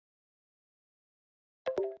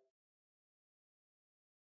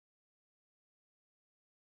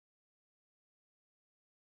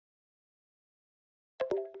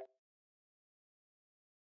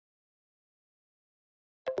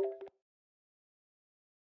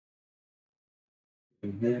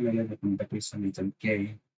मैंने the competition is okay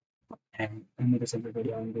and मेरे सबसे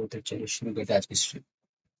बढ़िया अंक होते हैं। चलिए शुरू करते हैं आज की स्ट्रीम।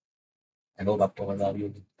 आई होप आपको मजा आ रही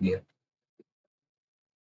होगी क्लियर।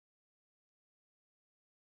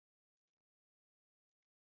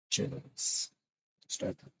 चलो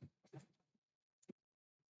स्टार्ट।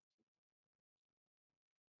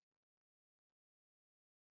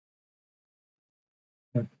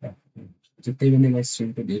 जितने भी मेरे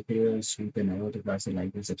स्ट्रीम पे देख रहे हो, स्ट्रीम पे नए हो तो प्लीज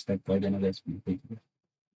लाइक और सब्सक्राइब कर देना गाइस। स्ट्रीम पे नए हो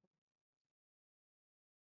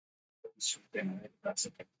तो प्लीज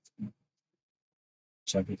सब्सक्राइब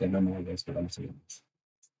शादी करना नया गाइस तो से।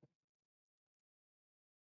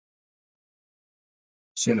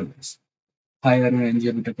 चलो गाइस, हाय अरुण एनजी,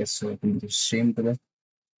 अभी तक कैसे हो तुम? स्ट्रीम पे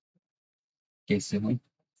कैसे हो?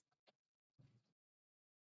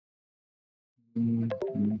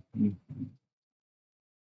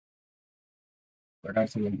 बड़ा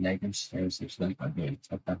से लाइक एंड शेयर सब्सक्राइब कर दो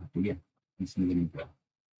सबका, ठीक है? इसमें नहीं पड़ा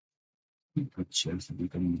अच्छा सभी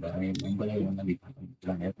का मिला है मंगल है वाला लिखा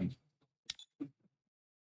मिला है तो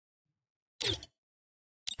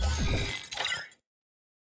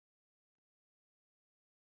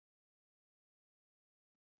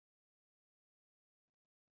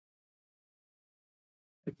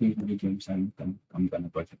इतनी गेम्स हम कम करना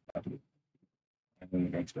पड़ सकता है। अगर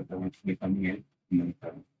नेक्स्ट तो ये कमी है नहीं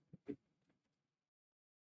कर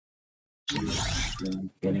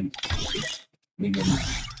करें नहीं करना।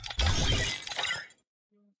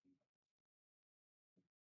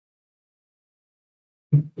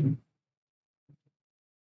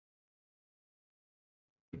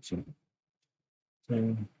 अच्छा तो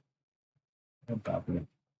अब आप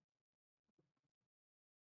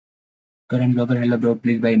करण ब्लॉगर, हेलो ब्रो,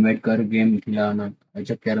 प्लीज भाई इनवाइट कर, गेम खिलाना।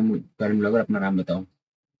 अच्छा करण करण ब्लॉगर, अपना नाम बताओ।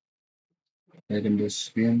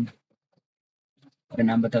 स्ट्रीम अरे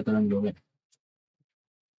नाम बता करण ब्लॉगर,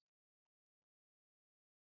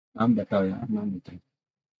 नाम बताओ यार, नाम बताओ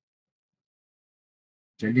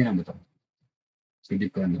जल्दी, नाम बताओ।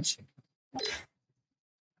 सुदीप करण से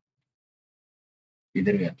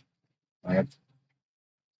इधर गया आया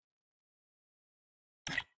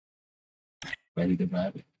पहले तो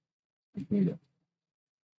बाहर इतनी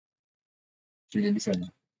जल्दी से आना।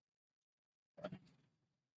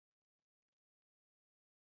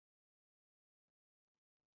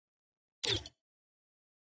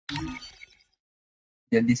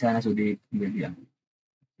 जल्दी से आना सुदीप, जल्दी आना,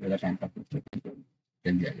 ज़्यादा टाइम पास मत करो,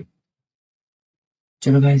 जल्दी आ जाओ।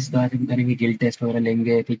 चलो गाइस, तो आज हम करेंगे गिल्ड टेस्ट वगैरह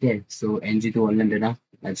लेंगे, ठीक है? सो एनजी तो ऑनलाइन रहना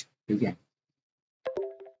आज, ठीक है?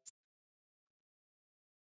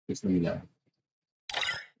 किसने मिला है?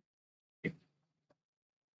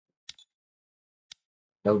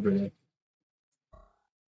 Love brother.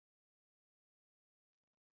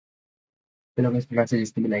 चलो गाइस, फटाक से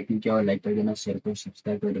जिसने भी लाइक नहीं किया और लाइक कर देना, शेयर को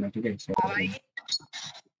सब्सक्राइब कर देना, ठीक है? शेयर कर देना।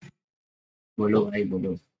 बोलो भाई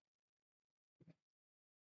बोलो।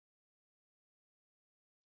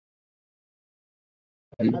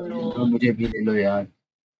 हेलो हेलो मुझे भी ले लो यार।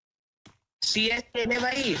 सीएस खेले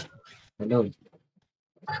भाई। हेलो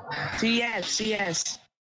सीएस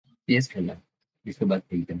पीएस खेलना, इसके बाद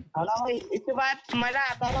खेलते हैं। हेलो भाई, इसके बाद मजा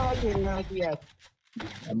आता है ना भाई खेलने में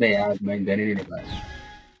सीएस। अबे यार मैं घर ही नहीं लगा।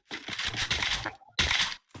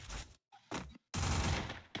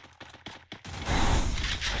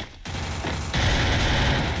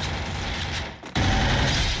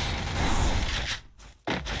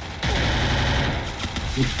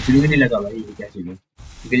 शुरू ही नहीं लगा भाई, ये क्या चीज़ है?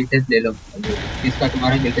 गिल्ड टेस्ट ले लो। किसका,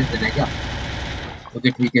 तुम्हारा गिल्ड टेस्ट लेना है क्या?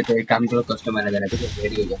 ओके ठीक है, तो एक काम करो, कस्टमर आ जाना, ठीक है?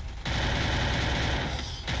 रेडी हो जाओ।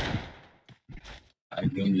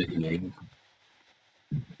 गेम लगी जाएगी।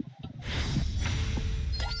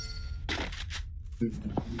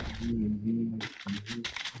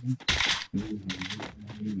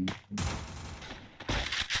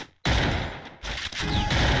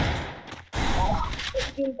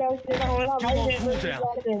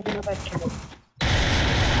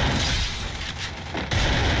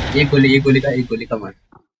 एक गोली का मार,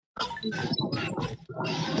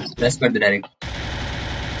 प्रेस कर दे डायरेक्ट।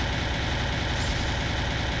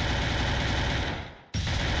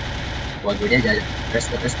 बहुत बढ़िया, जा प्रेस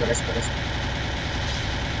कर प्रेस कर प्रेस कर प्रेस कर।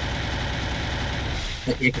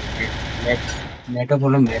 एक नेट नेटवर्क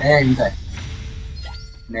प्रॉब्लम मेरा है इनका है?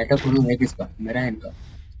 नेटवर्क प्रॉब्लम है किसका, मेरा है इनका?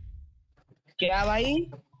 क्या भाई?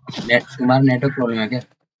 नेट तुम्हारा नेटवर्क प्रॉब्लम है क्या?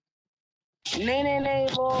 नहीं नहीं नहीं,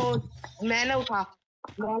 वो मैंने उठा,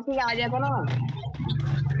 मैसेज आ जाता ना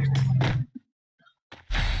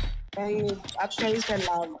भाई। अब सही चल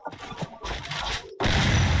रहा है।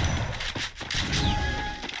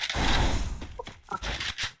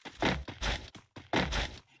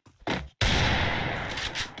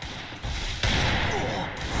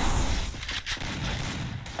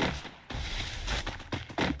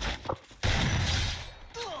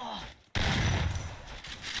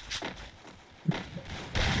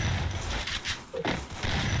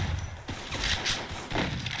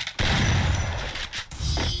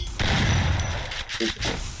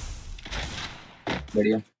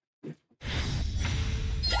 बढ़िया।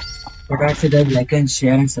 फटाफट से guys like and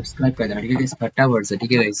share and subscribe कर देना, ठीक है गाइस, फटाफट से,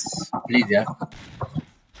 ठीक है गाइस, प्लीज यार।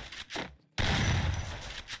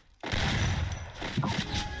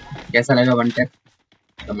 कैसा लगा वन टैप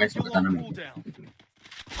कमेंट्स में बताना मेरे को।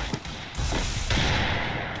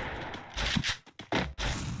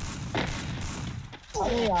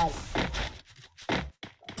 अरे यार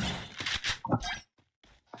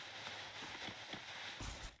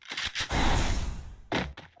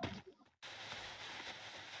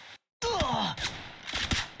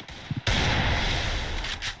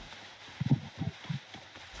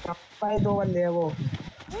भाई 2 बंदे हैं वो।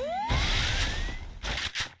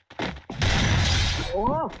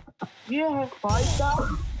 ओह ये है भाई साहब।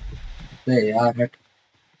 अरे यार हट,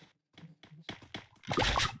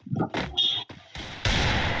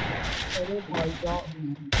 अरे भाई साहब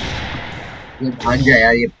ये भाग जा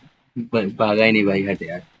यार, ये भागा ही नहीं भाई, हट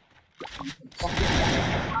यार,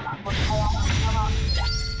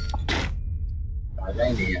 भागा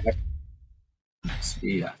ही नहीं यार।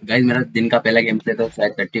 गाइस मेरा दिन का पहला गेम प्ले तो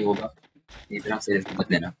शायद 30 होगा, इतना सीरियस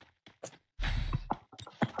मत लेना।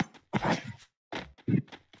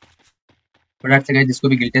 फटाफट से गाइस जिसको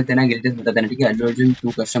भी गिल्टेस देना है गिल्टेस बता देना, ठीक है। अल्लू अर्जुन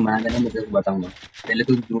 2 कस्टम बना देना, मैं तेरे को बताऊंगा, पहले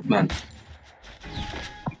तो ग्रुप में आना।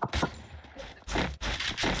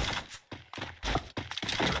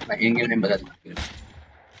 मैं इन गेम नेम बता दूंगा,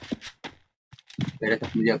 पहले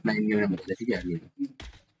तक मुझे अपना इन गेम नेम बता दे, ठीक है आगे।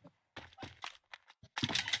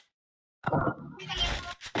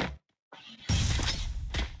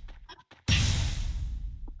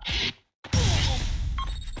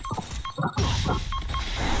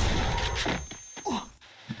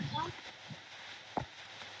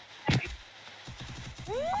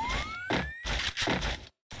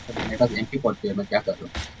 मेरे पास एमपी 40 है, मैं क्या कर रहा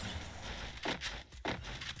हूँ,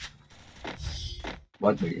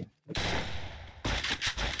 बहुत बढ़िया।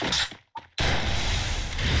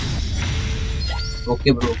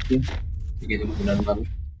 ओके ब्रो ओके, ठीक है जो मैं बुला लूंगा अभी।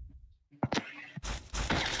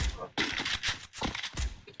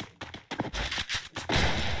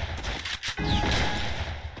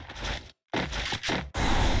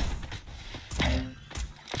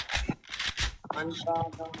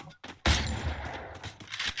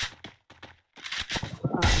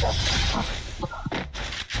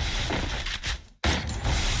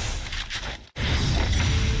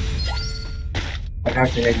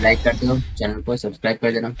 फटाफट से लाइक कर दो, चैनल को सब्सक्राइब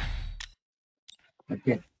कर देना,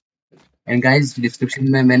 ओके। एंड गाइस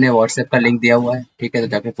डिस्क्रिप्शन में मैंने व्हाट्सएप का लिंक दिया हुआ है, ठीक है, तो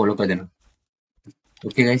जाके फॉलो कर देना,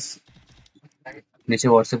 ओके गाइस। नीचे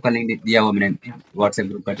व्हाट्सएप का लिंक दिया हुआ मैंने, व्हाट्सएप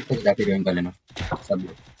ग्रुप का, ठीक है, तो जाके ज्वाइन कर लेना सब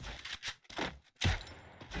लोग।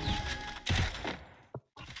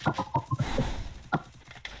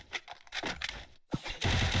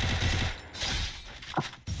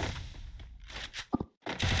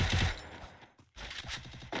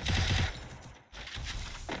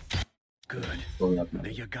 Good. कोई बात The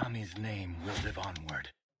नहीं। Yagami's name will live onward.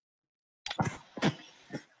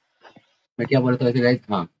 मैं क्या बोल रहा था वैसे गाइस,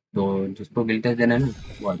 हाँ, तो जिसको गिल्टेस देना है ना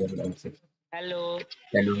वो आ जाएगा मुझसे। हेलो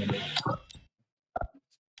हेलो हेलो,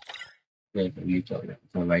 वेट नीचे हो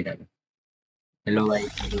गया, वाइट आ गया। हेलो भाई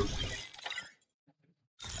हेलो।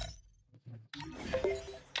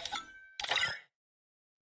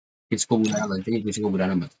 किसको बुलाना मत, ठीक है, किसी को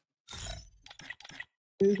बुलाना मत।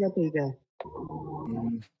 ठीक है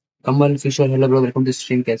Kamal Kishore, hello bro, welcome to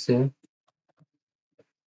stream, कैसे हो?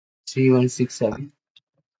 3167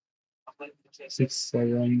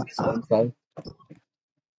 6775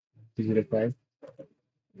 05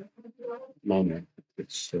 9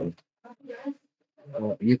 अच्छा,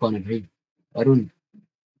 ये कौन है भाई? अरुण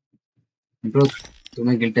ब्रो,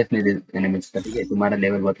 तुम्हें गिल्ट टेस्ट नहीं देने में इसका, ठीक है, तुम्हारा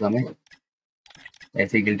लेवल बहुत कम है,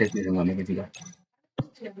 ऐसे ही गिल्ट टेस्ट नहीं दूंगा मैं किसी का।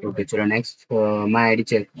 ओके चलो next, my ID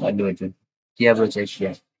check Allu Arjun किया ब्रो, चेक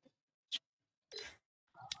किया,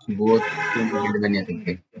 वो तुम गिल्ड में नहीं आ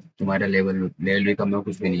सकते, तुम्हारा लेवल लेवल भी कम है,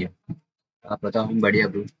 कुछ भी नहीं है। आप बताओ, हम बढ़िया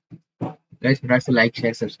ब्रो। गाइस फटाफट से लाइक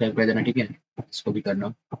शेयर सब्सक्राइब कर देना, ठीक है, इसको भी करना।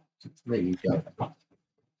 भाई क्या होता है?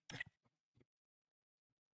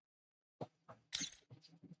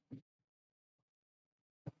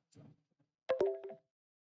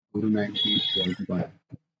 गुरु 90 कौन है?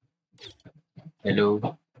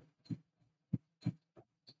 हेलो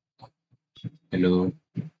हेलो,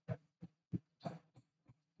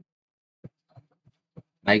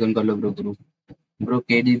 माइक ऑन कर लो ब्रो। गुरु ब्रो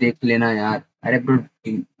केडी देख लेना यार, अरे ब्रो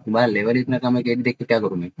तुम्हारा लेवल इतना कम है, केडी देख के क्या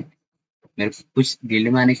करूँ मैं? मेरे को कुछ गिल्ड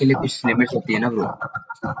में आने के लिए कुछ लिमिट्स होती है ना ब्रो,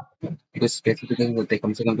 कुछ स्पेसिफिकेशन होते हैं,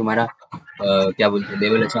 कम से कम तुम्हारा क्या बोलते हैं,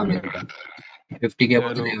 लेवल अच्छा होना चाहिए, 50 के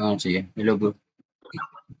ऊपर तो लेवल होना चाहिए। हेलो ब्रो,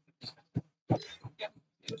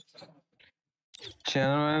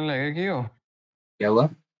 चैनल वैनल है क्यों? क्या हुआ?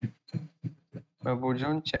 मैं पूछ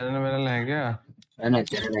रहा हूँ चैनल वैनल है क्या? है ना,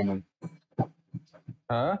 चैनल है ना।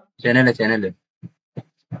 हाँ, चैनल है, चैनल है।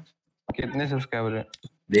 कितने सब्सक्राइबर है?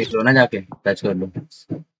 देख लो ना, जाके टच कर लो।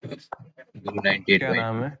 298 क्या भाई।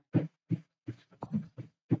 नाम है?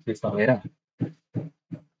 किसका, मेरा?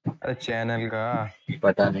 अरे चैनल का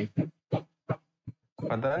पता नहीं।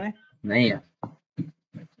 पता नहीं। नहीं यार।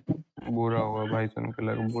 बुरा हुआ भाई, सुन के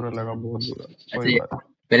लगा, बुरा लगा, बहुत बुरा। कोई अच्छा, बात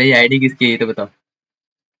पहले ये आईडी किसकी है ये तो बताओ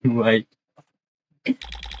भाई।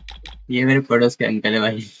 ये मेरे पड़ोस के अंकल है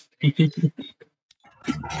भाई।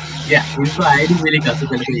 या इनको आईडी मिली कहाँ से,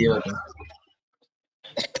 पहले तो ये बताओ।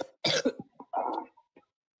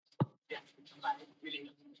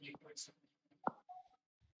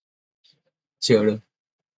 छोड़ो,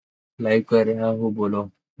 लाइव कर रहा हूँ बोलो।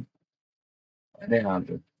 अरे हाँ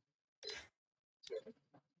तो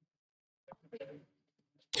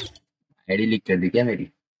आईडी लीक कर दी क्या मेरी?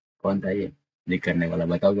 कौन था ये लीक करने वाला,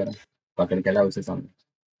 बताओ जरा। पकड़ के लाओ उसे सामने।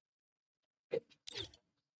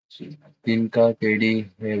 तिनका केडी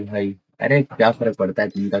है भाई। अरे क्या फर्क पड़ता है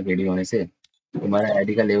तिनका केडी होने से? तुम्हारा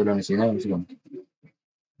आईडी का लेवल होना चाहिए ना कम से कम।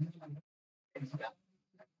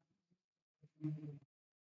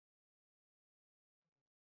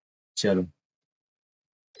 चलो,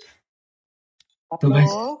 तो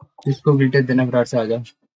हेलो। बस इसको ग्लिटेज देना, फटाफट से आ जाओ।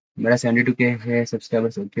 मेरा 72 के है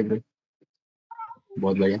सब्सक्राइबर्स। ओके ब्रो,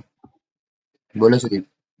 बहुत बढ़िया। बोलो सुदीप।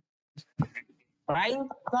 भाई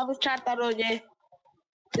कब स्टार्ट करोगे?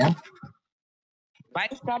 क्या? भाई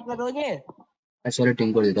स्टार्ट करोगे? चलो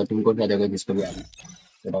टीम कोड देता हूँ, टीम कोड क्या देगा जिसको भी आना है,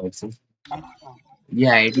 फटाफट से। अच्छा, ये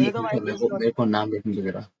आईडी दे दो भाई टीम कोड। मेरे को नाम देखने दो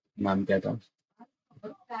जरा। नाम क्या था?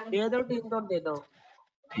 दे दो टीम कोड दे दो।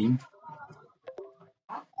 टीम,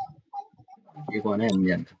 ये कौन है नहीं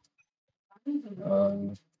जानता।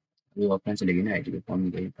 ये ऑफलाइन चलेगी ना आईडी पे, कौन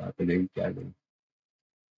गई कहाँ पे गई क्या गई।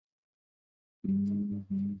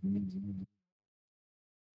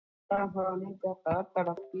 कहानी का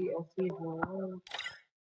तरक्की ऐसी है।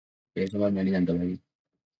 एक बार मैं नहीं जानता भाई।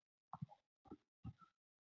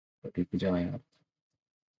 तो ठीक पूछा मैं यार,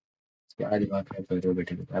 क्या दिमाग खराब कर रहे हो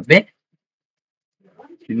बैठे बैठे। अबे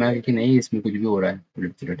दिमाग की नहीं, इसमें कुछ भी हो रहा है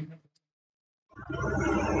उलट पुलट।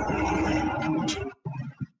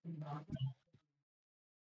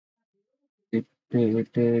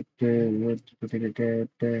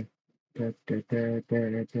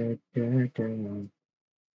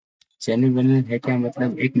 चैनल वैनल है क्या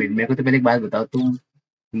मतलब? एक मिनट, मेरे को तो पहले एक बात बताओ।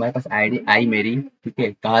 तुम्हारे पास आईडी आई मेरी, ठीक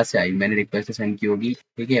है, कहाँ से आई? मैंने रिक्वेस्ट सेंड की होगी,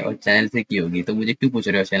 ठीक है, और चैनल से की होगी, तो मुझे क्यों पूछ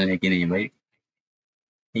रहे हो चैनल है कि नहीं है भाई?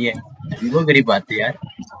 ठीक है, वो मेरी बात थी यार।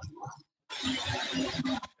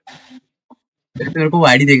 पहले तो मेरे को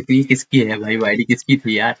आईडी देखती है किसकी है भाई, वो आईडी किसकी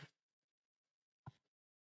थी यार?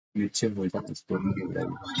 नीचे बोलता था स्टोरी के बारे।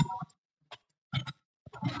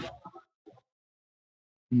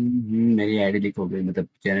 मेरी आईडी लीक हो गई, मतलब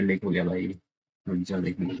चैनल लीक हो गया भाई। रुक जाओ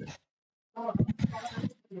देखने दो।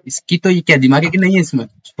 इसकी तो ये क्या दिमाग है कि नहीं है इसमें?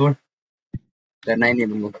 छोड़, करना ही नहीं है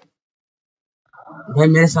तुमको। भाई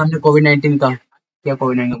मेरे सामने कोविड 19 का, क्या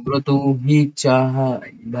कोविड 19 ब्रो? तू ही चाह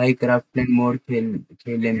भाई क्राफ्ट प्लेन मोड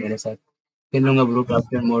खेले मेरे साथ। खेल लूंगा ब्रो, क्राफ्ट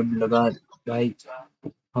प्लेन मोड लगा भाई।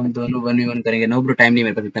 हम दोनों 1v1 करेंगे। नो ब्रो, टाइम नहीं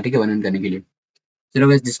मेरे पास इतना, ठीक है, 1v1 करने के लिए। चलो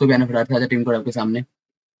बस, जिसको भी आना फटाफट से आ जाओ, टीम कोड आपके सामने।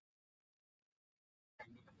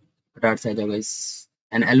 फटाफट से आ जाओ गाइस।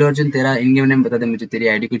 एंड अल्लू अर्जुन, तेरा इन गेम नेम बता दे मुझे, तेरी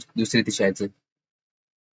आईडी कुछ दूसरी थी शायद से।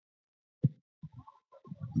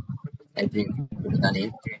 आई थिंक पता नहीं।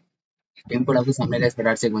 टीम कोड आपके सामने गाइस,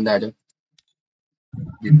 फटाफट से एक बंदा आ जाओ।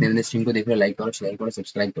 जितने बंदे स्ट्रीम को देख रहे हो, लाइक करो, शेयर करो,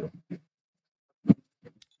 सब्सक्राइब करो।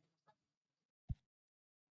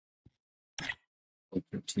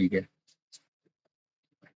 ओके ठीक है।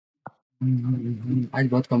 आज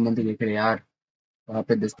बहुत कम बंदे देख रहे हैं यार। वहाँ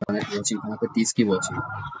पे 10-15 की वॉचिंग, वहाँ पे 30 की वॉचिंग।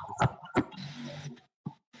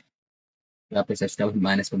 यहाँ पे सच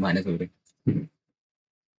माइनस पे माइनस हो रहे।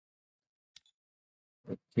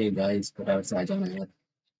 ओके गाइस, फटाफट से आ जाना यार।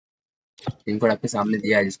 टीम कोड आपके सामने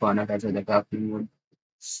दिया है, जिसको आना फटाफट से देखा आपकी mode.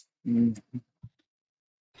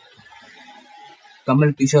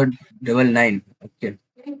 Kamal Kishore 99। Okay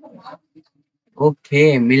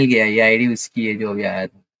okay, मिल गया। ये आईडी उसकी है जो अभी आया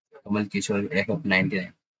था, Kamal Kishore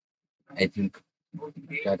FF99 I think.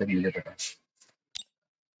 क्या था, मुझे पता।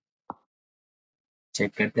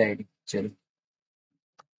 चेक करते हैं आईडी, चलो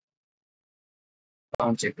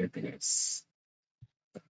काम चेक करते हैं guys।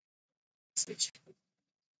 चेक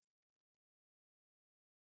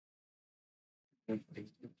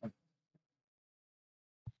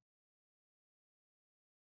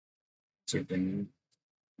करेंगे।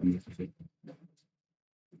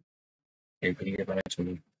 चेक करेंगे, पता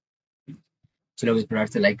छोड़ो। चलो इस प्रकार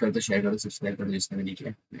से लाइक कर दो, शेयर करो, सब्सक्राइब कर दो जिसने भी नहीं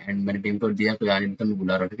किया। एंड मैंने टीम कोड दिया, कोई आने तो मैं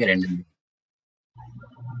बुला रहा हूँ, ठीक है, रैंडमली।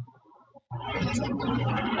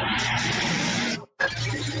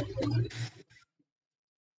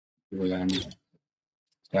 कोई आने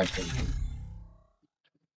स्टार्ट कर।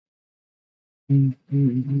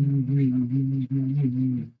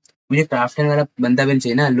 मुझे क्राफ्टन वाला बंदा भी नहीं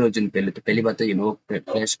चाहिए ना अल्लू अर्जुन। पहले तो पहली बात तो ये वो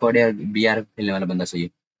फ्लैश स्क्वाड या बीआर खेलने वाला बंदा चाहिए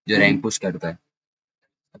जो रैंक पुश करता है।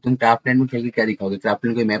 अब तुम क्राफ्टन में खेल के क्या दिखाओगे?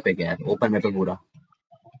 क्राफ्टन कोई मैप है क्या यार? ओपन मैप है पूरा।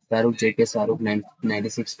 शाहरुख जेके शाहरुख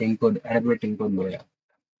 96 टीम कोड। अरे पूरा टीम कोड लो यार।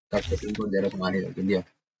 कब से टीम कोड दे रहा तुम्हारे इंडिया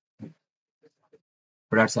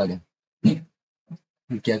प्रोडक्ट्स आ गए।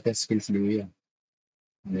 क्या क्या स्किल्स ली हुई है?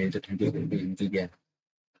 मेरी तो 30 इनकी क्या है?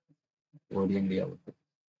 ओडियन लिया हुआ।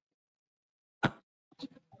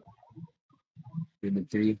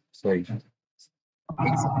 दिमित्री सॉरी, एक सेकंड।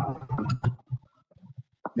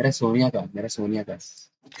 मेरा सोनिया का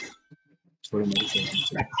छोड़ो, मेरी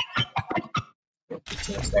सोनिया।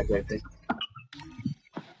 चलो स्टार्ट करते हैं।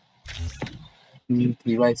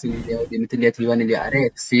 थीवा इसी लिया, दिमित्री लिया, थीवा नहीं लिया। अरे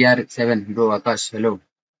CR7 ब्रो, आकाश हेलो।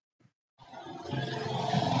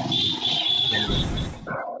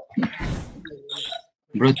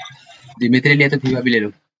 ब्रो दिमित्री लिया तो थीवा भी ले लो,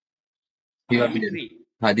 थीवा भी ले लो।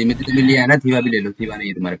 हाँ दिमित्री तुम्हें लिया है ना, थीवा भी ले लो, थीवा नहीं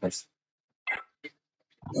है तुम्हारे पास।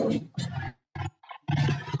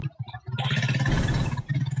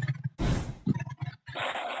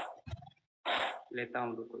 लेता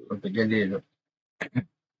हूँ रुको। ओके जल्दी ले लो।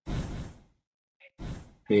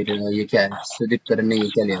 फिर ये क्या है? सुदीप करण ने ये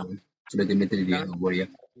क्या लिया? चलो दिमित्री लिया, बढ़िया।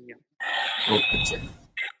 ओके चलो।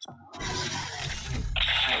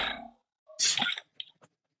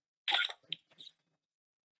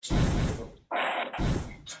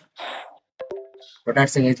 फटाफट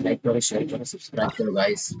से गाइस लाइक करो, शेयर करो, सब्सक्राइब करो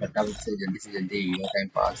गाइस, फटाफट से जल्दी। No time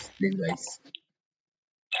pass please guys.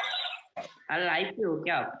 अरे लाइव पे हो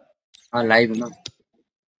क्या आप? हाँ लाइव हो ना,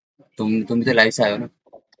 तुम भी तो लाइव से आए हो ना।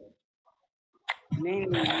 नहीं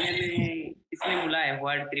मैंने इसने बुलाया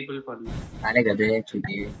वर्ड ट्रिपल फॉर मी। अरे गधे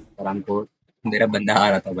छुट्टी आरामखोर, मेरा बंदा आ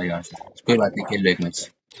रहा था भाई वहां से। कोई बात नहीं, खेल लो एक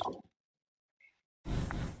मैच।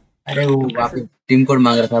 अरे वो वहाँ पे टीम कोड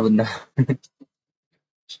मांग रहा था बंदा।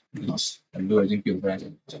 अल्लू अर्जुन के ऊपर आ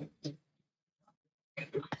जाए।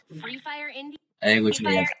 अरे कुछ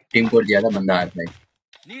नहीं यार, टीम कोड दिया था, बंदा आ रहा है।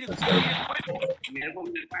 बस करो। मेरे को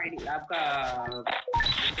आईडी आपका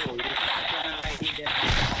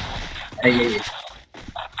अरे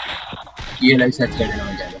ये लाइव सर्च कर देना,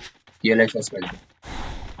 मिल जाएगा। ये लाइव सर्च कर देना,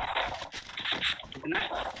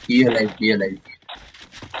 ये लाइव।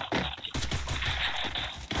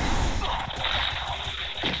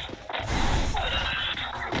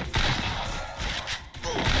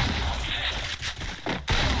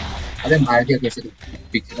 अबे मार दिया कैसे?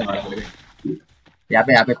 पीछे से मारा पड़ेगा।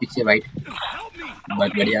 यहाँ पे पीछे वाइट,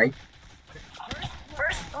 बहुत बढ़िया आई।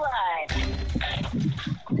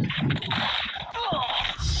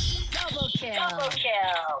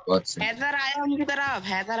 बहुत सही। हैदर आया उनकी तरफ,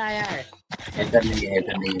 हैदर आया है। हैकर नहीं है,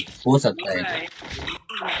 हो सकता है।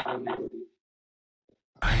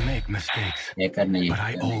 I make mistakes, हैकर नहीं but I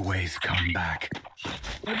है, always come back.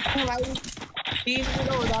 भाई 3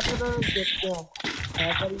 किलो हो जाते तो देखते हैं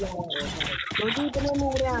हैदर ही आया है क्योंकि इतने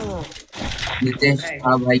मुगले आए हैं। नितेश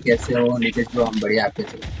हाँ भाई कैसे हो? नितेश ब्रो हम बढ़िया, आप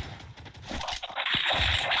कैसे हो?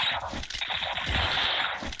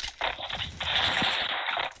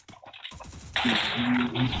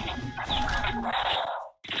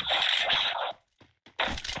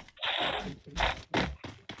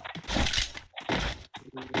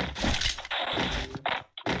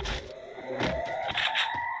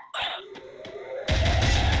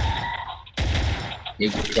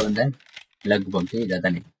 एक गोली का बंदा है लगभग, ठीक है, ज्यादा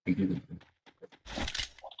नहीं।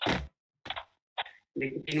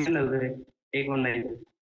 लेकिन 3 में नजर है, एक और नहीं।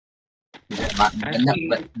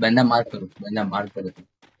 बंदा मार करो।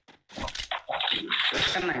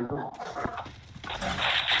 करना है तो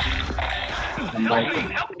संभाल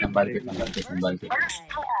के।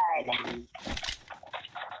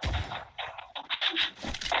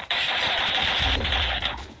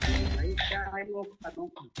 भाई क्या है वो खत्म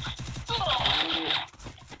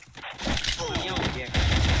बढ़िया हो गया।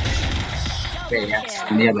 अरे यार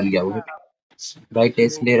दुनिया बन गया वो। भाई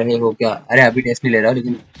टेस्ट ले रहे हो क्या? अरे अभी टेस्ट नहीं ले रहा,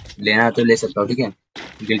 लेकिन लेना तो ले सकता हूँ, ठीक है,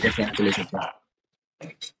 गिल टेस्ट लेना तो ले सकता हूँ।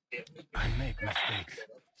 I make mistakes,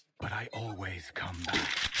 but I always come back.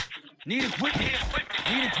 Need equipment.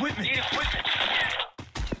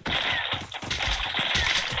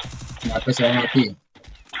 वापस रहना आती है।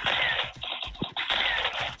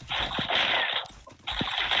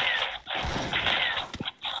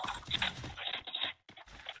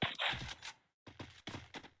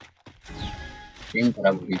 गेम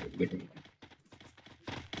खराब हो गई बेटे।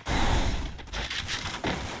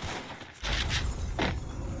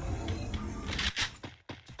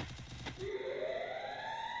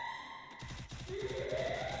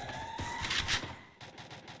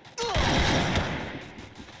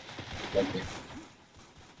 ओके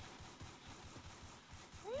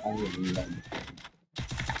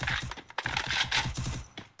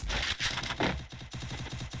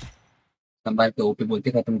संभाल के ओपी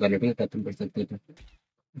बोलते खत्म कर लेते खत्म कर सकते थे।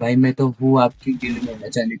 भाई मैं तो हूँ आपकी गिल्ड में,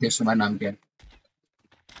 अच्छा नीतीश कुमार नाम क्या है?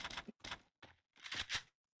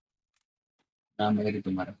 नाम है कि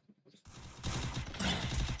तुम्हारा?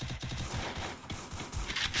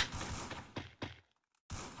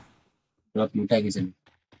 ड्रॉप लूटा है किसी ने?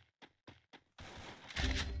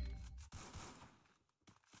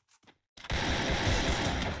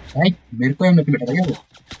 भाई मेरे को एम बैठा था क्या वो?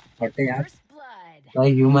 हटे यार First blood.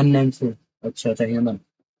 भाई, ह्यूमन नेम से। अच्छा ह्यूमन।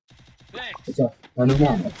 Thanks. अच्छा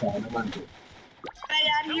हनुमान, अच्छा हनुमान को। अरे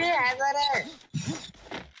यार ये हैकर है।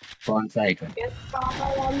 कौन सा आइकन? ये कहाँ का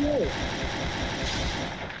यार ये?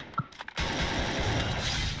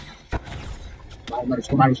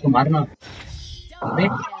 मार उसको मारना। अबे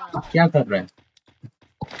Double kill. क्या कर रहा है?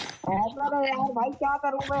 हैकर है यार भाई, क्या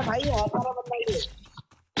करूं मैं भाई, हैकर है बंदा ये।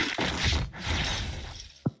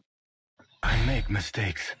 I make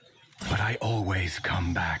mistakes, but I always come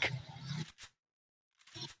back.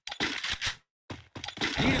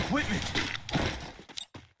 Need equipment.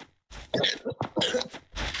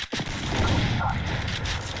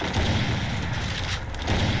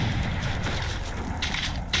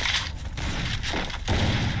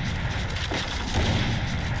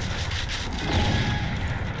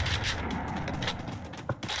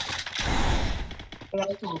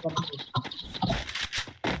 यार शुरू कर दो।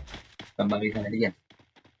 संभाल के खा लिया।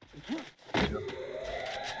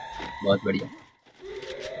 बहुत बढ़िया।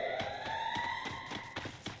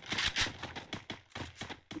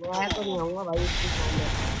 मैं तो नहीं आऊंगा भाई इसकी सामने।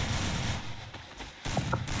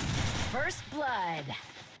 First blood.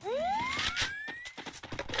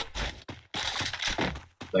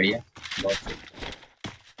 बढ़िया बहुत सही।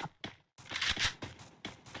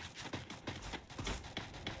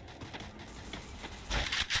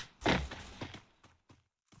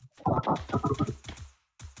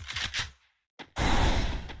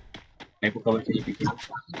 मेरे को कवर चाहिए पीछे से।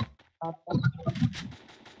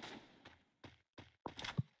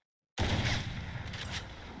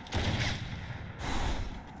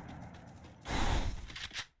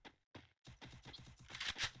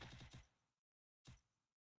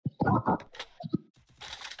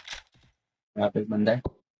 यहाँ पे एक बंदा है।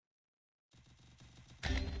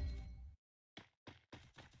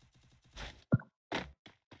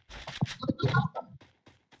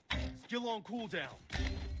 Skill on cooldown.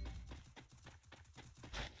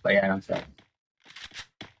 भाई आराम से आओ।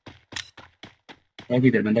 है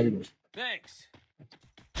किधर बंदा किधर? Thanks.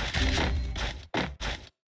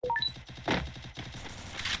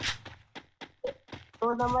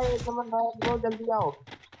 दो नंबर एक नंबर दो, जल्दी आओ।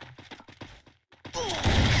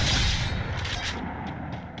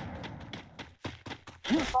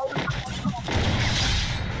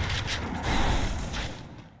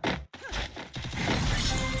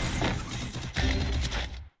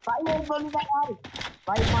 भाई एक गोली का यार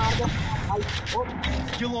भाई मार दे भाई। ओ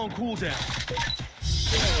Skill on cooldown.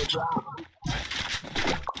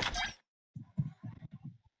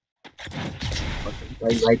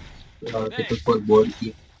 भाई भाई तो कोई बोर्ड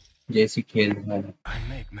की जैसी खेल रहा है। I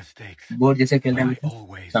make mistakes, बोर्ड जैसे खेल but रहा है I मतलब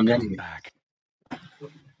always समझा come नहीं। back.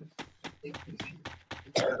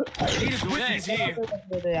 Need equipment here.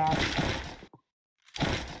 दे दे यार।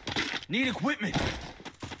 Need equipment.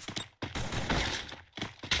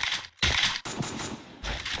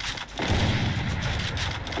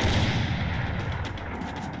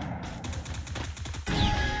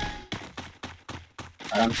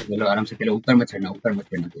 आराम से खेलो ऊपर मत चढ़ना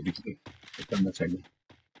कोई, ठीक है? ऊपर मत चढ़ना।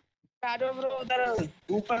 आ जाओ ब्रो उधर,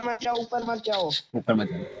 ऊपर मत जाओ, ऊपर मत जाओ। ऊपर मत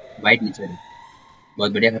जाना, वाइट नीचे रहे।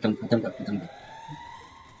 बहुत बढ़िया, खत्म कर।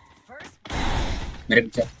 First मेरे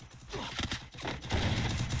पीछे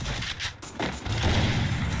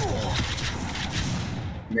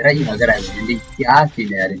मेरा ही नजर आया जल्दी। क्या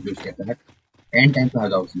सीन है यार इस दोस्त के तहत। एंड टाइम पे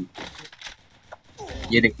भागा उसने।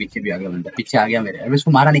 ये देख पीछे भी आ गया बंदा, पीछे आ गया मेरे। अरे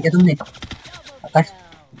उसको मारा नहीं क्या तुमने? double आकाश kill.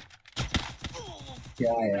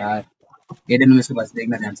 क्या यार। एडन में उसके पास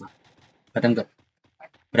देखना ध्यान से। खत्म कर।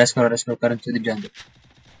 रश करो करम से जान दो।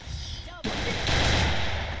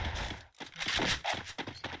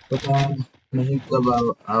 पता नहीं कब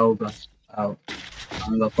आओगा। आओ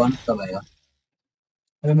आऊंगा, कौन कब आएगा?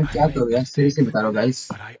 अरे मैं I क्या make करूँ यार, सीरियसली mistakes, बता रहा हूँ guys.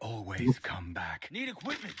 but I always come back. Need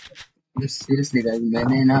equipment. Seriously guys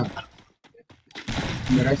मैंने ना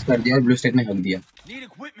रश कर दिया, ब्लू स्टैक में हक दिया, Need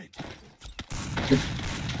equipment. तो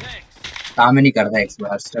Thanks. काम ही नहीं करता, एक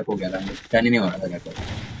बार स्टक हो गया था, टर्न ही नहीं हो रहा था जाकर।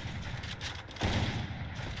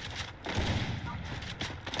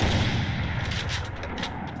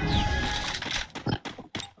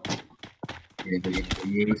 ये देखो ये देखो,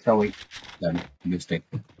 ये इसका वही ब्लू स्टैक।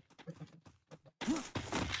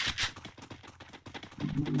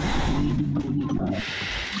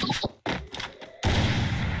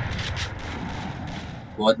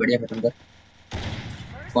 बहुत बढ़िया, खत्म कर।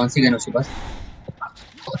 First कौन सी गन है उसके पास?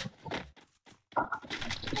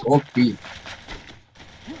 ओपी।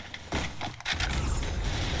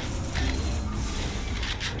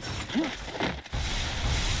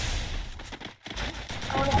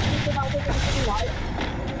 और आपके तो बातें करते हैं भाई।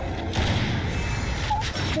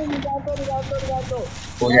 रिवाइव तो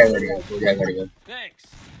हो जाएगा रियल, हो जाएगा रियल। Thanks.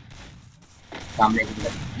 सामने की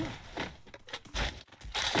तरफ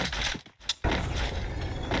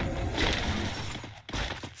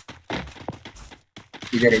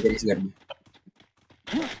इधर इधर इस घर में।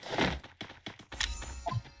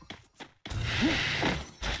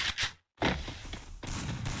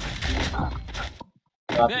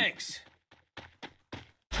 आप Thanks.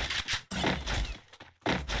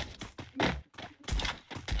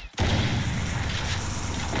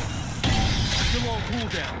 Still on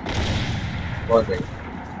cooldown. बहुत बढ़िया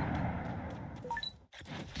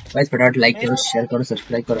गाइस, फटाफट लाइक करो, शेयर करो,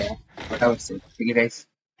 सब्सक्राइब करो यार, फटाफट से, ठीक है गाइस,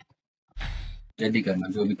 जल्दी करना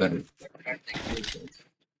जो भी कर रहे हो, फटाफट like करो।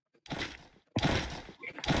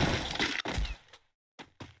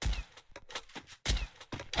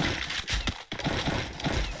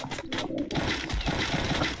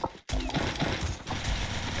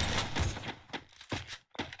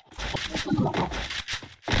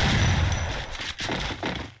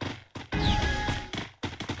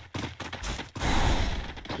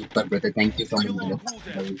 Super brother, thank you for Still on the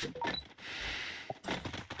cooldown.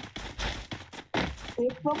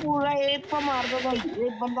 एक तो पूरा एक को मार दो भाई,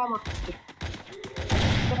 एक बंदा मार दो।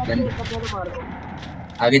 तरफ से बंदे एक बंदे को मार दो।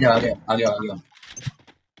 आगे जाओ, आगे आगे आगे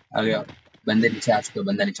आगे आओ। बंदे नीचे आ चुके हो,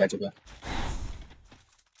 बंदा नीचे आ चुका है,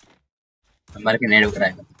 हमारे के नेट वगैरह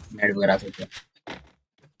आएगा, नेट वगैरह आ सकते हैं।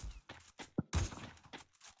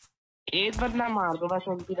 एक बंदा मार दो बस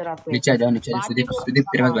उनकी तरफ से। नीचे आ जाओ, नीचे आ जाओ। बाकी सुदीप, को सुदीप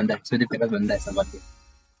तेरे पास बंदा है, सुदीप तेरे पास बंदा है, संभाल के।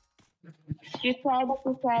 किस साइड है,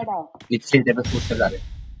 किस साइड है? नीचे तेरे पास पुश कर जा रहे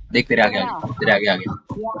हैं। देख तेरे आगे मेरा आगे, तेरे आगे आगे।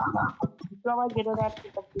 तो भाई गिरो रहा है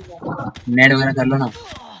तब की है। नेट वगैरह कर लो ना,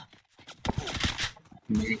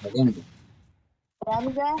 मेरी खत्म है। रन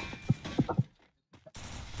गया।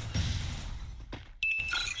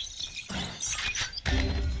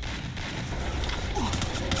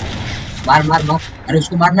 मार मार मार, अरे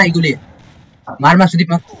उसको मारना ही गोली, मार मार सुदीप,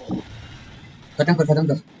 मार, खत्म कर, खत्म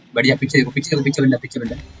कर। बढ़िया, पीछे देखो, पीछे देखो, पीछे बंदा, पीछे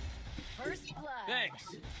बंदा। First blood. Thanks.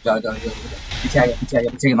 जाओ जाओ जाओ जाओ। पीछे आ गया, पीछे आ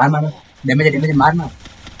गया, पीछे आ गया, मार मार, डैमेज है, डैमेज है, मारना।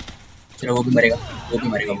 चलो वो भी मरेगा, वो भी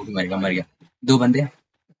मरेगा, वो भी मरेगा, मर गया। दो बंदे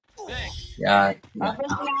Thanks. यार। अबे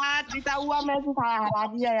यार जीता हुआ मैच हरा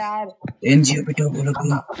दिया यार। एनजीओ बेटा बोलो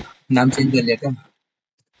बोलो, नाम चेंज कर लिया क्या?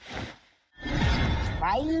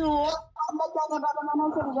 भाई वो मैं क्या कर रहा था, मैंने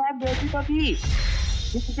उसे रिवाइव भेजी तो थी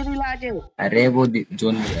कितनी लाके अरे वो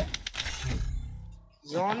जोन में गया।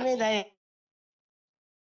 जोन में गए।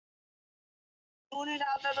 तू नहीं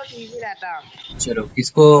डालता तो ठीक ही रहता। चलो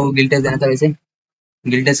किसको गिल टेस्ट देना था वैसे?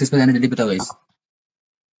 गिल टेस्ट किसको देना, जल्दी बताओ गाइस,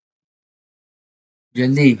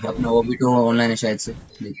 जल्दी। अपना ओबिटो ऑनलाइन है शायद से,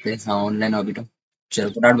 देखते हैं। हाँ ऑनलाइन ओबिटो। चलो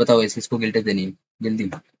फटाफट बताओ गाइस, किसको गिल टेस्ट देनी है, जल्दी।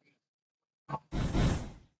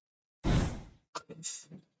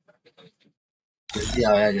 जल्दी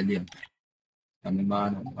आओ यार, जल्दी आओ।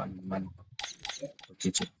 Hanuman Hanuman Hanuman. Okay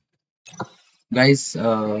guys,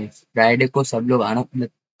 Friday को सब लोग आना, मतलब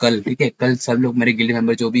कल, ठीक है, कल सब लोग मेरे गिल्ड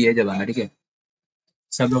मेंबर जो भी है जब आना, ठीक है,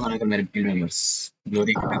 सब लोग आना कल मेरे गिल्ड मेंबर्स,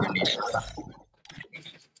 ग्लोरी करनी है।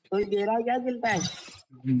 कोई दे रहा है क्या दिल पैक?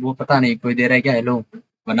 वो पता नहीं कोई दे रहा है क्या, हेलो,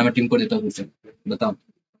 वरना मैं टीम को देता हूँ फिर से, बताओ।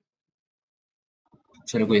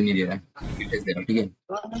 चलो कोई नहीं दे रहा है, गिल्ड टेस्ट दे रहा हूँ, ठीक है,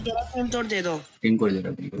 और मैं दे रहा हूँ तोड़ दे दो। टीम को दे रहा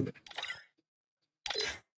हूँ, टीम को दे रहा हूँ।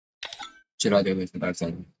 चलो आ जाओ इस फटाफट से आ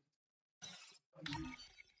जाओ।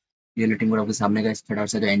 ये लो टीम को आपके सामने का, इस फटाफट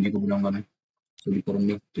से एनजी को बुलाऊंगा मैं, चोरी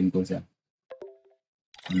करूंगी टीम को से।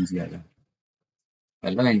 एनजी आ जाओ,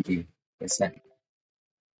 हेलो एनजी, कैसा है?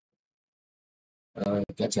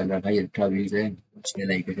 क्या चल रहा है भाई, 18 व्यूज है, 6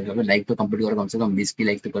 लाइक है, चलो लाइक तो कंप्लीट करो, कम से कम 20 की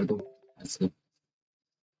लाइक तो कर दो आज तो।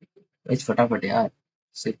 बस फटाफट यार,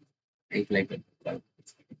 सिर्फ एक लाइक कर,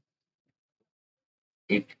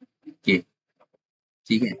 एक के,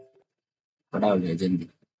 ठीक है, फटाफट जाए जल्दी।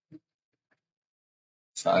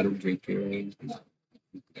 शाहरुख जेके,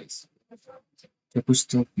 तो कुछ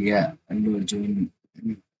तो किया अल्लू अर्जुन।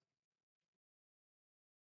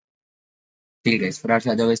 ठीक है, इस फटाक से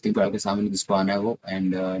आ जाओ, इस टीम पर आपके सामने जिसको आना है वो,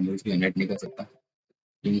 एंड न्यूज़ नेट नहीं कर सकता।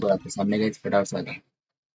 टीम पर आपके सामने गए, फटाक से आ जाओ।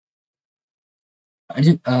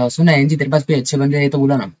 अर्जुन सुना है एनजी तेरे पास कोई अच्छे बंदे हैं तो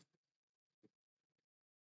बोला ना।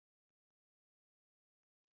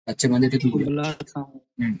 अच्छे बंदे थे तो बोला। बुलाता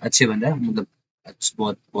हूँ। अच्छे बंदे हैं, मतलब अच्छे,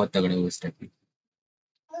 बहुत बहुत तगड़े हो इस टाइप के।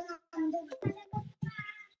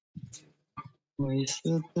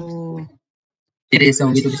 वैसे तो तेरे जैसे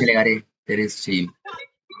होंगे तो भी चलेगा रे, तेरे जैसे चाहिए।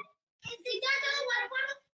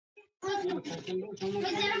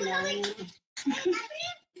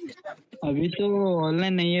 अभी तो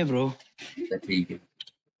ऑनलाइन नहीं है ब्रो। तो ठीक है,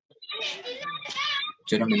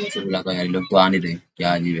 चलो मैंने उसे बुला था यार, ये लोग तो आने दें,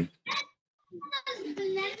 क्या अजीब है।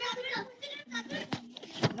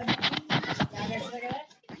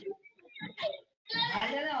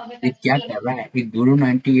 ये क्या कर रहा है, ये गुरु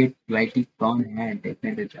 98 वाईटी कौन है,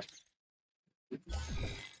 देखने देता।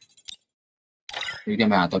 ठीक है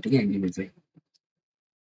मैं आता हूँ, ठीक है एनजी में से।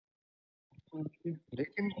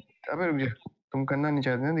 लेकिन अबे रुक जा, तुम करना नहीं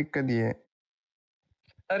चाहते ना, दिक्कत ये है।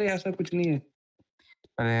 अरे ऐसा कुछ नहीं है,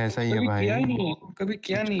 अरे ऐसा ही है कभी भाई, किया ही नहीं है, कभी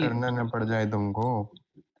किया कुछ नहीं है। करना ना पड़ जाए तुमको।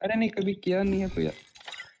 अरे नहीं, कभी किया नहीं है तो यार।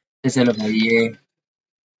 तो चलो भाई, ये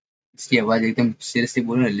इसकी आवाज एकदम सीरियसली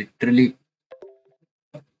बोलो ना, लिटरली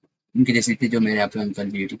उनकी जैसी थी जो मेरे यहाँ पे अंकल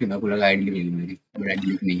जी, ठीक है, मेरे को लगा आईडी लिख मेरी, मेरा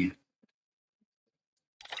आईडी लिख नहीं है।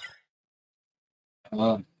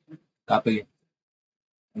 हाँ, कहाँ पे गया,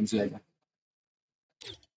 कौन सी आजा,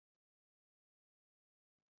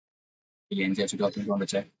 ये एनजी अच्छी टॉप में कौन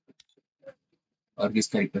बचा है, और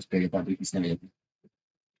किसका रिक्वेस्ट भेजा था अभी, किसने भेजा था।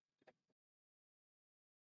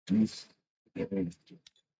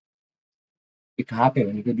 ये कहाँ पे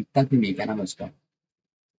है, मुझे दिखता क्यों नहीं, क्या नाम है उसका,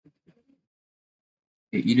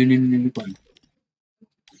 ये इलू इलू इलू कौन,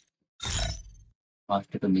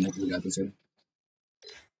 फास्ट तो मिला भूल जाते सर।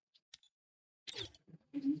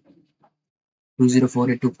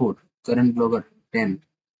 204824 करण ब्लॉगर 10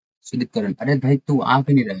 सुदीप करण, अरे भाई तू आ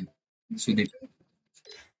क्यों नहीं रहा है सुदीप,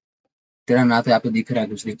 तेरा ना तो यहाँ पे दिख रहा है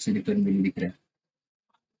कुछ, सुदीप करण भी नहीं दिख रहा है।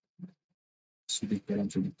 सुदीप करण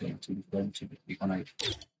सुदीप करण सुदीप करण सुदीप दिखाना है,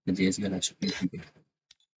 जेएस गला शुक्रिया, ठीक है।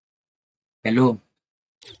 हेलो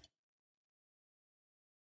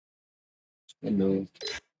हेलो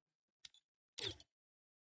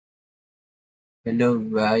हेलो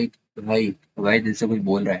भाई, भाई भाई दिल से कुछ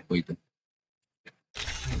बोल रहा है कोई तो,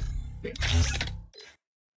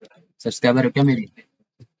 सब्सक्राइबर हो क्या मेरी,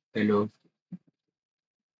 हेलो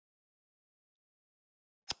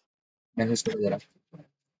मैसेज करो जरा।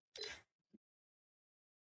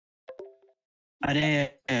 अरे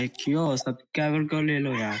क्यों, सब्सक्राइबर को ले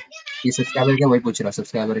लो यार। ये सब्सक्राइबर क्या, वही पूछ रहा हूँ,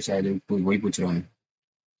 सब्सक्राइबर है शायद, वही पूछ रहा हूँ मैं।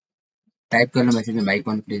 टाइप कर लो मैसेज में, माइक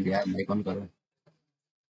ऑन प्लीज यार, माइक ऑन करो,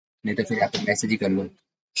 नहीं तो फिर यहाँ पे मैसेज ही कर लो।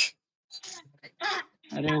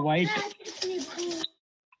 अरे वाइट,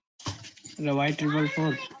 अरे वाइट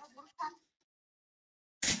 444।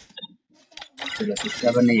 चलो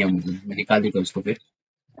सब्सक्राइबर नहीं है मुझे, मैं निकाल देता हूँ उसको फिर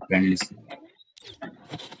फ्रेंड लिस्ट से।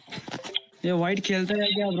 ये वाइट खेलता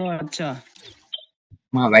है क्या ब्रो? अच्छा।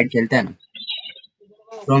 हाँ वाइट खेलता है ना,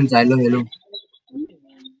 from Xylo hello,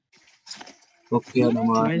 okay Naman,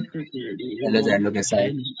 white hello Xylo कैसा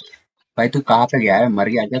है। भाई तू कहाँ पे गया है, मर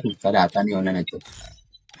गया क्या तू, साले आता नहीं ऑनलाइन है तो,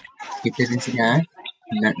 कितने दिन से नहीं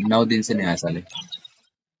आया, 9 दिन से नहीं आया साले।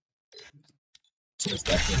 चलो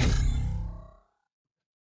start करते हैं।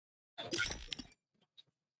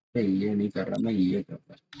 ये नहीं कर रहा मैं, ये कर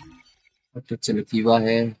रहा, तो चलो कीवा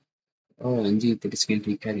है, ओ एनजी तेरी स्किल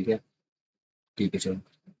ठीक है, ठीक है, ठीक है चलो।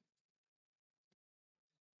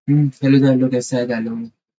 हेलो जाइलो कैसा है जाइलो,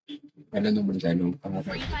 हेलो नंबर जाइलो कहाँ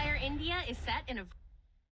Free था। Fire India is set in a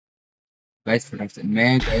guys फटाक से,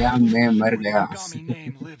 मैं गया मैं मर My गया। origami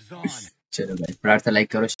name lives on. चलो भाई फटाक से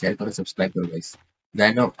लाइक करो, शेयर करो, सब्सक्राइब करो गाइस,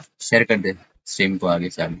 जाइलो शेयर कर दे स्ट्रीम को आगे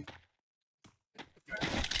से आगे।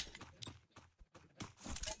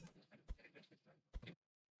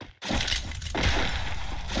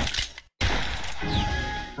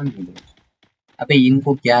 अबे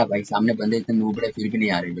इनको क्या है भाई, सामने बंदे इतने नूबड़े फिर भी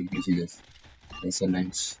नहीं आ रहे, लेकिन इसी जैसे ऐसा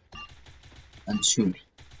लंच अंशु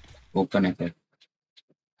ओपन है फिर,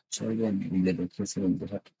 चल गया इधर देखो से बंदे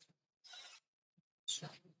का।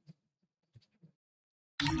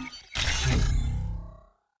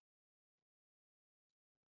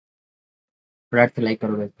 फटाक से लाइक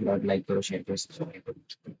करो गाइस, फटाक लाइक करो, शेयर करो, सब्सक्राइब करो।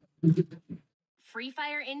 Free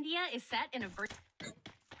Fire India is set in a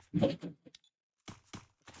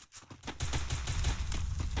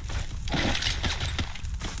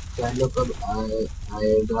Xylo कब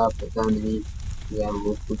आएगा पता नहीं, या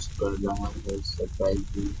वो कुछ कर रहा है, सरप्राइज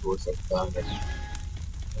भी हो सकता है।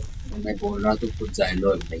 मैं बोल रहा तो खुद जान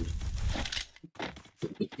लो भाई, तो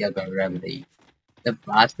खुद क्या कर रहा है भाई। तब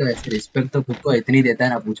आज तो ऐसे रिस्पेक्ट तो खुद को इतनी देता है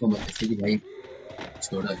ना, पूछो मत, जैसे कि भाई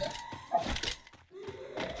छोड़ो यार।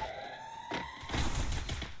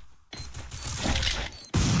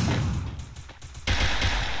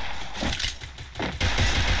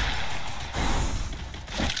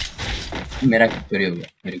 मेरा चोरी हो गया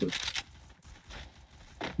मेरे को।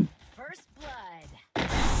 First blood.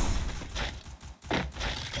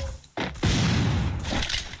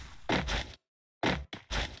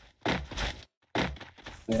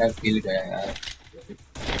 मेरा किल गया यार।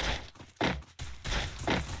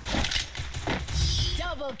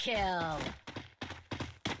 Double kill.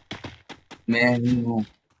 मैं ही हूँ,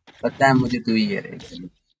 पता है मुझे, तू ही है रे।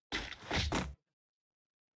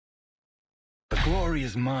 The glory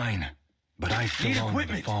is mine, but I still Need honor the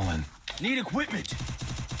equipment. fallen. Need equipment.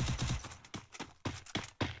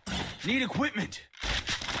 Need equipment.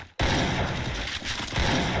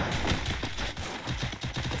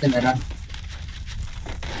 ऐसे मेरा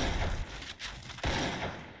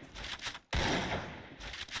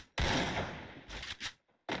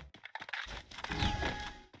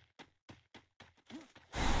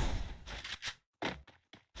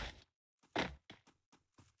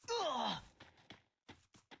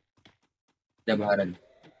जब आ रहा है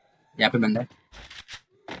यहाँ पे बंदा है,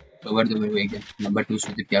 कवर दो मेरे को एक नंबर 2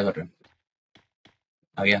 सुदीप, क्या कर रहा है?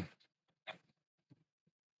 आ गया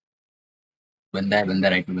बंदा है, बंदा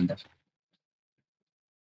राइट में बंदा है।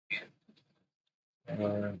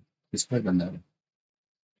 इस पर बंदा है।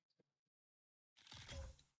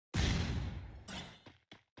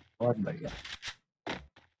 बहुत बढ़िया।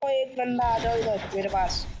 तो एक बंदा आ जाओ इधर मेरे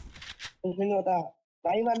पास, कुछ नहीं होता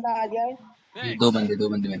भाई, बंदा आ जाए। दो Thanks.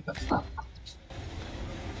 बंदे मेरे पास।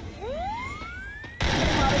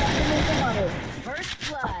 मारो जाके मेरे को मारो। First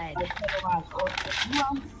blood. मेरे पास और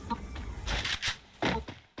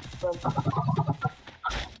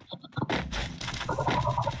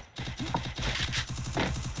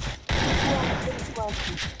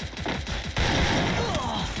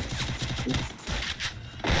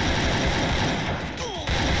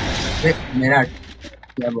अरे मेरा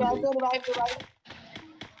क्या बोल रही है? कैसे रिवाइव रिवाइव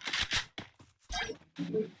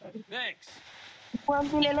Thanks. कौन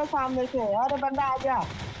सी ले लो सामने से, अरे बंदा आ जा,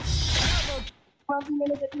 कौन सी ले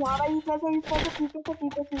लो जल्दी। हाँ भाई इस पैसे पीछे से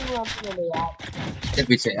कौन सी ले लो यार, इसके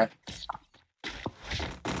पीछे यार।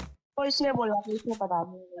 तो इसलिए बोल रहा था, इसलिए पता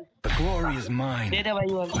नहीं। The glory is mine, दे दे भाई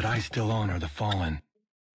वो। but I still honor the fallen.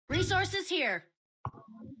 Resources here.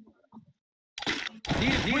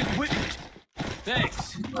 Need equipment.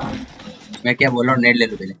 Thanks. मैं क्या बोल रहा हूँ, नेट ले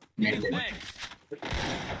लो पहले, नेट ले लो। Thanks.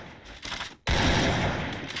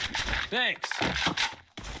 Thanks.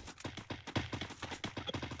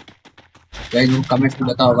 गाइस वो कमेंट्स में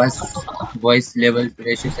बताओ बस, वॉइस लेवल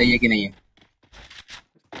रेशियो सही है कि नहीं है,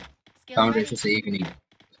 Skill साउंड ready. रेशियो सही है कि नहीं।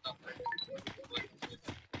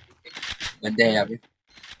 बंदे हैं यहाँ पे,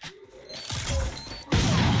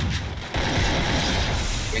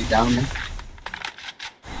 एक डाउन है।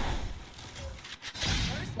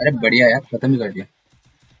 अरे बढ़िया यार, खत्म ही कर दिया।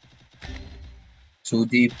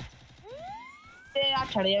 सुदीप ये यार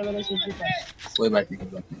छड़ गया मेरे सीधी पर। कोई बात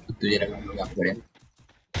नहीं, तुझे लगा हम लोग यहाँ पे बढ़िया।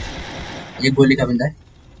 ये गोली का बंदा है।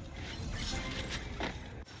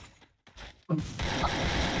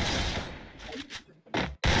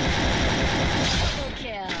 Double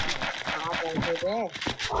kill. हाँ बोलते थे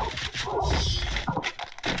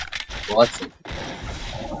बहुत सही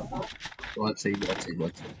बहुत सही बहुत सही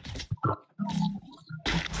बहुत सही।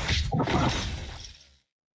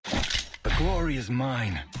 The glory is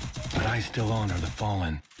mine, but I still honor the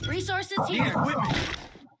fallen. Resources Need here. equipment.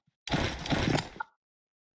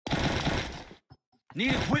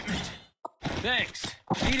 Need equipment. Thanks.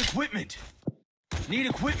 Need equipment. Need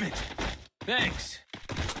equipment. Thanks.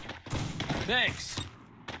 Thanks.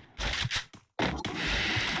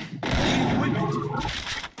 Need equipment.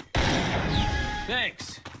 Thanks.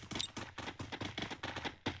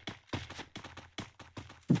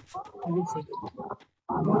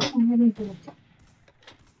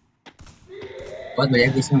 बहुत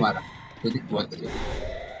बढ़िया, किसने मारा? सुदीप बहुत बढ़िया।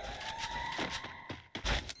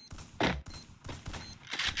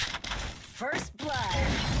 First blood.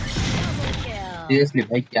 Double kill. Seriously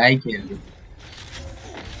भाई क्या ही खेल रहे हो?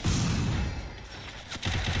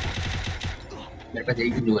 मेरे पास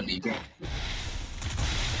एक भी गोल नहीं है।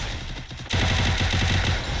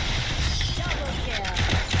 Double kill.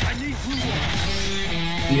 I need blue one.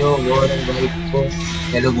 Yo war भाई को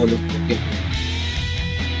हेलो बोलो। ओके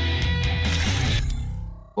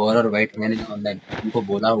और वाइट है नहीं ऑनलाइन, उनको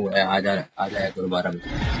बोला हुआ है आ जाया करो 12 बजे।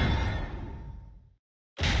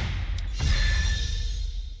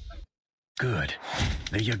 Good.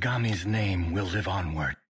 The Yagami's name will live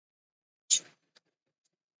onward.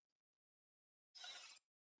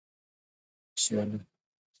 चलो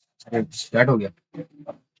अरे स्टार्ट हो गया,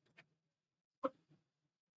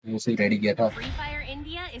 मैं उसे रेडी किया था। Free Fire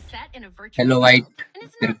India is set in a virtual hello world, white, and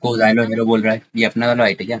it's तेरे not को easy जाइलो coming हेलो बोल रहा है, ये अपना वाला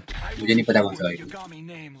वाइट है क्या? I मुझे will नहीं पता कौन सा ensure the वाइट है, Yagami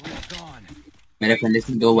name lives on. मेरे फ्रेंड लिस्ट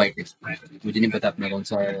में 2 वाइट है, मुझे नहीं पता अपना कौन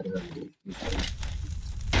सा है।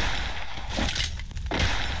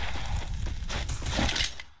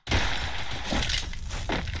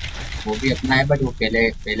 वो भी अपना है बट वो पहले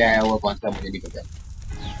पहले आया हुआ कौन सा मुझे नहीं पता।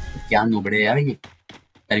 क्या नुबड़े यार ये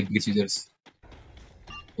तारीख सीजर्स,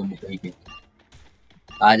 तुम कहीं के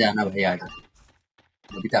आ जाना भाई, आ जा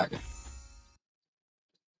अभी तो आ जा।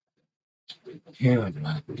 हे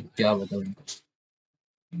भगवान, क्या बताऊं।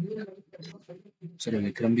 चलो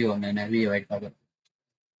विक्रम भी होना है ना, भी वाइट पावर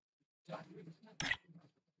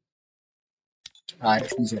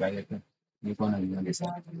आरएस नहीं चला गया था। ये कौन है मेरे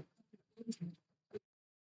साथ?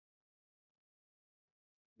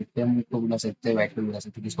 विक्रम को बुला सकते हैं, वाइट को बुला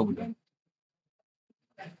सकते हैं, किसको बुला?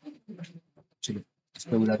 चलो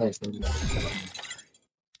इसको बुला था, इसको बुला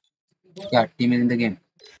क्या टीम इन द गेम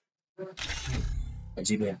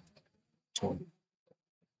अजीब है। छोड़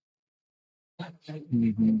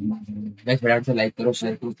गाइस फटाफट से लाइक करो,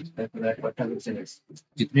 शेयर करो, सब्सक्राइब करो, फटाफट से guys।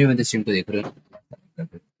 जितने भी बंदे स्ट्रीम को देख रहे हो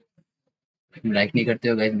लाइक नहीं करते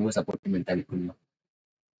हो गाइस, मुझे सपोर्ट नहीं मिलता बिल्कुल भी।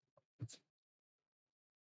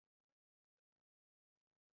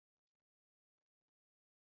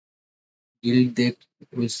 गिल्ड देख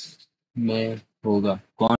उसमें होगा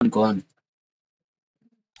कौन कौन?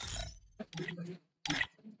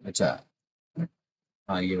 अच्छा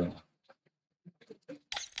हाँ ये वाला,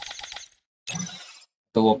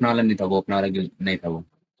 तो वो अपना वाला नहीं था, वो अपना वाला गिल्ड नहीं था, वो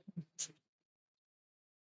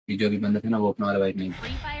ये जो भी बंदा था ना वो अपना वाला वाइट नहीं था,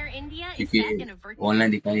 Free Fire India is क्योंकि set in a virtual.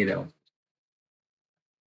 Online दिखा नहीं रहा वो।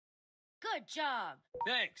 Good job.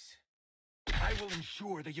 Thanks. I will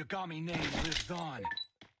ensure the Yagami name lives on.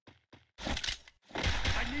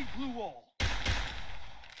 I need glue wall.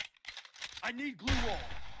 I need glue wall.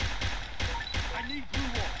 I need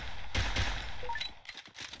glue wall.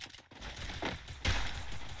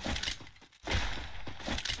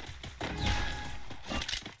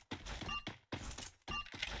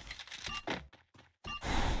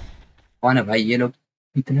 कौन है भाई ये लोग?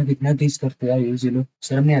 कितना कितना टीज करते हैं यार ये लोग,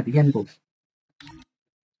 शर्म नहीं आती क्या इनको?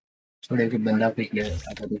 छोड़े कि बंदा पे किया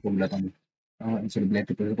आता तो को बुलाता हूँ। हाँ चल ब्लैक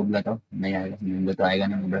टिपर को बुलाता हूँ, नहीं आएगा, मुझे तो आएगा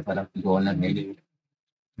नहीं, बड़ा सारा क्योंकि ऑनलाइन नहीं गई,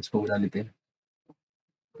 इसको बुला लेते हैं।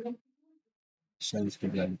 चल इसको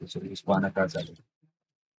बुला लेते हैं, चलो इसको आना कार्ड चालू।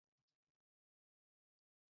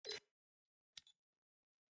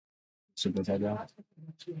 सुबह से जा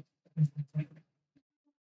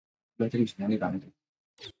बैटरी नहीं काम की।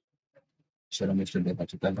 चलो मिस्टर ब्लेस आ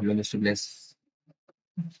चुका है। Hello mister bless,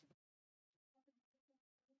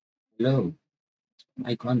 hello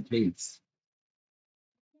mic on please.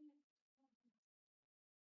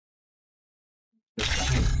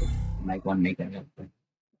 Mic on नहीं कर रहा।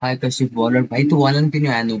 हाय कशिफ वॉलर, भाई तू वॉलर क्यों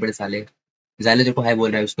नहीं आया? नू बड़े साले, जाले तेरे को हाय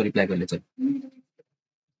बोल रहा है, उसको रिप्लाई कर ले चल।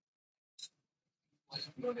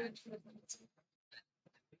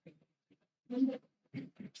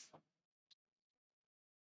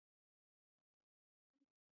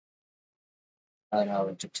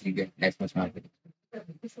 हाँ ठीक है, नेक्स्ट मैच मार के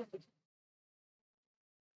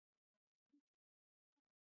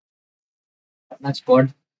अपना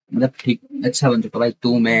स्क्वाड मतलब ठीक अच्छा बन चुका भाई,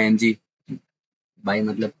 तू मैं एनजी भाई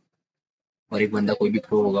मतलब, और एक बंदा कोई भी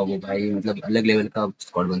प्रो होगा वो भाई मतलब अलग लेवल का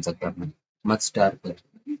स्क्वाड बन सकता है अपना, मत स्टार पर।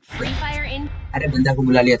 Free Fire in. अरे बंदा को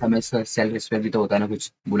बुला लिया था मैं, इसका सेल्फ रिस्पेक्ट भी तो होता है ना,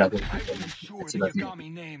 कुछ बुला कर I will ensure अच्छी the बात नहीं। Yagami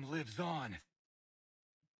name lives on.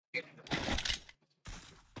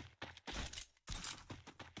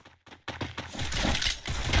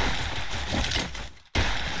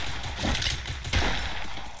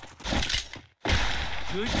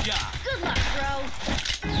 Good job. Good luck, bro.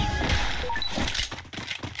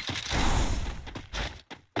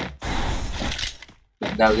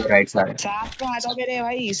 बंदा उधर राइट से आ रहा साथ में आ जाओ मेरे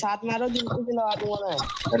भाई, साथ में आ जाओ, जिनको दिलवा दूंगा मैं।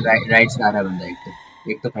 है, राइट से आ रहा है बंदा,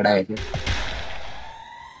 एक तो खड़ा है फिर।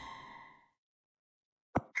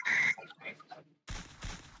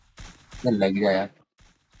 चल लग गया यार।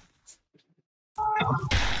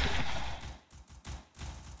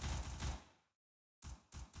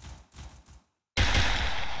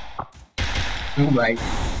 भाई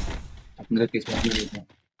अपने तो किस्मत में नहीं था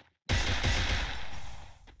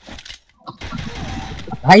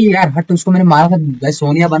भाई यार, हट, उसको मैंने मारा था,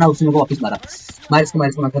 सोनिया बना उसने मेरे को वापस मारा। मार इसको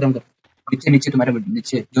मार खत्म कर। नीचे नीचे तुम्हारे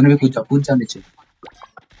नीचे दोनों भी कूद जाओ नीचे।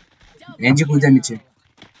 एनजी कूद जा नीचे।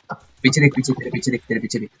 पीछे देख तेरे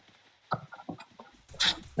पीछे देख।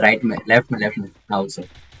 राइट में लेफ्ट में हाँ उसे। Double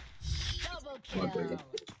बहुत बढ़िया।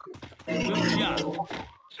 kill. Good job.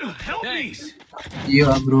 Help me. ये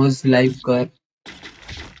अब रोज लाइव कर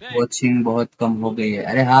Thanks. वॉचिंग बहुत कम हो गई है।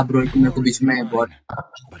 अरे हाँ ब्रो, The मेरे को glory बीच is में बहुत mine,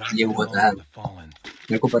 but I ये still हुआ था। honor the fallen.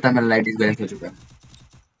 मेरे को पता मेरा लाइट डिसबैलेंस हो चुका है।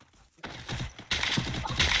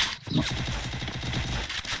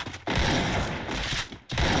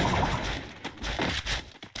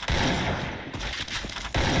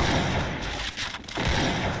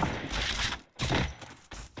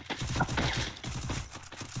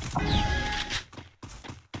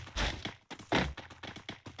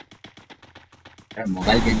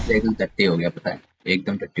 मोबाइल गेम से एकदम टट्टी हो गया, पता है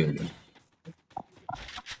एकदम टट्टी हो गया।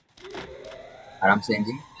 आराम से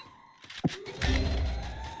एनजी,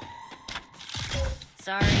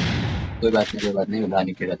 Sorry. कोई बात नहीं उड़ा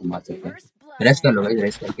नहीं खेला, तुम मार सकते हो। First blood. रेस्ट कर लो भाई,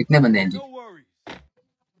 रेस्ट कर। कितने बंदे हैं एनजी? No worries.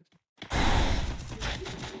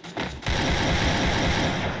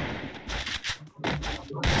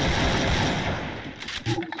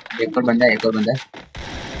 एक और बंदा है।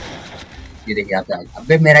 ये देखिए आप।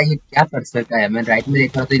 अबे मेरा ये क्या कर्सर का है, मैं राइट में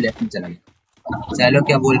देख रहा था तो ये लेफ्ट में चला गया। चलो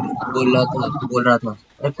क्या बोल रहा था।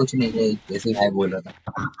 अरे कुछ नहीं, ये जैसे ही भाई बोल रहा था।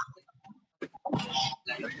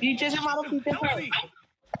 पीछे से मारो, पीछे से। Help me.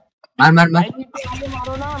 मार भाई पीछे आगे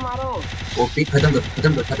मारो ना, मारो। ओपी खत्म कर।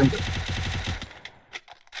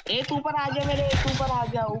 एक ऊपर आ जा मेरे, एक ऊपर आ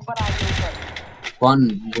जा, ऊपर। कौन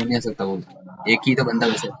वो नहीं आ सकता वो, एक ही बंदा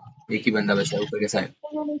बचा है ऊपर के साइड।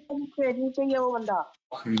 नीचे ही है वो बंदा।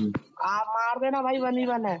 आप मार देना भाई,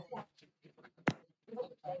 1v1 है।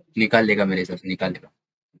 निकाल लेगा मेरे हिसाब से, निकाल लेगा।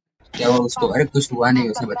 क्या हुआ उसको? अरे कुछ हुआ नहीं,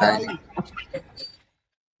 उसने बताया नहीं।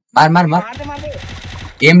 मार मार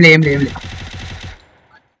दे। एम ले।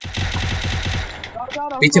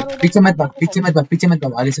 पीछे मत भाग,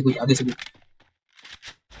 आगे से कोई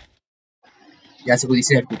यहाँ से कोई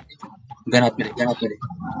इसे हट। गन हाथ में ले।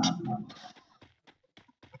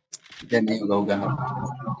 इधर नहीं होगा वो गन।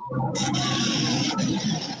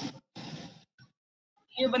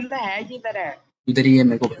 ये बंदा है किधर है? उधर ही है,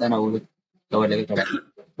 मेरे को पता ना, वो कवर लेके खड़ा है।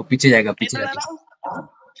 वो पीछे जाएगा, पीछे इधर जाता।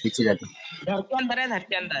 घर के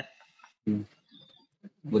अंदर है।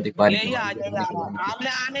 वो दिख पा ये रही आ है। जाएगा।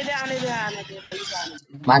 आने दे।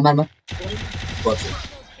 मार। बस Double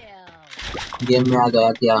kill. गेम में आ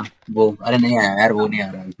गया क्या वो? अरे नहीं आया यार, वो नहीं आ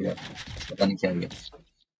रहा है, पता नहीं क्या हो गया।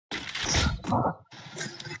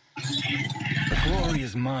 The glory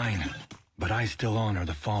is mine, but I still honor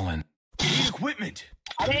the fallen. Need equipment.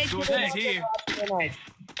 अरे Resources here.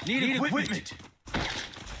 Need equipment.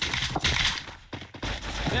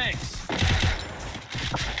 Thanks.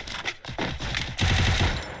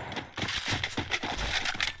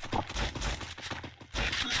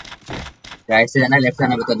 Right से जाना, लेफ्ट से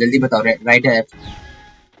जाना, बताओ जल्दी बताओ। राइट है लेफ्ट?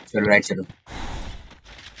 चलो राइट चलो।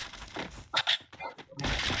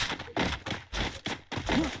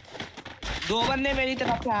 दो बंदे मेरी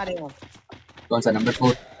तरफ से आ रहे हैं। कौन सा? नंबर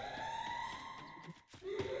 4।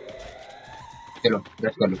 चलो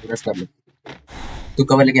रश कर लो। तू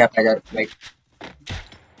कवर लेके आप जा राइट।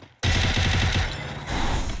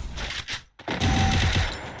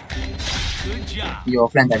 Good job. ये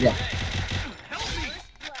ऑफलाइन था क्या? Help me. First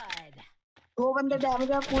blood. दो बंदे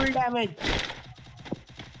डैमेज है, फुल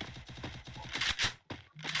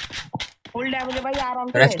डैमेज है भाई, आराम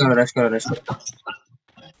से। रश करो।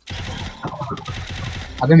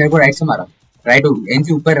 अबे मेरे को राइट से मारा। राइट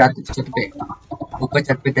एनजी ऊपर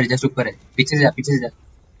छत पे तेरे जस्ट ऊपर है। पीछे से जा।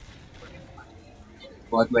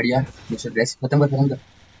 बहुत बढ़िया। मिस्टर ब्लेस खत्म कर।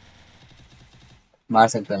 मार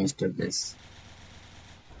सकता है मिस्टर ब्लेस।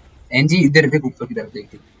 एनजी इधर देख, ऊपर की तरफ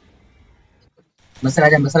देख। मसल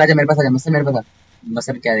आजा मेरे पास आ।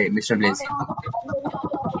 मसल क्या है मिस्टर ब्लेस?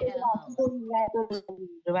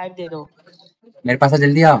 रिवाइव दे दो। मेरे पास आ,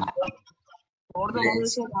 जल्दी आ। छोड़ दो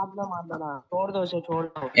इसे, बाद में मार देना। छोड़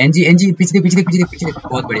दो। एनजी पीछे देख।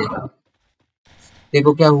 बहुत बढ़िया।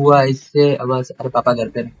 देखो क्या हुआ इससे। अब अरे पापा घर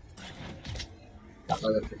पे।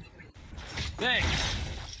 Thanks.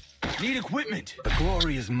 Need equipment. The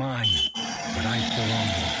glory is mine, but I still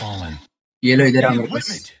honor the fallen. ये लो इधर आओ Need मेरे पास।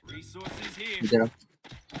 equipment. Resources here. इधर आओ।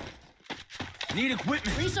 Need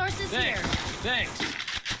equipment. Resources here. Thanks.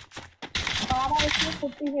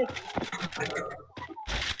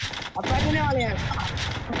 अब बैठने वाले हैं।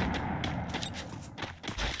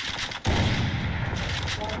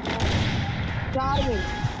 चार मिनट।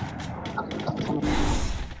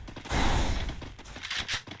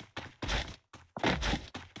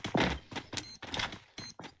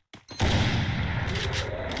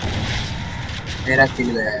 मेरा किल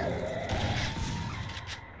गया यार।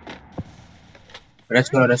 रश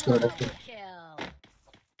करो रश करो रश करो। Double kill.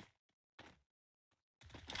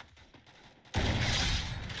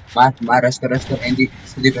 मार मार रश कर एनजी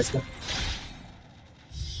सुदीप रश कर।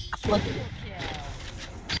 बहुत Triple बढ़िया। kill.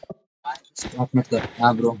 स्टॉप मत कर।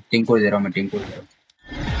 हाँ ब्रो टीम कोड दे रहा हूँ मैं टीम कोड दे रहा हूँ।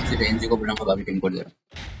 सिर्फ एनजी को बुलाऊंगा बाकी टीम कोड दे रहा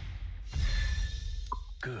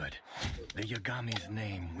Good. The Yagami's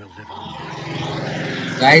name will live on.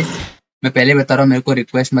 हूँ। गाइस मैं पहले बता रहा हूँ मेरे को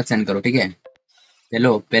रिक्वेस्ट मत सेंड करो ठीक है।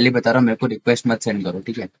 हेलो पहले बता रहा हूँ मेरे को रिक्वेस्ट मत सेंड करो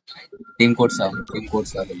ठीक है। टीम कोड सा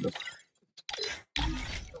कर दो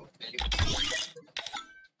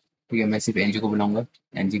ठीक है। मैं सिर्फ एनजी को बुलाऊंगा।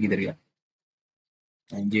 एनजी किधर गया?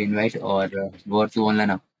 एनजी इनवाइट और वॉर टू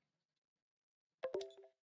ऑनलाइन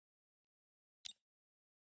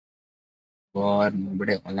और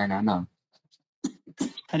बड़े ऑनलाइन आना।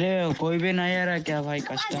 अरे कोई भी नहीं आ रहा क्या भाई?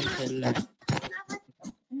 कस्टम खेल रहा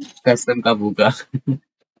कस्टम का भूखा।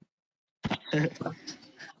 है।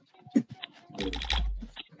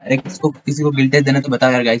 अरे किसी को गिल्टेज देना तो बता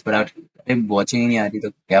यार गाइस फटाफट। अरे वॉचिंग ही नहीं आ रही तो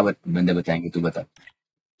क्या बंदे बताएंगे तू बता।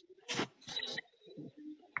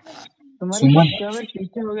 तुम्हारे सुमन सब्सक्राइबर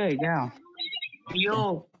पीछे हो गए क्या? यो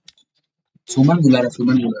सुमन बुला रहा।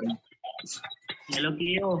 हेलो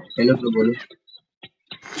कियो। हेलो ब्रो बोलो।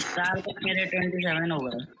 चार तक मेरे 27 हो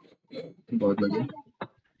गए। बहुत बढ़िया।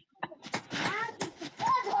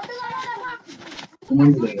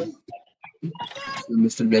 सुमन बुलाएगा।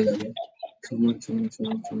 मिस्टर ब्लेज आ गया। सुमन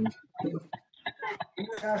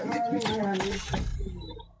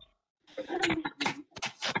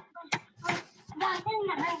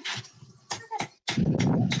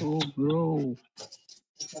ओ ब्रो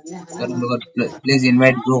करो लोग प्लीज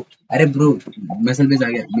इनवाइट ब्रो। अरे ब्रो मिस्टर ब्लेज आ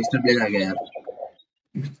गया। मिस्टर ब्लेज आ गया यार।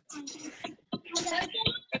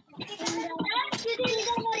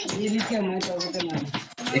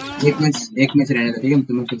 एक मैच रहने दो ठीक है।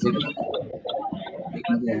 तुम्हें फिर से बताता हूँ। एक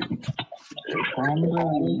मैच रहने दो। कौन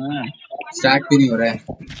है? स्टार्ट क्यों नहीं हो रहा है?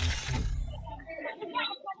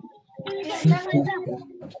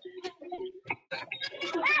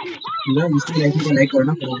 ना मिस्टर ब्लेज को लाइक करो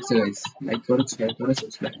ना फटाफट से गाइस। लाइक करो शेयर करो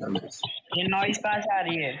सब्सक्राइब करो गाइस। ये नॉइस कहाँ से आ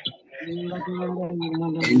रही है?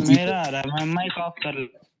 एनजी मेरा आ रहा है। मैं माइक ऑफ कर लूं।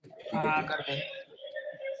 हाँ कर दे।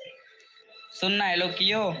 सुनना हेलो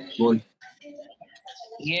कियो। बोल।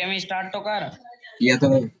 गेम स्टार्ट तो कर। किया तो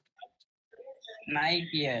नहीं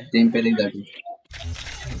किया है। टाइम पहले ही काटू।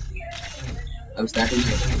 अब स्टार्ट नहीं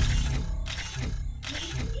होगा।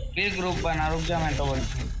 फिर ग्रुप बना। रुक जा मैं तो बोल।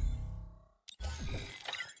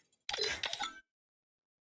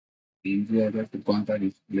 एनजी आएगा फिर कौन सा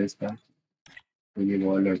रिप्लेस का तो ये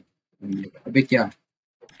वॉलर। अबे क्या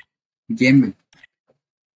गेम में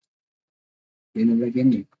गेम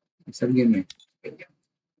में सब गेम में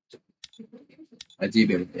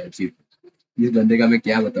अजीब है भैया, अजीब। इस बंदे का मैं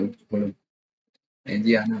क्या बताऊं छोड़ो।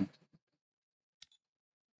 एनजी आना।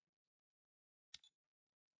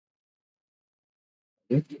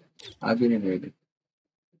 आप भी नहीं रहेगा।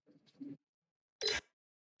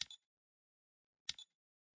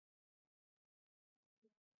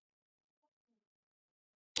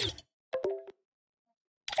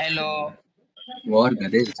 हेलो। वॉर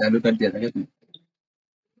गधे चालू कर दिया था क्या तुमने?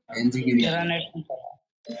 एनजी की नहीं आ तेरा रहा। नेट नहीं चला।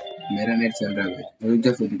 मेरा नेट चल रहा है भाई। रुक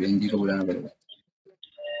जा फिर एनजी को बुलाना पड़ेगा।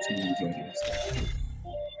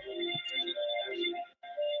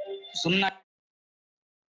 सुनना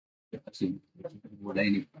बोला ही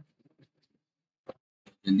नहीं।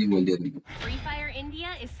 जल्दी बोल दिया तुमको। Free Fire India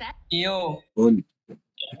is set. कियो। बोल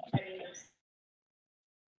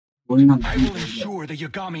बोलना I भाई will बोल रहा ensure the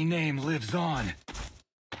Yagami name lives on.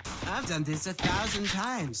 I've done this 1,000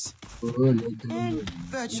 times. है। बोल In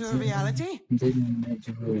virtual reality? दिल में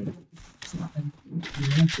जो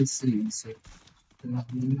किसी से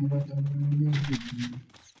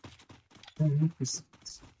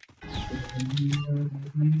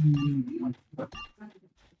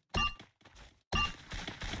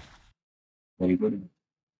वेरी गुड।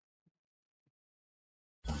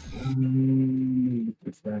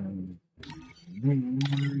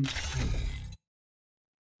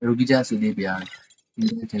 रुक जा सुदीप यार।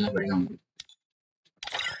 मुझे खेलना पड़ेगा मुझे।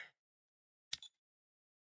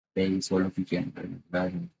 सोलो की क्या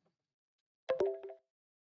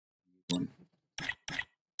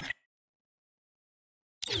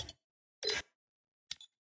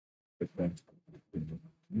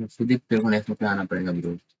सुदीप तेरे को नेक्स्ट पे आना पड़ेगा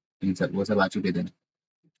ब्रो। इन सब वो सब आ चुके थे।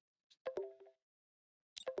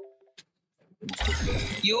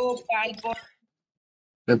 कियो पाइप।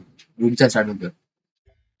 रुक जा स्टार्ट हो गया।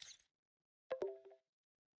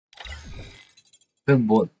 फिर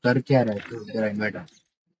बोल कर क्या रहा है तू? तेरा इन्वाइट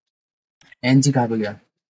एनजी कहाँ पे गया?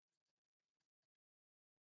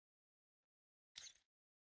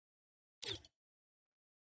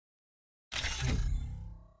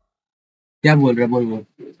 क्या बोल रहा है? बोल बोल।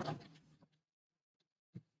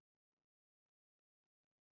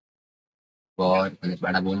 बहुत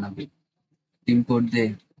बड़ा बोलना भी। Team code they,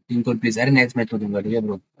 team code please. अरे नेक्स्ट मैच में दूंगा, ठीक है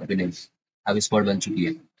ब्रो, अभी नहीं। अब स्पॉट बन चुकी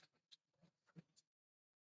है।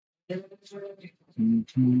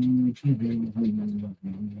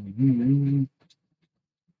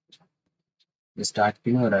 स्टार्ट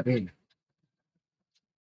क्यों नहीं हो रहा रे?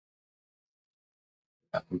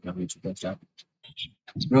 आपको क्या हो चुका है स्टार्ट?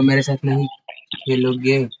 ब्रो मेरे साथ नहीं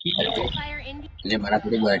खेलोगे? Free Fire India. मुझे मना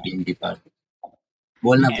थोड़ी बोला टीम की पार।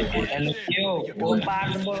 बोलना ब्रो, बोल हेलो क्यों वो बोल।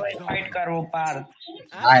 पार्थ बोल रहा है फाइट कर वो पार्थ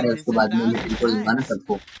I've आ रहे done उसके this बाद में मैं टीम 1,000 कोड दूंगा ना times.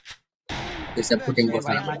 सबको, फिर सबको टीम Virtual कोड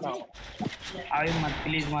भाई सुना मत दूंगा। reality? आओ अभी मत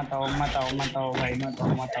प्लीज मत आओ भाई मत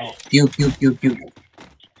आओ क्यों क्यों क्यों क्यों?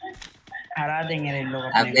 हरा देंगे इन लोग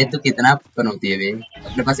अपने अबे को तो कितना पनौती है बे,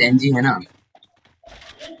 अपने पास एनजी है ना।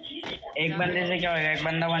 एक बंदे से क्या होगा एक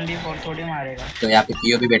बंदा 1v4 थोड़ी मारेगा तो यहाँ पे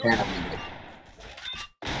कियो भी बैठा है ना अपने लिए।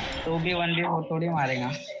 तो भी 1v4 थोड़ी मारेगा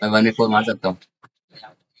मैं 1v4 मार सकता हूँ।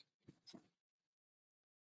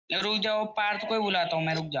 रुक जाओ पार्थ को ही बुलाता हूँ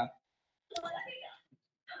मैं रुक जा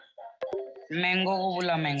मैंगो को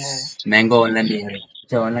बुला मैंगो मैंगो ऑनलाइन नहीं है।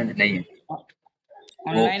 अच्छा ऑनलाइन नहीं है वो।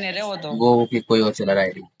 ऑनलाइन है रे वो तो वो फिर कोई और चला रहा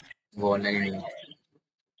है, वो ऑनलाइन नहीं है। ये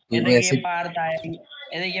तो वो देखिए ऐसे पार्थ आया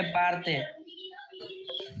ये देखिए पार्थ है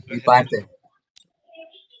पार्ट है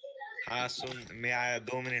हाँ सुन, मैं आया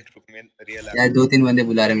 2 मिनट रुक, मैं रियल यार। आता हूँ। 2-3 बंदे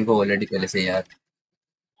बुला रहे हैं मेरे को ऑलरेडी पहले से यार।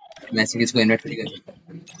 मैं ऐसे किसको इन्वाइट नहीं कर सकता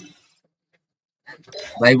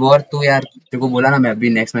भाई। वॉर तू यार, तेरे को बोला ना मैं अभी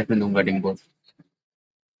नेक्स्ट मैच में दूंगा टीम कोड।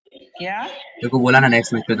 क्या तेरे को बोला ना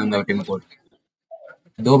नेक्स्ट मैच में दूंगा टीम कोड।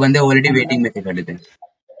 2 बंदे ऑलरेडी वेटिंग में थे, खड़े थे। तो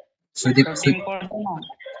सुदीप टीम कोड तो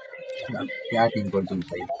ना क्या टीम कोड दूं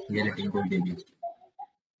भाई? ये ले टीम कोड दे दी।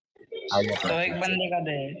 आ गया तो पार्ट, एक चल। बंदे का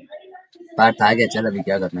दे पार्ट आ गया, चल अभी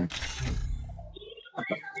क्या करना है।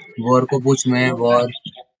 वॉर को पूछ। मैं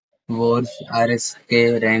वॉर आरएस के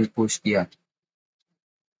रैंक पुश किया।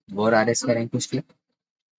 वॉर आरएस का रैंक पुश किया।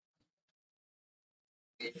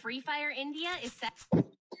 Free Fire India is set.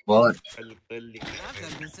 War कल लिखना I've है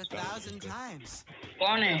done this 1,000 times.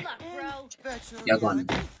 कौन है Good luck, bro. Virtual क्या कौन है?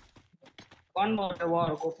 reality? कौन बोल रहा है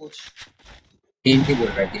वॉर को पूछ टीएनटी बोल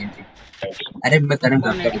रहा है, टीएनटी। अरे मैं करम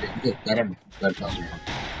कौन करता है हूँ, ठीक है करम करता हूँ।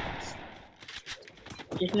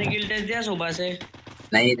 किसने किल टेस्ट दिया सुबह से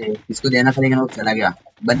नहीं रे, किसको देना था लेकिन वो चला गया।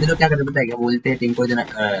 बंदे लोग क्या करते पता है क्या बोलते हैं? टीम को देना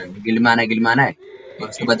गिल में आना है और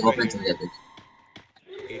उसके बाद ऑफलाइन चले जाते हैं।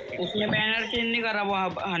 उसने बैनर चेंज नहीं करा वो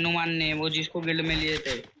हनुमान ने वो जिसको गिल्ड में लिए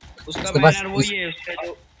थे उसका उसके पास बैनर वही है उसका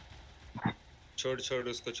जो छोड़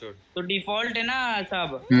उसको छोड़। तो डिफॉल्ट है ना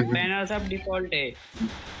सब बैनर सब डिफॉल्ट है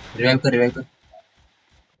रिवाइव कर।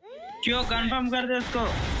 क्यों कंफर्म कर दे उसको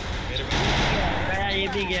मेरे पास गया ये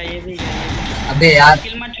भी गया अबे यार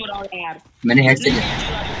किल मत चुराओ यार मैंने हेड से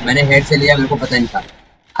लिया, मेरे को पता नहीं था।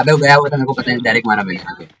 अबे वो गया हुआ था, मेरे को पता नहीं, डायरेक्ट मारा मैंने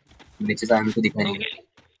आके। नीचे से मेरे को दिखाई दो नहीं।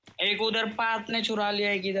 किल एक उधर पार्थ ने चुरा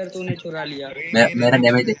लिया एक इधर तूने चुरा लिया मेरा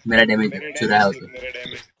डैमेज देख, मेरा डैमेज मेरे चुराया डैमेज होता। देख, मेरा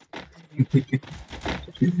डैमेज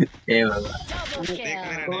ए बाबा, Double देख,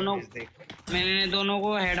 मेरा kill. दोनों डैमेज देख। मैंने दोनों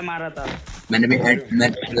को हेड मारा था मैंने भी हेड, मैं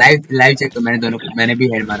लाइव चेक कर, मैंने भी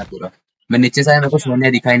हेड मारा पूरा। मैं नीचे से आया, मेरे को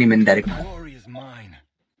सोनिया दिखाई नहीं, मैंने डायरेक्ट मारा। Glory is mine,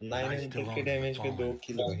 but I 900 still के honor the डैमेज पे 2 fallen.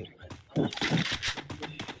 किल भाई।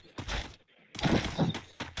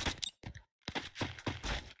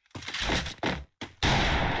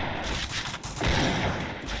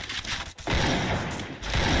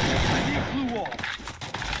 I need blue wall.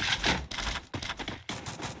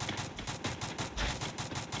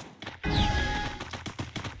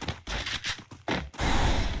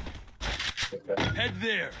 Head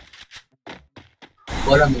there.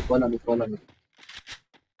 Follow me.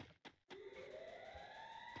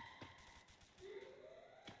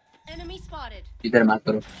 Enemy spotted. इधर मार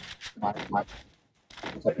करो, मार।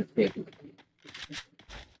 अच्छा, पीछे एक।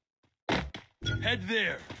 Head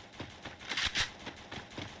there.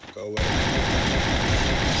 Cover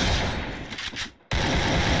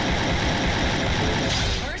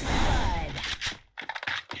First blood.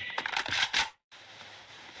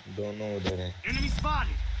 दोनों उधर है। Enemy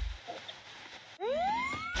spotted.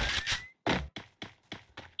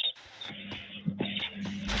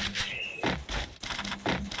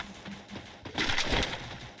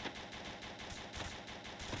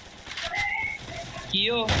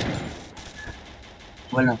 कियो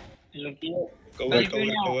बोलना। हेलो कियो कवर कल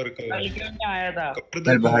कवर क्यों नहीं आया था कवर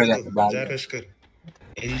कल बाहर गया था, दो, बाहर जा गया। रश कर,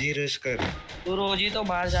 एनजी रश कर। तू रोज ही तो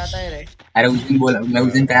बाहर जाता है रे अरे उस दिन बोला, मैं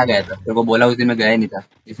उस दिन कहाँ गया था? तेरे को बोला उस दिन मैं गया ही नहीं था,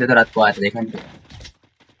 इसलिए तो रात को आया था, देखा नहीं था।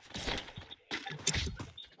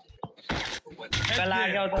 कल आ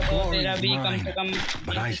गया होता तो तेरा भी कम से कम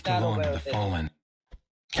But I 20 still स्टार हो गए honor the होते fallen.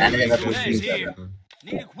 मैंने जगह पुश Supplies नहीं कर here. रहा।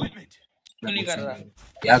 Need equipment. मैं नहीं पुश कर रहा।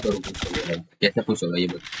 क्या करूँ पुश होगा कैसे पुश होगा ये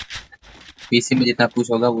बता। पीसी में जितना पुश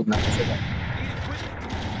होगा उतना पुश होगा।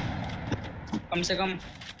 कम से कम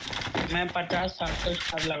मैं 50-60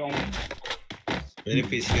 स्टार लगाऊंगा। मेरे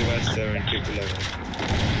पिछली बार 70 पे लगा।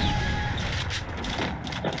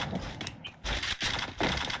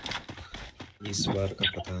 इस बार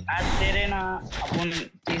का पता नहीं। आज तेरे ना अपन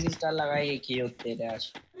 30 स्टार लगाए किए तेरे आज।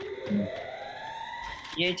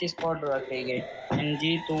 ये चीज स्पॉट रखेंगे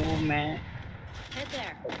एनजी तू मैं Head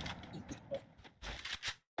there.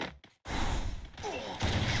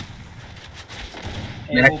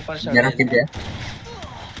 मेरा ऊपर मेरा चढ़ किल गया।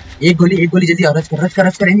 एक गोली जल्दी रश कर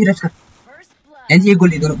एनजी रश कर First blood. एनजी एक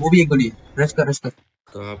गोली दोनों वो भी एक गोली रश कर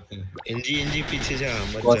कहाँ पे? एनजी पीछे जा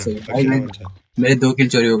मत बहुत जा सही भाई अकेला मत जा। मेरे 2 किल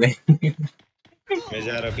चोरी हो गए। मैं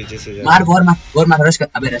जा रहा पीछे से जा मार रहा। और मार रश कर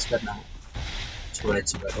अबे रश करना छोड़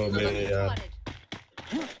अच्छी बात ओ मेरे Enemy यार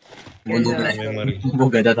वो मैं मर गया। वो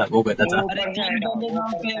गधा था अरे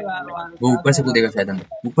वो ऊपर से कूदेगा शायद अंदर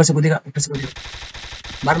ऊपर से कूदेगा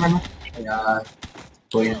मार यार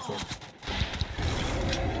कोई नहीं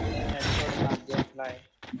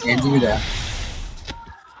एनजी भी गया।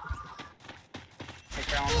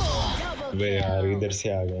 अबे यार इधर से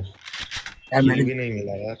आ गया। यार किल मैंने भी नहीं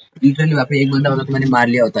मिला यार। लिटरली वहाँ पे एक बंदा होता तो मैंने मार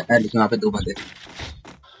लिया होता है लेकिन वहाँ पे 2 बंदे थे।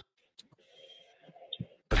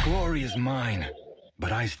 The glory is mine,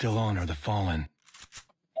 but I still honor the fallen.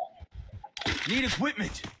 Need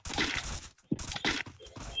equipment.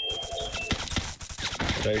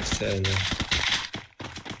 Right से आ जा।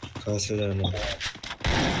 कहाँ से जाना?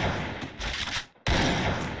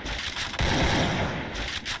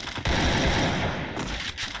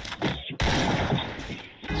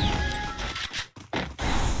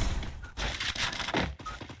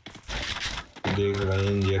 देख भाई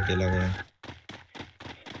एनजी अकेला गया।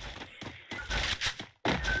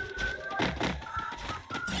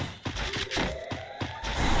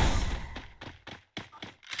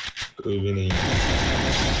 कोई भी नहीं।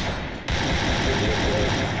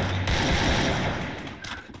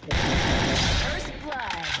 First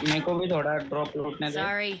blood. मेरे को भी थोड़ा ड्रॉप लूटने दे।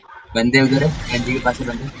 Sorry. बंदे उधर है एनजी के पास है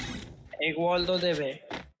बंदे। एक वॉल तो दे बे।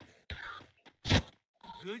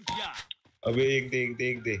 Good job. अबे एक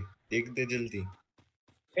दे जल्दी।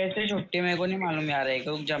 कैसे छुट्टी मेरे को नहीं मालूम यार है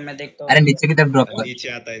क्योंकि जब मैं देखता हूँ अरे नीचे की तरफ ड्रॉप कर नीचे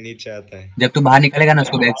आता है। जब तू बाहर निकलेगा ना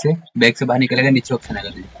उसको बैग से बाहर निकलेगा नीचे ऑप्शन आएगा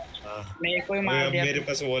तुझे हाँ। मेरे को ही अबे मार अब दिया। मेरे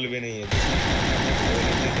पास वॉल भी नहीं है।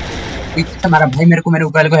 पीछे से मारा भाई मेरे को मैंने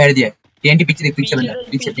ऊपर वाले को हेड दिया टीएनटी पीछे देख पीछे बंदा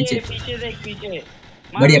पीछे पीछे देख पीछे।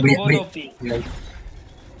 बढ़िया मारो बढ़िया बहुत बढ़िया ओपी।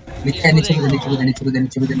 नीचे कूदे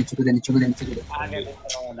आ गया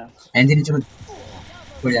दूसरा वाला। एनजी नीचे कूद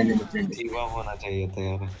कोई जाने दो फ्रेंड दीवा होना चाहिए था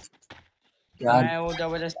यार। यार मैं वो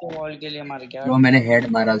जबरदस्ती वॉल के लिए मर गया। जो मैंने हेड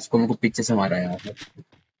मारा उसको मेरे को पीछे से मारा यार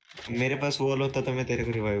मेरे पास वॉल होता तो मैं तेरे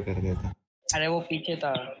को रिवाइव कर देता। अरे वो पीछे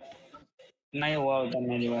था नहीं हुआ होता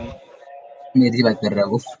मेरी बात। मेरी बात कर रहा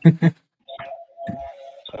हूँ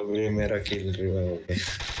अब ये मेरा किल रिवाइव हो गया।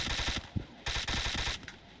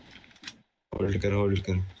 होल्ड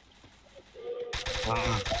कर।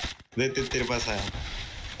 हाँ देख तेरे पास आया।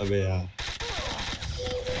 अबे यार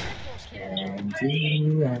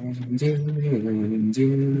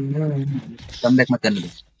कम बैक मत करने दो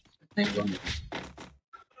नहीं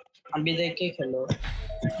अभी देख के खेलो।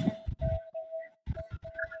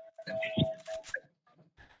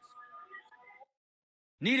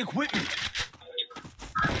 Need equipment.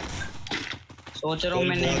 सोच रहा हूँ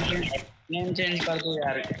मैं नेम चेंज कर दूँ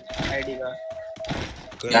यार आईडी का।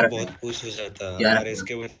 यार बहुत पुश हो जाता यार और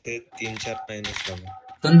इसके बदले 3-4 माइनस लगा।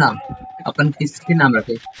 सुन ना अपन किसके नाम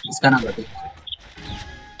रखे इसका नाम रखे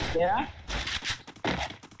क्या?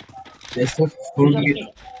 जैसे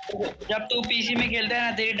जब तू पीसी में खेलता है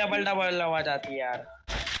ना तेरी डबल आवाज आती है यार।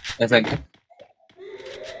 ऐसा क्या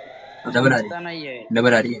डबल आ पता नहीं है।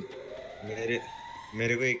 रही है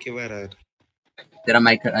मेरे को एक ही बार आ तेरा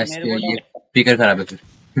माइक ये स्पीकर खराब है फिर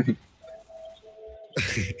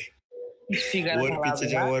स्पीकर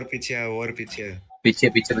और पीछे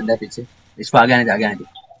पीछे बंदा है पीछे इसको आगे आने दे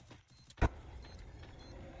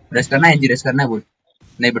रश करना है रश करना है बोल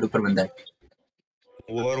नहीं बट ऊपर बंदा है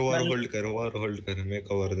वॉर होल्ड कर मैं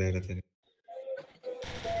कवर दे रहा था।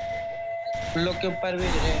 लोग के ऊपर भी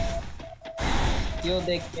गिरे यो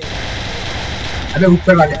देख के। अबे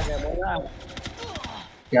ऊपर वाले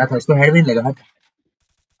क्या था उसको हेड भी नहीं लगा हट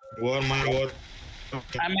वॉर मार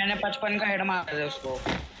मैंने 55 का हेड मारा है उसको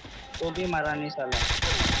तो भी मारा नहीं साला।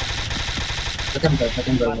 खत्म कर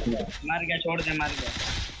मार गया छोड़ दे मार गया।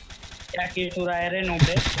 क्या की चुरा है रे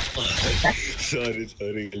नोबे। सॉरी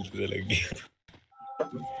गलती से लग गया।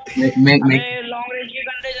 मैं अबे लॉन्ग रेंज के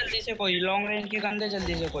गंदे जल्दी जल्दी से कोई लॉन्ग रेंज की गन दे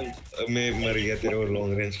जल्दी से कोई। मैं मर गया तेरे वो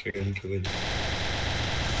लॉन्ग रेंज के गन की वजह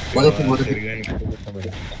बहुत ओपी, से। बहुत ओपी। तेरी गन की वजह से मर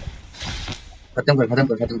गया। खत्म कर, खत्म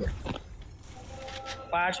कर, खत्म कर।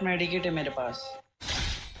 5 मेडिकेट है मेरे पास।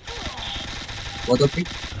 बहुत ओपी।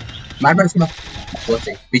 मार मार उसको मार। बहुत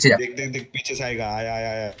सही, पीछे जा। देख देख देख पीछे से आएगा। आया आया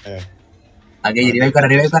आया आया। आगे ये हाँ रिवाइव देखा कर,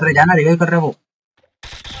 रिवाइव पीछे कर रहे, से। जाना रिवाइव कर रहे वो।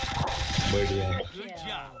 बढ़िया। Good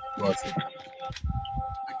job. बहुत सही।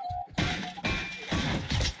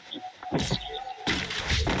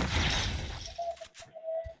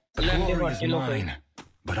 The चलो glory is MP40 लो कोई। mine,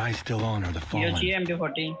 but I still honor the yo fallen. चाहिए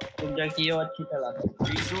MP40 रुक जा कि यो अच्छी चला।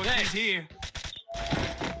 Resources here.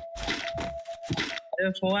 अरे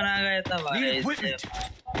फोन आ गया था भाई, Need इसलिए equipment.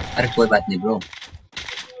 अरे कोई बात नहीं ब्रो।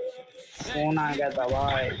 फोन आ गया था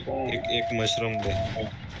भाई फोन। एक मशरूम दे।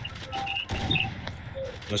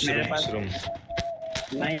 मेरे मशरूम पास मशरूम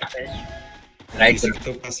नहीं है। राइट किसी करो। के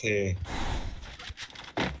तो पास है।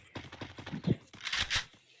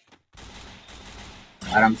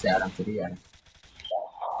 आराम से, आराम से यार।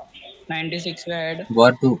 96 का हेड।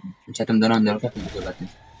 गौर तू। अच्छा तुम दोनों अंदर हो क्या? कोई बात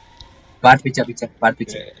नहीं। पार्ट पीछे, पीछे पार्ट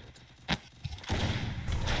पीछे।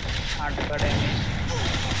 8 का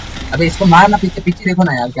डैमेज। अबे इसको मारना, पीछे पीछे देखो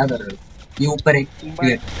ना यार, क्या कर रहे हो? ये ऊपर एक बट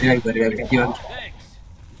रिवाइव कर, रिवाइव कर। Thanks.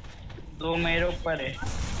 दो मेरे ऊपर है।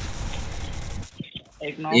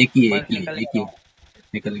 एक नॉक एक ही, बस एक ही, निकल एक ही। गया।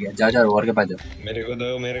 निकल गया। जा जा और के पास जाओ। मेरे को दो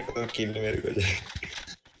किल मेरे को दे।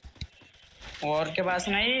 और के पास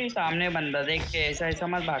नहीं, सामने बंदा देख के ऐसा ऐसा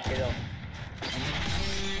मत भाग के जाओ।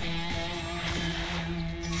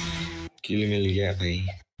 किल मिल गया भाई।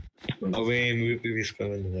 अबे एमवीपी भी इसका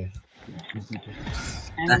मिल गया।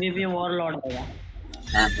 एमवीपी वॉरलॉर्ड होगा।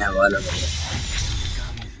 हाँ वाला वाला।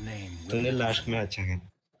 Kami's name will तूने live लास्ट में forever. अच्छा खेला।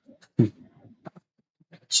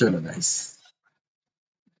 चलो गाइस,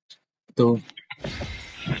 तो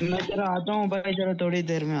मैं तेरा आता हूँ भाई, जरा थोड़ी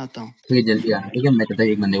देर में आता हूँ। ठीक है, जल्दी आना ठीक है। मैं कहता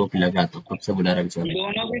एक बंदे को खिला के आता हूँ, कब से बुला रहा बेचारा।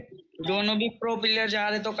 दोनों भी प्रो प्लेयर जा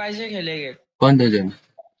रहे तो कैसे खेलेंगे। कौन दो जन?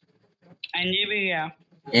 एनजी भी गया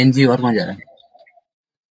एनजी और कौन जा रहा है?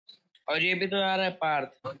 और ये भी तो जा रहा है पार्थ।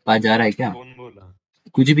 पास जा रहा है क्या? कौन बोला?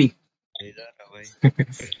 कुछ भी नहीं जा रहा भाई।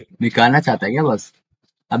 निकालना चाहता है क्या बस?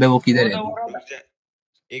 अबे वो किधर वो है तो अभी? बोल रहा रुक जा।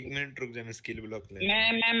 1 मिनट रुक जा, मैं स्किल ब्लॉक ले।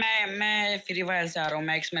 मैं फ्री फायर से आ रहा हूँ,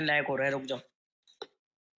 मैक्स में लैग हो रहा है, रुक जाओ।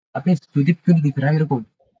 अबे सुदीप क्यों नहीं दिख रहा है मेरे को?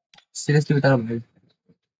 सीरियसली बता रहा हूँ भाई,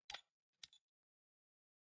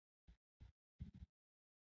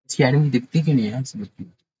 इसकी आईडी मुझे दिखती क्यों नहीं है यार सुदीप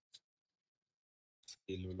की?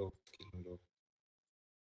 Skill block.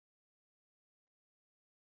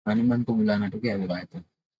 हनुमान को बुलाना ठीक है, वो आया था।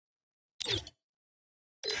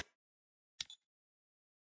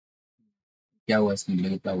 क्या हुआ इसमें? मेरे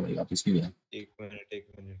को क्या हुआ? वापस क्यों आया? 1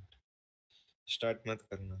 मिनट स्टार्ट मत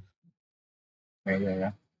करना।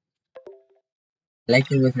 आएगा। लाइक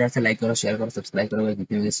करो फिर से, लाइक करो, शेयर करो, सब्सक्राइब करो,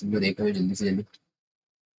 जितने भी वीडियो देख रहे हो जल्दी से जल्दी।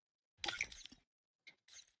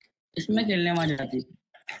 इसमें खेलने में मजा आती है।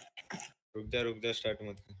 रुक जा स्टार्ट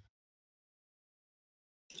मत कर।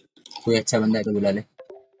 कोई अच्छा बंदा है तो बुला ले।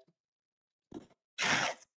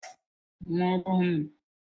 हम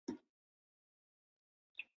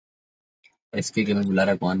इसके गेम में बुला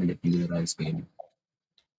रहा है, कौन है देखने दे रहा है इसके गेम में?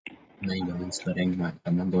 नहीं भाई, इसका रैंक में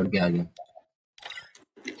कम दौड़ के आ गया।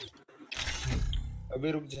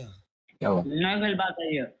 अबे रुक जा। क्या हुआ? ना खेल पाता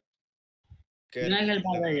है ये, ना खेल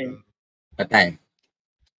पाता है ये। पता है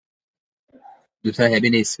दूसरा है भी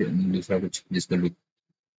नहीं इसके, दूसरा कुछ जिसको लूट।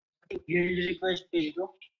 गिल्ड रिक्वेस्ट भेज दो।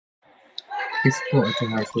 किसको? अच्छा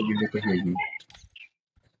हाँ, इसको वीडियो पे भेजनी।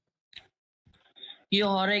 ये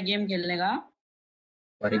हॉरर गेम खेलने का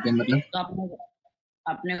और एक गेम मतलब? तो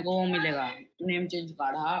अपने को वो मिलेगा, नेम चेंज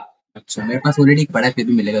कार्ड। हाँ अच्छा मेरे पास ऑलरेडी पड़ा है, फिर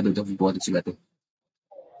भी मिलेगा तो बहुत अच्छी बात है।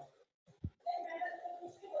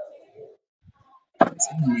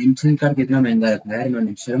 नेम चेंज कार्ड कितना महंगा रखा है यार,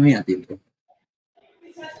 मैंने शर्म ही आती है इनको।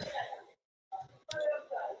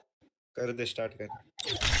 कर दे, स्टार्ट कर।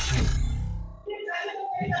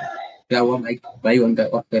 क्या हुआ भाई? भाई उनका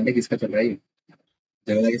ऑफ कर दे, किसका चल रहा है ये?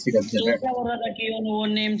 झगड़ा किससे कर चल तो रहा क्या है? बोल रहा था कि वो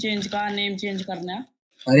नेम चेंज करना है।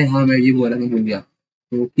 अरे हाँ मैं ये बोला था, भूल गया।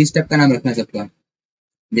 तो किस टाइप का नाम रखना है सबका?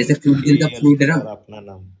 जैसे फ्लूट ये जिनका फ्लूट है ना। तेरा अपना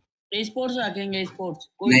नाम। स्पोर्ट्स रखेंगे, स्पोर्ट्स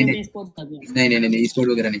कोई नहीं तो नहीं भी स्पोर्ट्स रखेंगे। नहीं नहीं नहीं नहीं, स्पोर्ट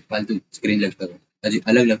वगैरह नहीं, फालतू स्क्रीन लगता है। अजी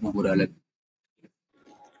अलग लगना, पूरा अलग।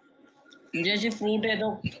 जैसे फ्रूट है तो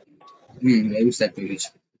वही उस टाइप का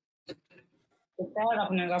कुछ। क्या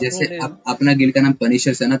रखने का जैसे फ्रूट है। अपना गिल्ड का नाम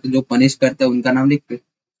पनिशर्स है ना, तो जो पनिश करता है उनका नाम लिख पे।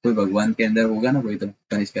 कोई भगवान के अंदर होगा ना कोई तो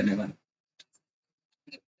पनिश करने वाला।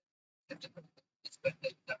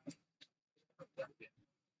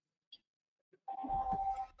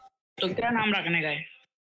 तो क्या नाम रखने का है।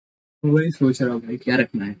 वही सोच रहा हूँ भाई क्या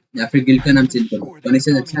रखना है, या फिर गिल का नाम चेंज करो। Before the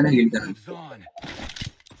पनिशर incoming अच्छा है ना गिल का wave नाम? moves on.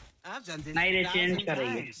 I've done this नहीं रे, चेंज 1,000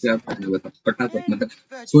 करेंगे। times. क्या करना है बताओ फटाफट, मतलब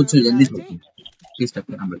Virtual सोचो जल्दी reality? सोचो किस टाइप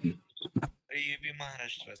का नाम रखिए। अरे ये भी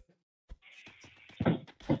महाराष्ट्र से।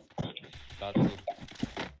 लातूर।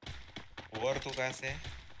 और तू कहाँ से है?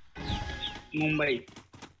 मुंबई।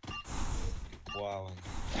 वाह भाई।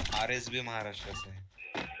 आरएस भी महाराष्ट्र से है।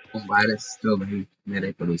 वायरस तो भाई मेरा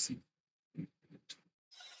ही पड़ोसी।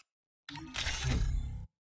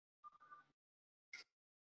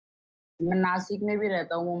 मैं नासिक में भी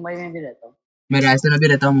रहता हूँ, मुंबई में भी रहता हूँ। मैं राजस्थान में भी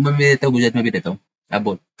रहता हूँ, मुंबई में भी रहता हूँ, गुजरात में भी रहता हूँ। अब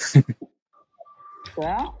बोल।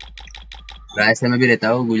 क्या? राजस्थान में भी रहता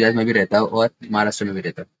हूँ, गुजरात में भी रहता हूँ और महाराष्ट्र में भी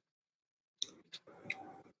रहता हूँ।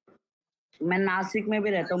 मैं नासिक में भी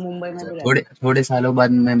रहता हूँ, मुंबई में भी रहता थोड़े थोड़े सालों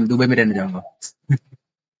बाद मैं दुबई में रहने जाऊंगा। हूँ।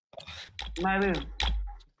 मैं भी।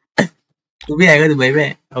 तू भी आएगा दुबई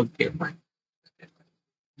में? ओके।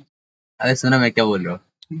 अरे सुनो मैं क्या बोल रहा हूँ,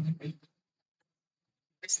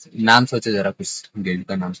 नाम सोचो जरा, कुछ गिल्ड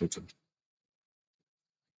का नाम सोचो।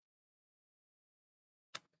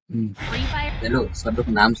 Free Fire. चलो सब लोग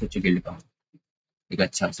नाम सोचो गिल्ड का, एक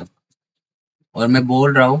अच्छा सा। और मैं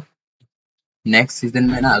बोल रहा हूँ नेक्स्ट सीजन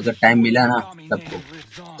में ना अगर टाइम मिला ना सबको,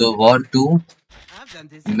 Lives on. तो वॉर 2 I've done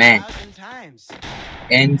this मैं 1,000 times.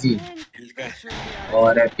 एनजी गिल का Virtual reality?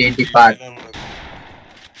 और गिल 25 का नाम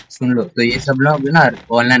रखो। सुन लो, तो ये सब लोग ना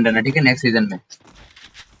ऑनलाइन रहना, ठीक है, नेक्स्ट सीजन में।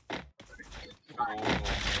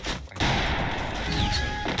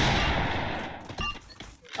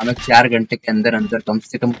 हमें 4 घंटे के अंदर अंदर कम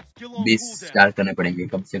से कम Skill on 20 cooldown. स्टार करने पड़ेंगे,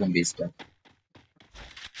 कम से कम 20 स्टार।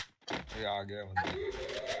 ये आ गया बंदा।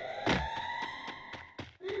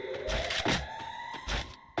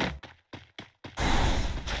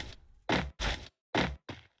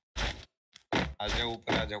 आजा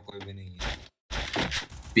ऊपर आजा, कोई भी नहीं है।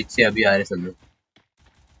 पीछे अभी आ रहे सब लोग,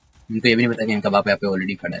 उनको ये भी नहीं पता कि इनका बाप यहाँ पे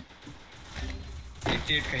ऑलरेडी खड़ा है।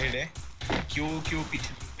 88 का हेड है। क्यों क्यों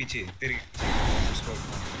पीछे पीछे तेरे उसको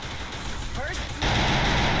First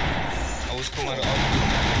उसको मारो।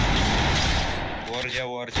 और जा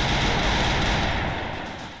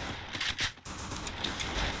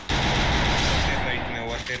राइट में,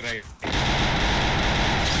 और तेरे राइट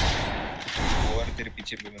और तेरे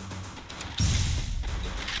पीछे भी बंदा।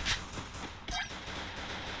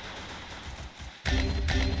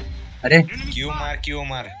 अरे क्यों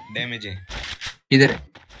मार डैमेज है। किधर है?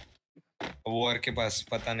 वॉर के पास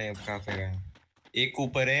पता नहीं अब कहाँ पे गया। एक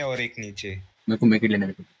ऊपर है और एक नीचे। मेरे को मेक इट लेने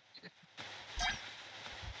दे।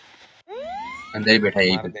 अंदर ही बैठा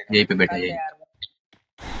है, मार देगा। यहीं पे बैठा है,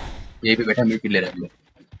 यहीं पे बैठा, मेक इट ले रहा है।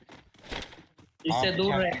 इससे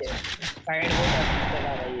दूर रहते। साइड बहुत अच्छा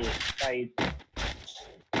चला रही है, साइड।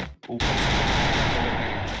 ऊपर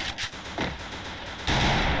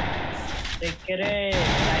देख के रे।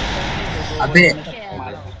 अबे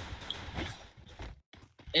kill.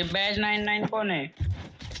 ये बैच 99 कौन है?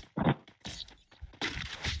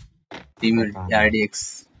 टीम आरडीएक्स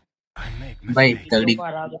I make भाई mistakes. तगड़ी। इसको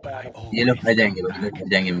हरा दो यार। ये लोग हर जाएंगे भाई, ये लोग हर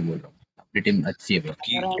जाएंगे, मैं बोल रहा हूँ। अपनी टीम अच्छी है भाई।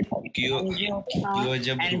 क्यों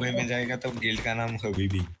जब दुबई में जाएगा तो गिल्ड का नाम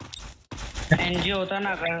हबीबी। एनजी होता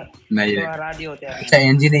ना, अगर मैं तो ये हरा दिए होते अच्छा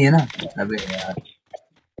एनजी नहीं है ना? अबे यार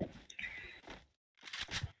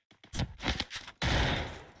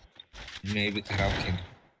मैं भी खराब खेल।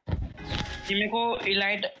 कि मेरे को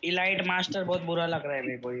इलाइट मास्टर बहुत बुरा लग रहा है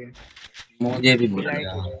मेरे को ये। मुझे भी बुरा इलाइट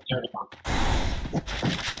लगता,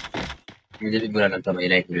 मुझे भी बुरा लगता भाई।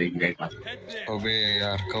 Right pass Head there. अबे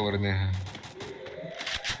यार कवर ने है।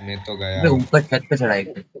 मैं तो गया। अबे ऊपर छत पे चढ़ा है।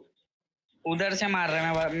 उधर से मार रहे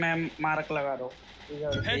हैं। मैं मार्क लगा दो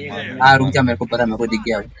इधर से। Head there. हाँ रुक जा, मेरे को पता, मेरे को दिख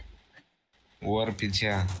गया। और पीछे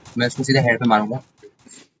आ। मैं उसको सीधा हेड पे मारूंगा।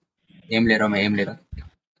 एम ले रहा हूँ, मैं एम ले रहा हूँ।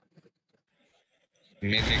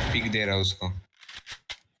 मैं तो एक पिक दे रहा उसको।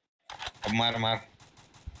 अब मार।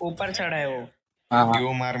 ऊपर चढ़ा है वो। हाँ हाँ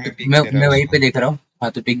क्यों मार, मैं पिक मैं दे रहा मैं वहीं उसको। पे देख रहा हूँ।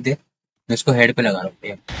 हाँ तो पिक दे, मैं उसको हेड पे लगा रहा हूँ।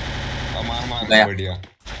 अब मार गया। बढ़िया।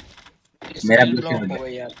 मेरा स्किल ब्लू ब्लॉक स्टिक हो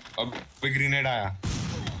गई यार। अब भी ग्रेनेड आया।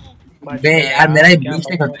 बच बे गया यार मेरा क्या ब्लू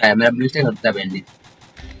स्टिक बचा? होता है, मेरा ब्लू स्टिक होता है बैंडी।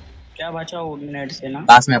 क्या बचा वो नेट से ना?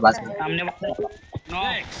 पास में सामने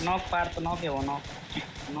नॉक पार तो नॉक है वो। नॉक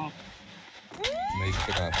मैं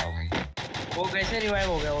खेल रहा था भाई। वो कैसे रिवाइव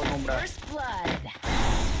हो गया वो नुबड़ा? First blood.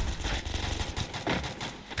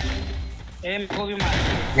 एम को भी मार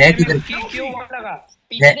है किधर? क्यों वॉल लगा?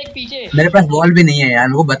 पीछे देख पीछे। मेरे पास बॉल भी नहीं है यार,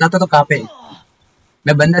 वो बताता तो कहाँ पे।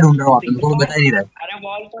 मैं बंदा ढूंढ रहा हूँ, तुमको वो बता ही नहीं रहा। अरे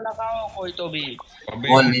बॉल तो लगाओ कोई तो भी। अबे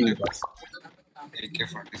बॉल नहीं मेरे पास।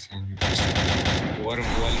 AK-47 और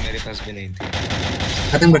बॉल मेरे पास भी नहीं थी।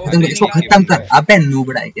 खत्म कर इसको, खत्म कर। अबे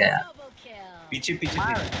नूबड़ा है क्या यार? Double kill. पीछे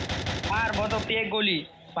मार बहुत ओपी एक गोली।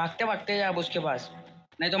 भागते भागते जा अब उसके पास,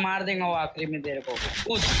 नहीं तो मार देगा वो आखिरी में तेरे को।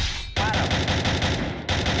 कूद मार अब।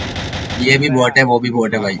 ये भी बॉट है वो भी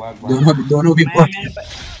बॉट है भाई, भाग, भाग, दोनों भी बॉट है, Kill.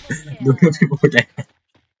 दोनों भी बॉट है।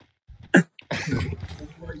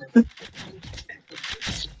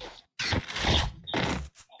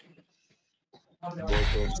 Boat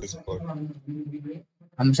versus boat.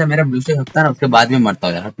 हमेशा मेरा ब्लू स्टिक होता है ना, उसके बाद में मरता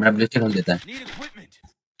हूँ यार, मेरा ब्लू स्टिक हो देता है। Need equipment.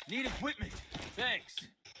 Need equipment. Thanks.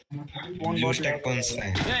 कौन ब्लू बोल स्टैक कौन सा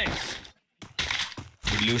है? Thanks.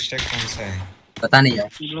 ब्लू स्टैक कौन सा है? पता नहीं यार,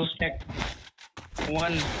 ब्लू स्टैक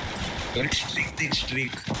 1 और स्ट्रीक देख,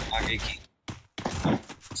 स्ट्रीक आगे की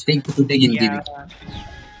स्टिक तो टूटेगी इनकी भी।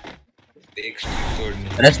 देख, स्ट्रीक तोड़नी।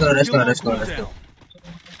 रश करो रश करो रश करो रश करो।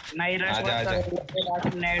 नहीं रश आजा, मत आजा। कर, उसके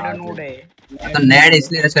पास नेड नूड है। तो नेड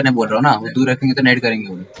इसलिए रश करने बोल रहा हूँ ना, वो दूर रखेंगे तो नेड करेंगे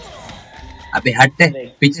वो। अबे हट,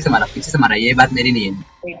 पीछे से मारा, पीछे से मारा, ये बात मेरी नहीं है।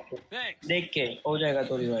 देख के हो जाएगा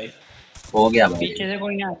तो रिवाइव। हो गया भाई। पीछे से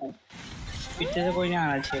कोई नहीं आना, पीछे से कोई नहीं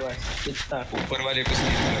आना चाहिए बस इतना। ऊपर वाले को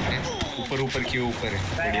स्किल करने, ऊपर ऊपर क्यों ऊपर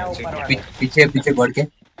है? बढ़िया से ऊपर वाले। पीछे पीछे बढ़ के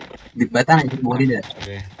बता ना, बोल ही दे,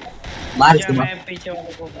 अबे मार इसको मार। मैं पीछे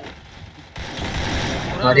वाले को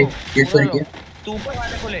सॉरी ये सॉरी किया। तू ऊपर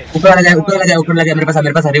वाले को ले, ऊपर वाला जाए, ऊपर वाला जाए, ऊपर वाला जाए, मेरे पास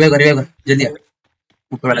रिवाइव कर, रिवाइव कर जल्दी आ।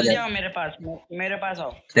 ऊपर वाला जल्दी जाए, आओ मेरे पास, मेरे पास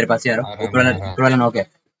आओ। तेरे पास ही आ रहा हूँ। ऊपर आ रहा। वाला नॉक है,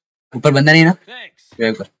 ऊपर बंदा नहीं है ना, Thanks.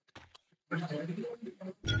 रिवाइव कर।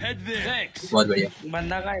 Head there. Thanks. बहुत बढ़िया।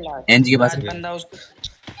 बंदा का इलाज एनजी के पास आज बंदा उसको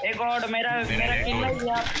एक और मेरा किल नहीं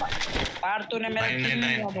दिया पार, तूने मेरा किल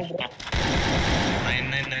नहीं दिया ब्रो।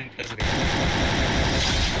 999 कर रहे।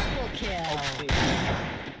 Double kill.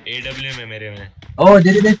 AWM है मेरे में। ओ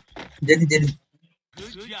जल्दी दे, जल्दी जल्दी।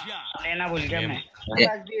 Good job. लेना भूल गया मैं।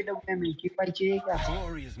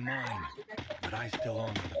 Glory is mine, but I still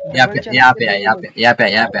honor the यहाँ पे यहाँ पे यहाँ पे यहाँ पे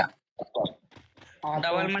यहाँ पे।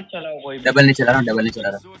 डबल मत चलाओ कोई भी। डबल नहीं चला रहा, डबल नहीं चला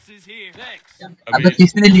रहा। Sources here. Thanks. अबे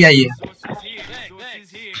किसने लिया ये? Sources here.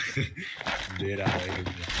 Sources here. दे रहा है, रुक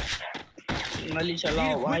जा। नली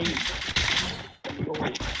चलाओ भाई।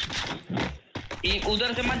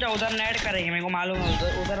 उधर से मत जाओ, उधर नेड करेंगे, मेरे को मालूम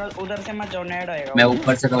है। उधर से मत जाओ, नेड आएगा। मैं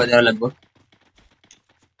ऊपर से कवर दे रहा लगभग।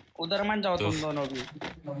 उधर मत जाओ तो तुम दोनों भी।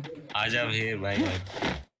 आजा भाई।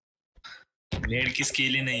 नेड की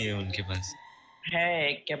स्किल ही नहीं है उनके पास। है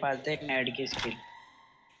एक के पास, देख नेड की स्किल।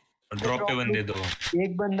 ड्रॉप पे बंदे दो।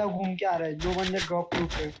 एक बंदा घूम के आ रहा है, 2 बंदे ड्रॉप पे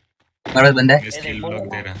ऊपर। मेरे पास बंदा है। मैं स्किल ब्लॉक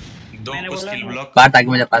दे रहा। दो मैंने को बोला स्किल ना। ब्लॉक, पार्ट आगे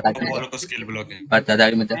में जा, पार्ट आगे में ड्रॉप जा, वालों को स्किल ब्लॉक है। पार्ट ज्यादा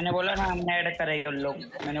आगे में जा। मैंने बोला ना नेड करेंगे उन लोग,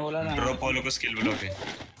 मैंने बोला ना। ड्रॉप वालों को स्किल ब्लॉक है।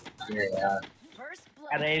 अरे यार First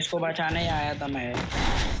blood. अरे इसको बचाने ही आया था मैं,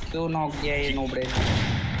 क्यों नॉक दिया ये नोबड़े ने।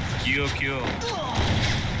 क्यों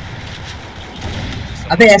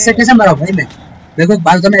अबे ऐसे कैसे मारा भाई मैं? देखो एक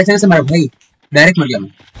बात तो, मैं ऐसे कैसे मारा भाई? डायरेक्ट मर गया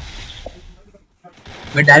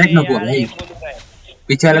मैं डायरेक्ट नॉक हुआ भाई।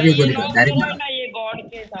 पीछे वाला भी गोली डायरेक्ट मारा। ना ये गॉड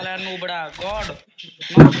के साला नोबड़ा, गॉड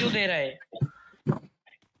नॉक क्यों दे रहा है?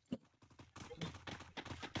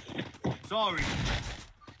 Sorry.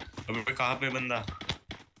 अबे कहाँ पे बंदा?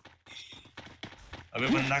 अबे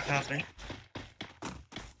बंदा कहाँ पे?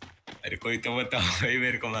 अरे कोई तो बताओ भाई,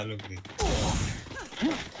 मेरे को मालूम नहीं।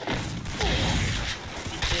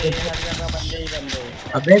 हर जगह बंदे ही बंदे।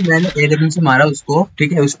 अबे मैंने एडब्ल्यू से मारा उसको,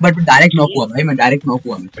 ठीक है, उस पर डायरेक्ट नॉक हुआ भाई, मैं डायरेक्ट नॉक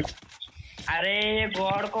हुआ मैं। अरे ये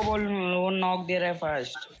गॉड को बोल, वो नॉक दे रहा है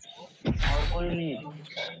फर्स्ट, और कोई नहीं।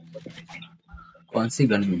 कौन सी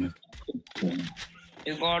गन में?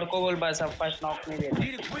 ये गॉड को बोल बस, अब फर्स्ट नॉक नहीं देता।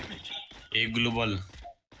 Need equipment. एक ग्लू बॉल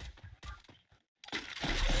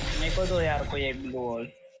मेरे को दो यार कोई एक ब्लू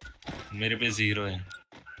बॉल। मेरे पे 0 है।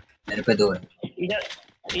 मेरे पे 2 है।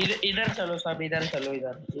 इधर चलो सब, इधर चलो,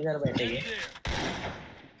 इधर बैठेंगे।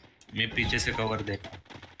 मैं पीछे से कवर दे।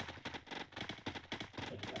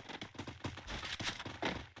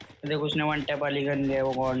 देख उसने वन टैप वाली गन दिया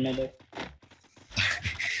वो गॉड ने। देख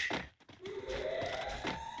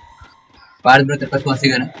पार्ट ब्रो, तेरे पास कौन सी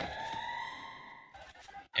गन है?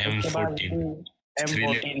 M14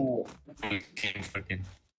 M14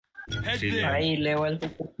 Head there. भाई लेवल पे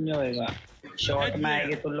कुछ नहीं होएगा, शॉट में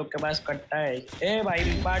आएंगे तो लोग के पास कट्टा है। ए भाई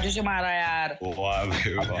बाजू से मारा यार। वाह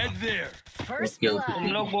बे वाह। Head there. First Okay, okay. तुम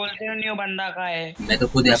blood. लोग बोलते हो नहीं हो बंदा का है, मैं तो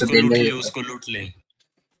खुद यहाँ पे उसको बेल लूट ले, गया। उसको लूट ले।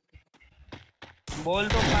 बोल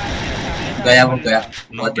तो पास मेरे सामने था गया वो बंदा। गया,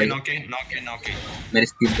 बहुत नॉके बढ़िया। नॉके। मेरी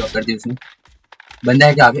स्किल ड्रॉप कर दी उसने। बंदा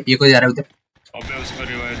है क्या आगे? ये कोई जा रहा है उधर? अबे उसको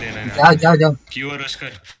रिवाइव देना है। जाओ क्यों रश कर।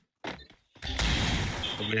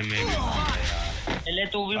 अबे मैं भी पहले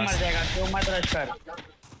तू भी मर जाएगा, क्यों मत रश कर।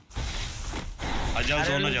 आ जाओ,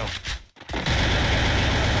 दोनों जाओ।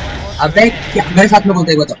 अबे क्या मेरे साथ में कौन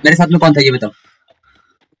था ये बताओ? मेरे साथ में कौन था ये बताओ?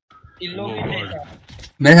 इन लोग भी देखा।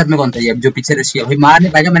 मेरे साथ में कौन था ये जो पीछे रश किया? भाई मार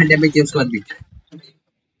नहीं पाएगा, मैंने डैमेज किया उसके बाद भी।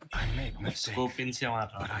 I make mistakes, scope in से मार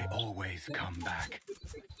but रहा I हूँ। always come back.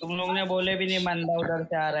 तुम लोग ने बोले भी नहीं बंदा उधर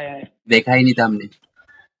से आ रहा है। देखा ही नहीं था हमने।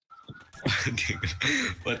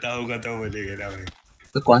 पता होगा तो बोलेगा ना भाई।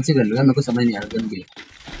 तो कौन सी कर लूँगा, मेरे को समझ नहीं आ रहा गन की।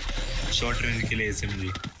 शॉर्ट रेंज के लिए एसएमजी।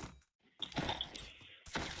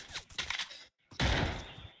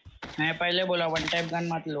 मैं पहले बोला वन टाइप गन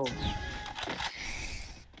मत लो।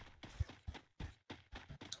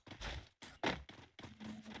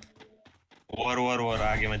 और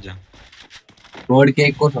आगे मत जा। रोड के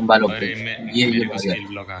एक को संभालो। अरे ये मेरे को भाग स्किल गया।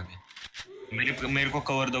 ब्लॉक आ गया। मेरे को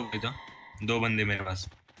कवर दो कोई तो। 2 बंदे मेरे पास।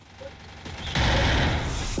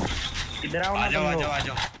 इधर आओ आ ना जाओ तुम आ लोग। जाओ आ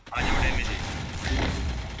जाओ आ जाओ डैमेज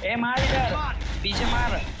है। ए मार इधर, पीछे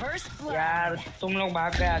मार। First blood. यार तुम लोग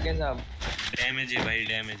भाग गए आगे सब। डैमेज है भाई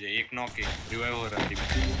डैमेज है। एक नॉक है। रिवाइव हो रहा है।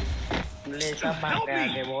 ले सब भाग गए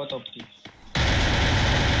आगे, बहुत ओपी।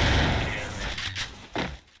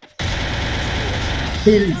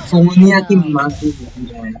 फिर सोनिया की माँ की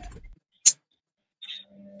है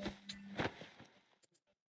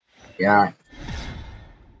यार।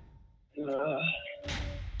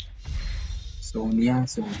 सोनिया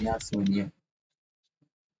सोनिया सोनिया।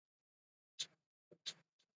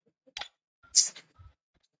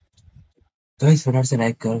 तो इस फटाफट से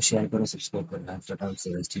लाइक करो, शेयर करो, सब्सक्राइब करना फटाफट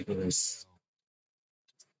से बस, ठीक है बस।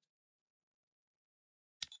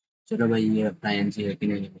 चलो भाई, ये अपना एनजी है कि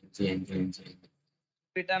नहीं? NG NG NG.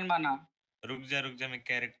 रिटर्न बना। रुक जा मैं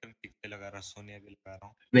कैरेक्टर दिखते लगा रहा। सोनिया भी लगा रहा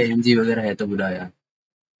हूँ। वे एनजी वगैरह है तो बुला यार।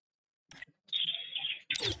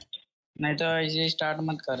 नहीं तो ऐसे स्टार्ट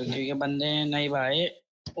मत कर, क्योंकि बंदे नहीं भाई।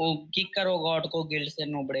 वो किक करो गॉड को, गिल्ड से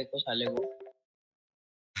नोबड़े को, साले को।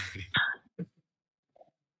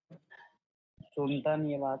 सुनता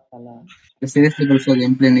नहीं है बात साला। सीरियसली पर उसका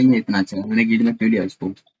गेम प्ले नहीं है इतना अच्छा, मैंने गिल्ड में खेल लिया उसको।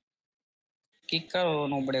 किक करो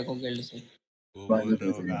नोबड़े को गिल्ड से। वो बाद बोल में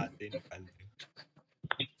रहा पता होगा चलेगा। आते निकालते।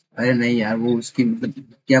 अरे नहीं यार, वो उसकी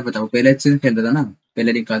मतलब क्या पता, वो पहले अच्छे से खेलता था ना,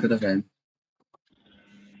 पहले निकालता था शायद।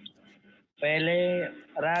 पहले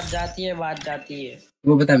रात जाती है, बात जाती है।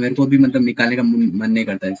 वो पता है मेरे को भी, मतलब निकालने का मन नहीं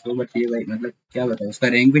करता है इसको, बट ये भाई मतलब क्या बताऊं, उसका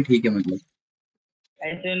रैंक भी ठीक है मतलब।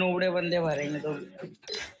 ऐसे नोबड़े बंदे भरेंगे तो।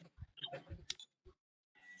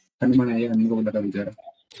 हनुमान आया, हमको बोला था बेचारा।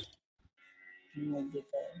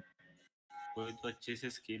 कोई तो अच्छे से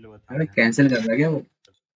स्किल बता अरे यार। कैंसिल कर रहा है क्या वो?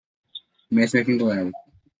 मैच मेकिंग को आया वो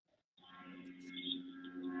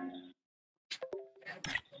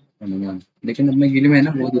हनुमान, लेकिन अब मैं गिले में है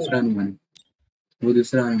ना, वो दूसरा हनुमान है। वो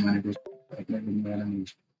दूसरा हनुमान है कुछ, अपना गिले वाला नहीं।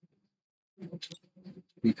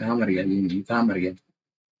 ये कहाँ मर गया? ये कहाँ मर गया?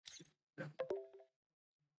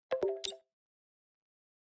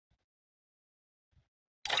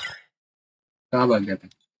 कहाँ भाग गया था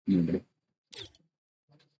ये?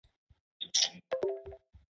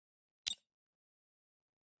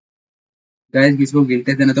 गाइस किसको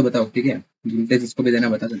गिल्टे देना तो बताओ, ठीक है? गिल्टे जिसको भी देना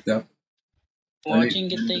बता सकते हो आप। वॉचिंग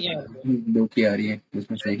कितने की है? 2 की आ रही है,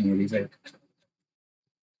 उसमें से एक मिली शायद।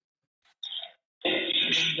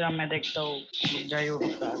 रुक जा मैं देखता हूँ। रुक जा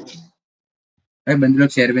यूट्यूब पे आ गया। अरे बंदे लोग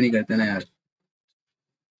शेयर भी नहीं करते ना यार।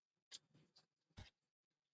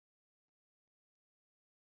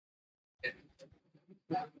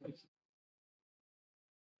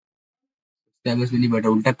 सब्सक्राइबर्स भी नहीं बढ़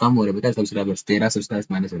रहा, उल्टा कम हो रहा है, पता है? सब्सक्राइबर्स 13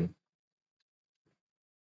 सब्सक्राइबर्स माइनस हो गए।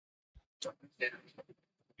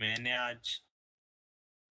 मैंने आज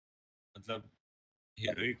मतलब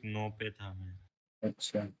हीरोइक 9 पे था मैं।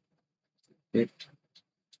 अच्छा फिर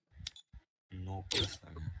 9 प्लस आ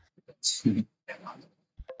गया।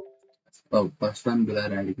 पाकिस्तान बुला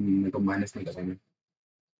रहा है, लेकिन मेरे को माइनस नहीं करेंगे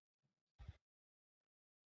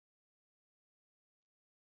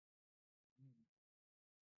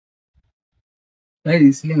भाई,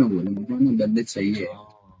 इसलिए मैं बोल रहा हूँ ना, बंदे चाहिए।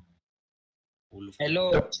 हाँ फुल हेलो।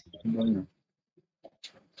 बोल ना,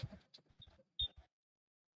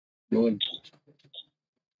 बोल।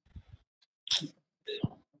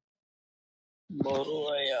 बोरो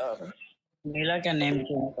है यार। मिला क्या नेम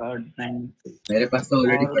चेंज कार्ड नहीं? मेरे पास तो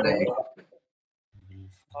ऑलरेडी और पड़ा दो, है।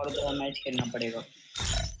 और 2 मैच खेलना पड़ेगा।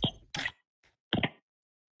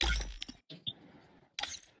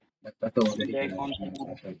 मेरे पास तो ऑलरेडी जय पड़ा कौन सा?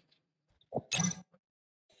 है।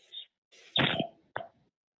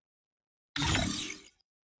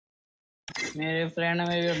 मेरे फ्रेंड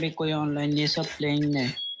में भी अभी कोई ऑनलाइन ये सब प्लेइंग है।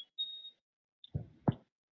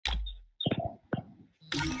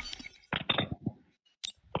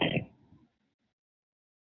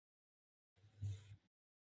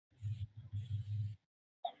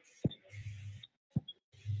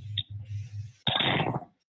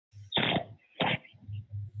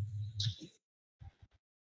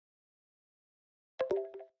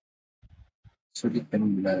 सुदीप पे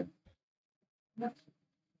बुला रहा है।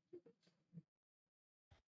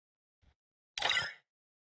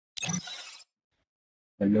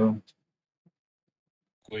 हेलो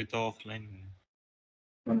कोई तो ऑफलाइन है।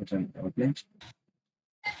 कौन चल ओके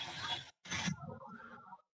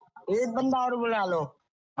एक बंदा और बुला लो।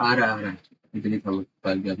 आ रहा है इतनी खबर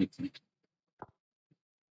पा गया ठीक से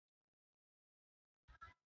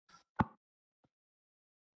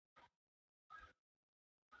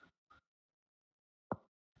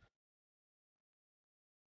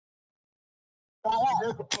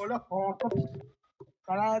बोलो साला फोन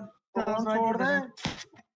छोड़ दे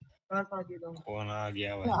फोन आ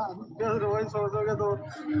गया भाई। रोज सौ के दो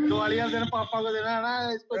वालियां तेरे पापा को देना है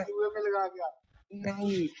ना, इसको जुए में लगा के आ।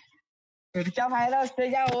 नहीं फिर क्या फायदा, उससे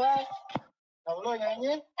क्या हुआ? डबल हो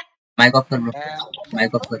जाएंगे। माइक ऑफ कर लो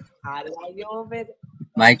माइक ऑफ कर हार जाएंगे वो फिर।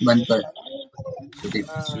 माइक बंद कर सुदीप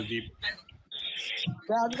सुदीप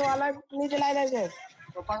रात को वाला नहीं चलाए जाएंगे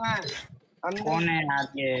तो पता है अंदर। कौन है यार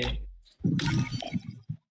ये?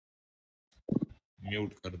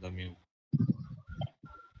 म्यूट कर दो म्यूट।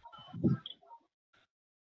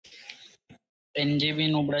 एनजी भी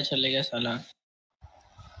नुबड़ा चलेगा साला।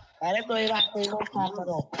 अरे कोई बात नहीं, लोग खा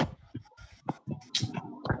करो।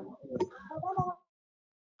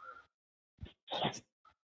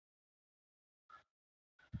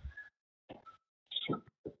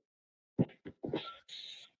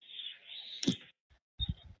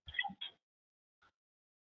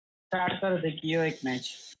 स्टार्ट कर दे कियो एक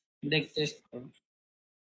मैच देखते इसको।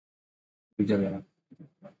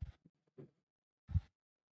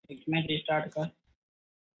 एक मैच स्टार्ट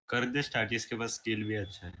कर दे स्टार्ट। इसके पास स्किल भी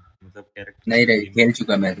अच्छा है, मतलब कैरेक्टर नहीं रे खेल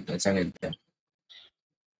चुका मैं तो अच्छा खेलता है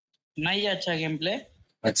नहीं अच्छा गेम प्ले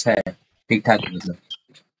अच्छा है ठीक ठाक है मतलब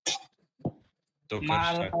तो कर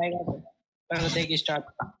मार स्टार्ट। पाएगा तो कर दे कि स्टार्ट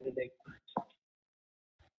कर दे।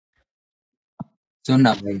 सुन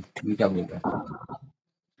ना भाई मैं क्या बोल रहा हूँ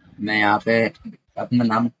मैं यहाँ पे अपना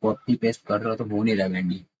नाम कॉपी पेस्ट कर रहा हूँ तो हो नहीं रहा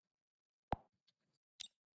बैंडी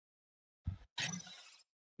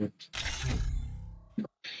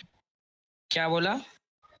क्या बोला?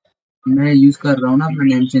 मैं यूज कर रहा हूँ ना अपना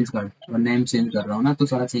नेम चेंज कर रहा हूँ ना तो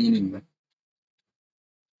सारा सही नहीं हुआ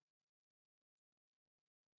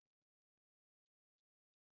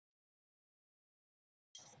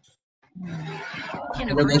In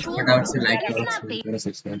a hello guys virtual फटाफट से world, लाइक it's करो not शेयर करो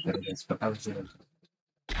सब्सक्राइब करो गाइस फटाफट से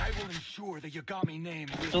I will ensure the Yagami name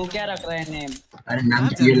lives तू क्या on. रख रहा है नेम? अरे नाम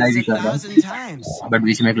I've ये done लाइव this ही कर रहा 1,000 times. हूँ बट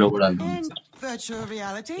बीच में एक लोगो डाल दूँ In virtual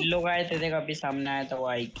reality? लोग आए थे देख अभी सामने आया था वो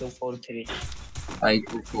IQ43। आई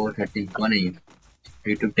 430 कौन है ये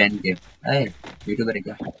यूट्यूब 10 के अरे यूट्यूबर है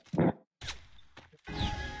क्या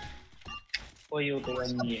कोई यूट्यूबर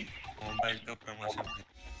नहीं है। मोबाइल का प्रमोशन है।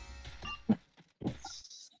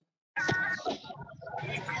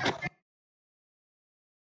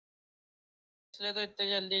 इसलिए तो इतने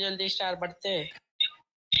जल्दी जल्दी स्टार बढ़ते।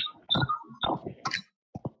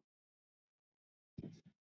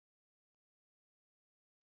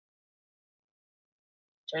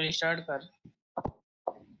 चल स्टार्ट कर।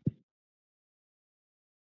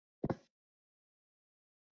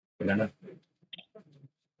 बोला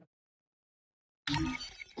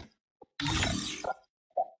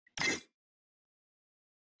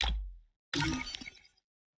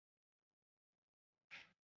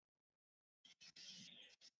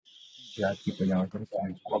याद की पजामा कर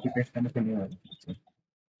कॉपी पेस्ट करने से नहीं हो रहा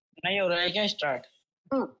नहीं हो रहा है क्या स्टार्ट?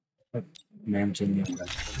 नेम चेंज नहीं हो रहा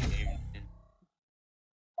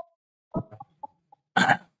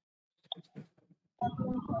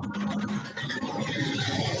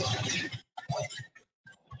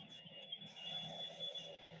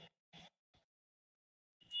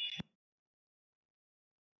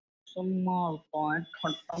Small point,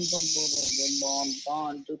 खत्म कर दो रे बॉन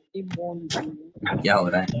बॉन जुत्ती बोन क्या हो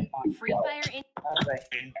रहा है Free Fire in अरे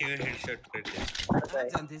एंटी हेडशॉट कर दे।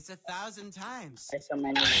 I've done this 1,000 times. ऐसा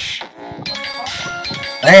मैंने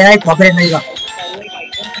अरे कॉपीराइट लगेगा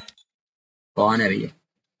कौन है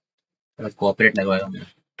भैया कॉपीराइट लगवाएगा मैं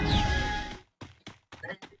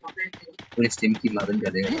पूरी स्ट्रीम की मदद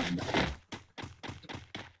कर देगा ये बंदा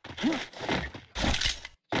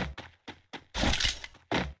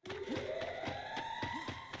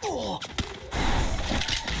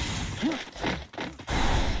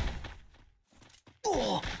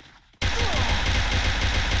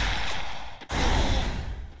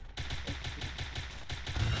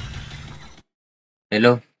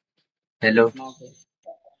हेलो हेलो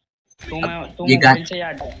तू ये मोबाइल से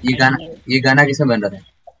याद ये गाना किसमें बन रहा था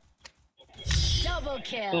double तू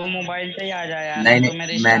kill. मोबाइल से याद आया नहीं तो नहीं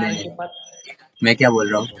मेरे मैं स्टार नहीं के पास मैं क्या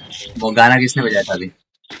बोल रहा हूँ वो गाना किसने बजाया था अभी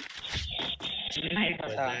नहीं पता।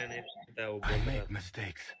 बजाया नहीं पता वो I बोल रहा make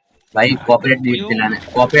mistakes. भाई कॉपीराइट दिलाना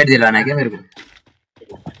है कॉपीराइट दिलवाना है क्या मेरे को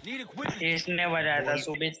Need equipment. इसने बजाया था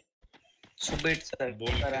सुबह सुबेट सर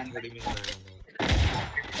बोल के करण थोड़ी में जाना।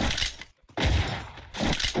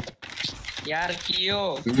 यार कियो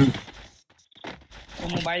तो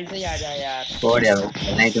मोबाइल से ही आ जा यार। छोड़ यार,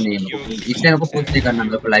 नहीं तो नहीं है मेरे को, इसलिए मेरे को पुश नहीं करना,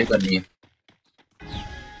 मेरे को लाइव करनी है।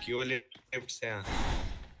 क्यों लेफ्ट से आ?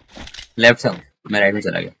 लेफ्ट से मैं राइट में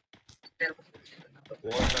चला गया। वो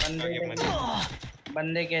रास्ता के मत।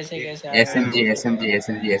 बंदे कैसे कैसे आ एसएमजी एसएमजी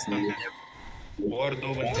एसएमजी एसएमजी। और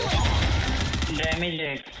 2 बंदे। डैमेज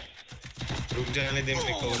है। रुक जाने दे,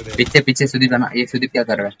 मैं कवर दे। पीछे पीछे सुदीप है ना, ये सुदीप क्या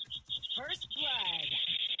कर रहा है? First blood.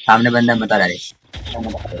 सामने बंदा मत आ रहा है।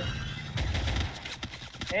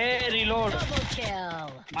 ए रिलोड Double kill.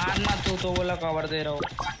 मारना तू तो बोला कवर दे रहा हूँ।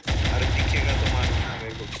 अरे दिखेगा तो मारूंगा,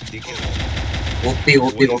 मेरे को दिखेगा। OP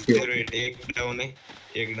OP OP. एक डाउन है,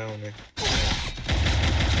 एक डाउन है।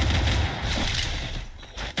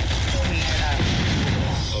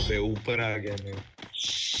 अबे ऊपर आ गया मैं।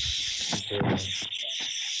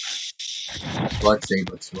 बहुत सही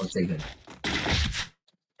बहुत सही है।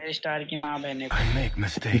 स्टार की माँ बहने I make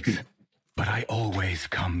mistakes, but I always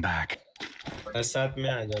come back. साथ में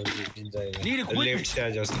आ जाओ, जीत जाएगा। लेफ्ट से आ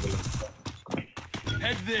जाओ सब लोग।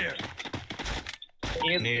 Head there.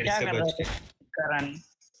 ये नेट क्या से कर बच रहे थे करण?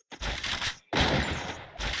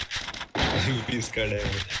 बीस का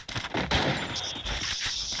डैमेज।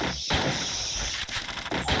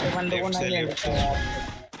 बंदों को नहीं लेफ्ट से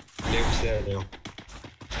आ जाओ।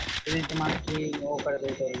 तेरी दिमाग की वो कर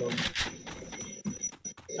देते हैं लोग।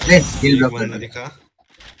 अरे स्किल ब्लॉक कर बंदा दिया। दिखा।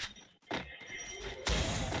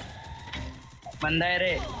 बंदा है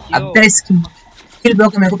रे अब तो स्किल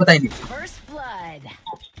ब्लॉक मेरे को पता ही नहीं। First blood.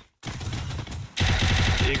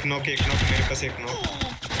 एक नॉक मेरे पास एक नॉक।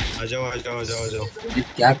 आ जाओ। ये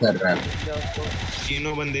क्या कर रहा है?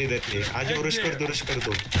 तीनों बंदे इधर थे। आ जाओ, रश कर दो।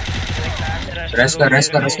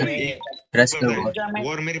 रश कर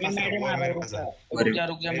वॉर मेरे पास आ।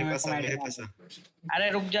 रुक जा मेरे पास आ। अरे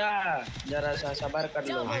रुक जा जरा सा सबर कर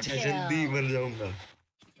लो। अच्छा जल्दी मर जाऊंगा।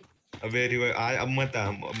 अबे रिवाइव अब मत आ,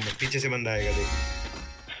 पीछे से बंदा आएगा देख।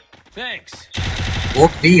 Thanks.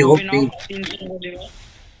 OP OP.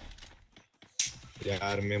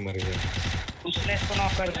 यार मैं मर गया। उसने इसको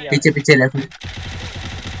नॉक कर दिया। पीछे लेफ्ट में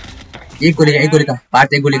एक गोली का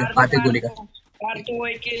पार्ट, एक गोली का। पार तो वो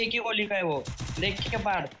एक ही गोली का है वो। देख के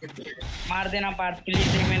पार मार देना पार प्लीज।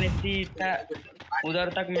 मैंने सीधा उधर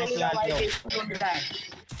तक मैं चला दिया।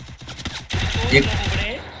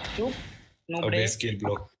 अबे स्किल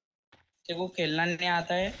ब्लॉक। तेरे को खेलना नहीं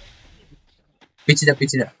आता है? पीछे जा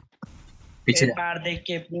पार देख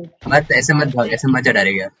के मत ऐसे मत भाग, ऐसे मत जा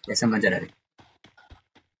डालेगा, ऐसे मत जा डालेगा।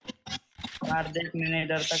 पार देख मैंने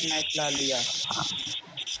इधर तक मैच ला लिया।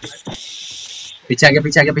 पीछे आ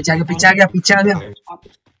गया।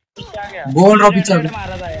 बोल रहा पीछे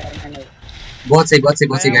मारा था यार मैंने। बहुत सही मर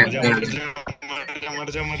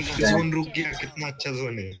जा। जोन रुक गया। कितना अच्छा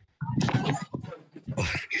जोन है।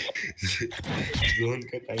 जोन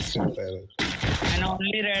का टाइम चलता है। मैंने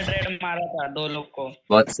ओनली रेड मारा था 2 लोग को।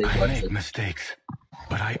 बहुत सही। I make mistakes,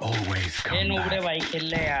 but I always ये come नुबड़े back. भाई खेल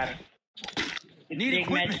ले यार। Need एक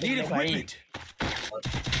मैच equipment. भाई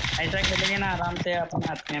ऐसा खेलेंगे ना आराम से अपने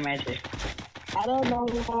हाथ में मैच है। अरे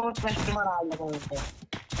कस्टमर आ गया।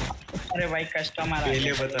 अरे भाई कस्टमर आ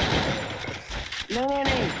पहले गया। बता।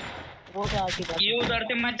 नहीं वो क्या ये उधर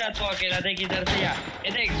से मत जा तू अकेला। देख इधर से जा।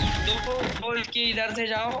 ये देख दो इसकी इधर से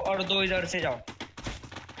जाओ और 2 इधर से जाओ।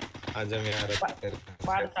 आजा मैं आ रहा था।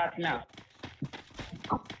 पार साथ में आ।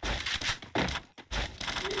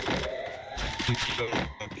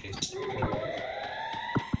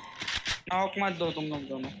 नॉक मत दो तुम लोग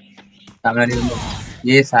दोनों। सामने नहीं बंदा।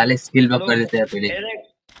 ये साले स्किल ब्लॉक कर देते हैं पहले।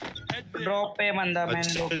 ड्रॉप पे बंदा मैंने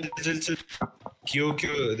चल क्यों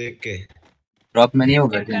देख के ड्रॉप में नहीं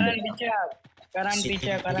होगा। करण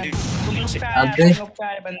पीछे तुम लोग पे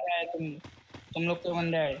आए बंदे आए। तुम लोग पे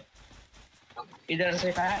बंदे आए। इधर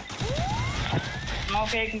से कहा नॉक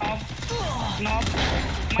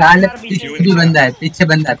साले पीछे बंदा है। पीछे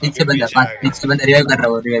बंदा रिवाइव कर रहा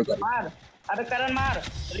है। मार। अबे करण मार।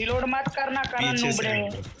 रिलोड मत करना करण नुबड़े।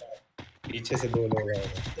 पीछे से 2 लोग आए।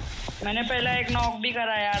 मैंने पहला एक नॉक भी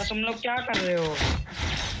करा यार। तुम लोग क्या कर रहे हो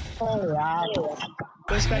यार?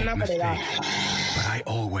 कुछ करना पड़ेगा। But I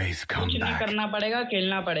always come कुछ नहीं back. करना पड़ेगा,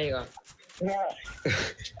 खेलना पड़ेगा।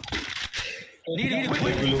 Need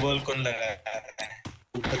equipment. ग्लोबल कौन लगा है?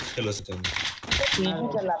 ऊपर चलो सब।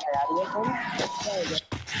 चला यार ये कौन?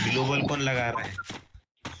 ग्लोबल कौन लगा रहा है?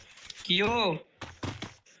 क्यों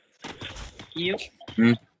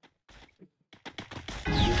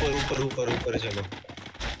ऊपर चलो।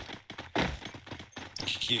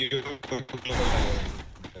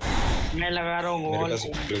 मैं लगा रहा हूँ मेरे वॉल। पास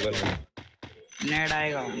ग्लोबल है। नेट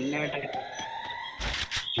आएगा।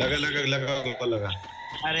 लगा लगा लगा को लगा।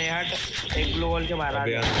 अरे हट, एक ग्लो वॉल के बाहर आ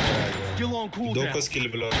अबे जा। अंदर आ गया। Still on दो cooldown. को स्किल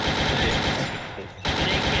ब्लॉक।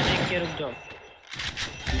 देख के रुक जाओ।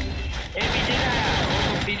 ए पीछे का आया,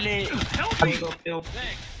 वो पीले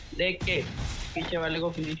देख के पीछे वाले को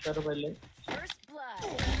फिनिश करो पहले। First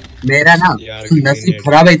blood. मेरा ना यार नसीब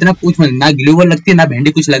खराब है, इतना पूछ मत, ना ग्लूवल लगती है ना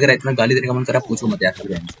भेंडी कुछ लग रहा है, इतना गाली देने का मन करा, पूछो मत यार।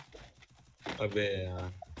 अबे यार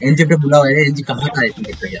एनजी पे बुलाओ, एनजी कहाँ था इतनी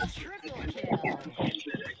देर तक यार? Triple kill.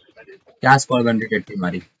 क्या स्क्वाड बन रही थी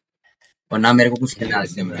हमारी, और ना मेरे को कुछ खेलना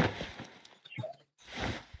आज जम रहा है।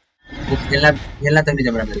 वो खेलना तक नहीं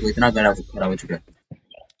जम रहा मेरे को, इतना खराब हो चुका है।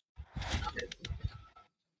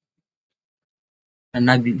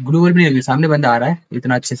 ना ग्लूवल भी नहीं लग रही, सामने बंदा आ रहा है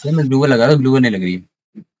इतना अच्छे से, मैं ग्लूवल लगा रहा हूं, ग्लूवल नहीं लग रही है।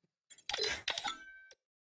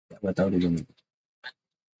 क्या बताओ रुको मैं।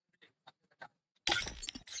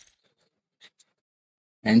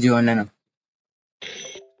 एनजी ऑनलाइन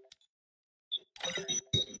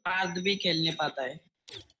पार्थ भी खेल नहीं पाता है।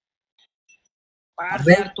 पार्थ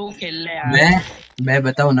अबे यार तू खेल ले यार। मैं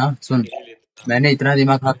बताऊं ना, सुन, मैंने इतना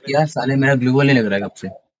दिमाग खराब किया साले, मेरा ग्लूवल नहीं लग रहा है कब से,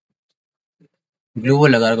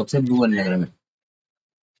 ग्लूवल लगा रहा कब से, ग्लूवल नहीं लग रहा है।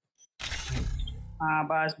 हाँ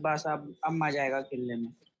बस बस अब मजा आएगा खेलने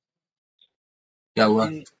में। क्या हुआ?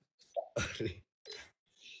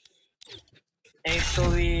 एक तो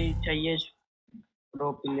भी चाहिए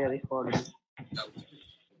प्रो प्लेयर स्क्वाड में।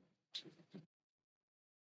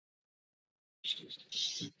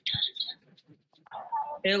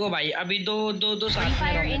 देखो भाई अभी दो साथ में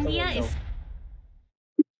Fire रहोगे तो India बोल is दो।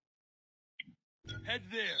 Head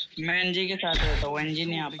there. मैं एनजी के साथ रहता हूँ, एनजी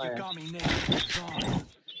नहीं आ The पाया। Yagami name is gone.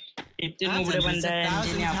 इतने नुबड़े बंदा है,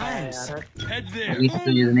 एनजी नहीं आ पाया यार। Head there. अभी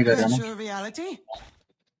तो यूज नहीं कर रहा ना, Virtual reality?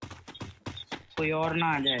 कोई और ना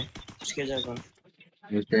आ जाए उसके जगह।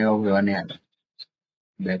 यूज करेगा वो नहीं आता,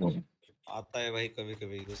 बैक हो। आता है भाई कभी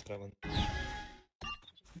कभी दूसरा बंदा।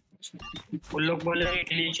 उन लोग बोले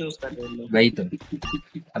इटली चूज कर रहे लोग। वही तो,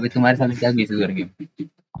 अभी तुम्हारे सामने क्या केसेस कर गए।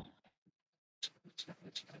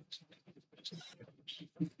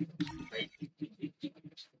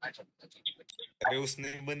 अरे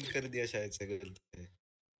उसने बंद कर दिया शायद से, गलत है,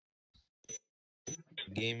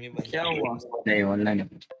 गेम ही बंद। क्या हुआ? नहीं ऑनलाइन है।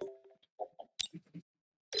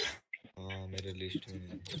 हाँ मेरे लिस्ट में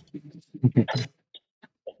नहीं।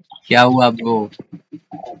 क्या हुआ ब्रो?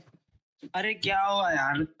 अरे क्या हुआ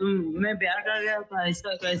यार, तुम मैं प्यार कर गया था,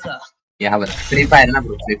 ऐसा कैसा? यहाँ बता, फ्री फायर ना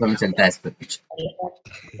ब्रो, फ्री फायर में चलता है इस पर कुछ।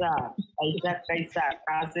 ऐसा ऐसा कैसा,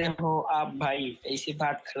 कहाँ से हो आप भाई, ऐसी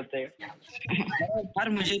बात करते हो? यार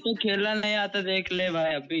मुझे तो खेलना नहीं आता, देख ले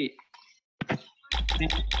भाई अभी।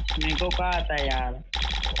 मेरे को कहा आता है यार,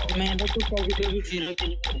 मैं तो कभी कभी 0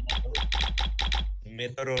 किल करता हूँ। मैं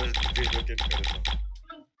तो रोज रोटेट करता हूँ।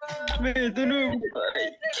 मैं तो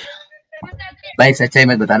भाई सच्चाई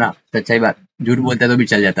मत बताना, सच्चाई बात, झूठ बोलता तो भी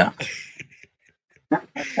चल जाता।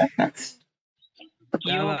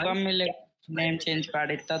 क्यों कम मिले, नेम चेंज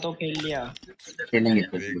कार्ड इतना तो खेल लिया। खेलेंगे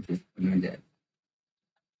तो मिल जाए।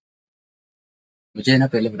 मुझे ना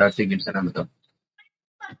पहले फटाफट से गिल्ड का नाम बताओ।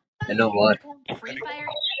 Hello war, Free Fire.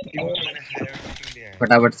 मैंने हायर नहीं लिया है।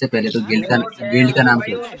 फटाफट से पहले तो गिल्ड का नाम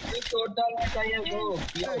बताओ।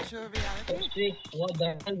 Virtual reality? वो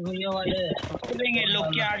दहशत भूलने वाले देंगे लोग,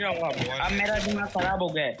 क्या आ जाओ अब मेरा दिमाग खराब हो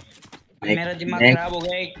गया है, मेरा दिमाग मैं- खराब हो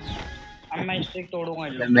गया है। अब मैं स्ट्रिक तोड़ूंगा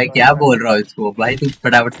इन लोग मैं का। क्या बोल रहा हूँ इसको भाई, तू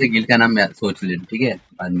फटाफट से गिल्ड का नाम सोच ले, ठीक है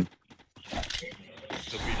बाद में।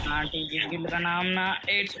 हाँ ठीक है, गिल्ड का नाम ना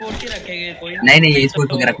 8 स्पोर्ट्स ही रखेंगे कोई। नहीं ये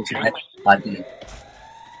स्पोर्ट वगैरह कुछ है बात नहीं।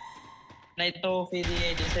 नहीं तो फिर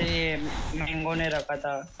ये जैसे ये मैंगो ने रखा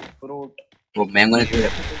था फ्रूट, वो मैंगो ने क्यों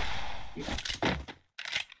रखा?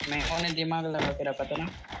 मैंगो ने दिमाग लगा के रखा था ना।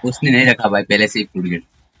 उसने नहीं रखा भाई, पहले से ही फूट गया।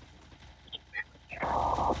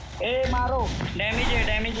 ए मारो,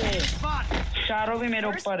 डैमेज है। चारों भी मेरे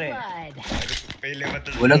First ऊपर है। blood. पहले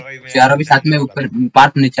बता वो लोग भाई, मैं चारों भी साथ में ऊपर,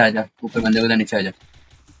 पार्थ नीचे आ जा, ऊपर बंदे उधर नीचे आ जा,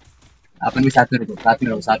 अपन भी साथ में रहो, साथ में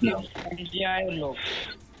रहो, साथ में रहो, नीचे आए उन लोग,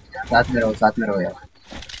 साथ में रहो यार,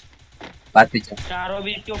 बात पीछे। चारों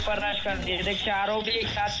भी इसके ऊपर रश कर दिए, देख चारों भी एक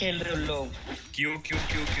साथ खेल रहे उन लोग। क्यों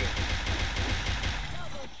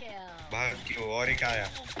Double kill. भाग क्यों, और एक आया।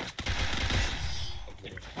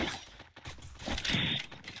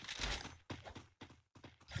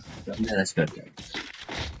 हमने रश कर दिया,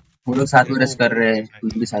 वो लोग साथ में रश कर रहे हैं, तुम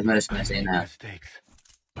भी साथ में रश करना चाहिए ना। Mistakes,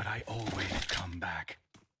 but I always come back.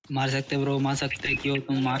 मार सकते ब्रो, मार सकते, क्यों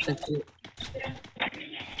तुम मार सकते?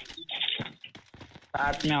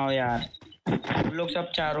 साथ में आओ यार, हम लोग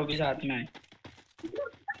सब चारों भी साथ में आए।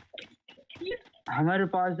 हमारे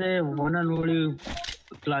पास है one and only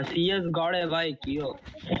Clausius God है भाई, क्यों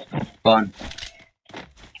कौन?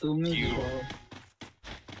 तुम ही हो।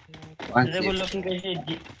 कौन जैसे सी? बोलो कि कैसे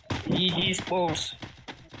जी स्पोर्ट्स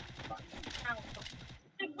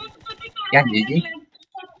क्या जी?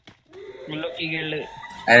 बोलो की गिल्ड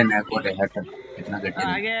अरे मैं कोट है हट, इतना घटिया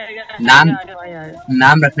नहीं। आगे आगे नाम आगे आगे भाई आगे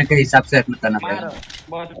नाम रखने के हिसाब से रखना करना मार पड़ेगा।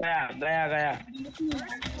 बहुत गया गया गया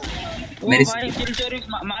ओ मेरी भाई किल चोरी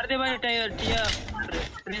मार दे भाई टायर टिया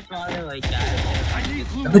प्रिंस मार दे भाई क्या है I need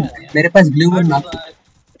glue अबे wall. मेरे पास ग्लू मार बन दे ना।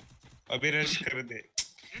 भाई अभी रश कर दे।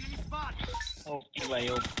 Enemy spot. ओके भाई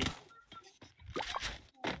ओके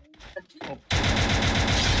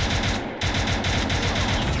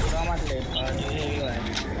पूरा मत ले जो ये है यार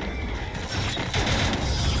Kill.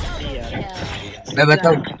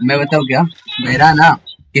 मैं बताऊँ क्या, मेरा ना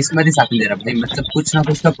किस्मत ही साथ नहीं दे रहा भाई, मतलब कुछ ना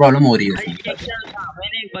कुछ तो प्रॉब्लम हो रही है भाई उसमें। ये चल था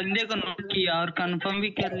मैंने एक बंदे को नोट किया और कंफर्म भी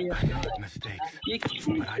कर लिया I make mistakes, ये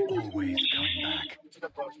but I always come back.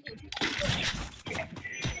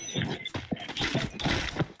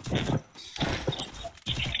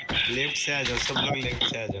 Left से आ जाओ, सब लोग लेफ्ट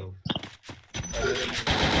से आ जाओ।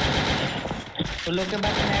 उन लोग के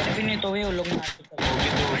पास नेट भी नहीं तो भी उन लोग मार के चले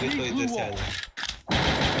वो भी तो इधर से आ जाओ।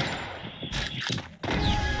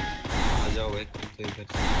 आ जाओ भाई, तुम तो इधर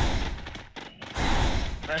से।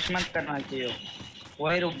 रश मत करना चाहिए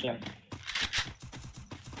वही रुक जा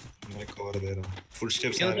मैं कवर दे रहा हूँ।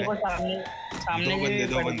 फुटस्टेप्स आ क्यों रहे देखो हैं। सामने सामने दो भी बंदे,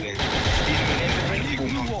 दो पड़ी बंदे, है। तीन बंदे, एक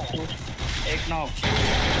नॉक, एक नॉक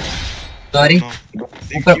सॉरी नॉक।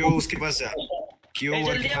 देख ऊपर- क्यों उसके पास जा, क्यों ए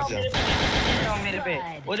वर जल्दी के आओ पास जा। मेरे पे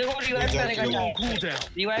वो देखो रिवाइव जाओ, करेगा जाओ। Cool down.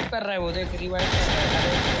 रिवाइव कर रहा है वो देख रिवाइव कर रहा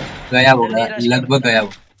है गया वो जल्दी गया, rush लगभग कर। गया वो।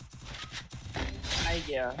 नहीं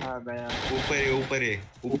गया हाँ गया ऊपर है, ऊपर है,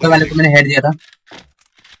 ऊपर वाले को मैंने हेड दिया था।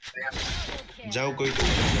 जाओ कोई तो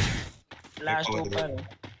लास्ट cover दे। ऊपर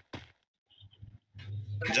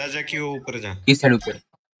जा जा क्यों ऊपर जा। किस साइड ऊपर?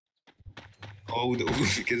 और उधर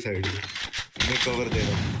उसके साइड मैं कवर दे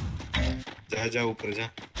रहा हूँ। जा जा ऊपर जा।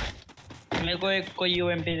 मेरे को एक कोई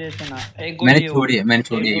यूएमपी देते ना एक मैंने गोली छोड़ी है, मैंने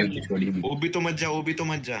छोड़ी है, एक ये गोली। छोड़ी है। वो भी तो मत जा, वो भी तो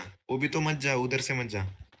मत जा, वो भी तो मत जा, उधर से मत जा।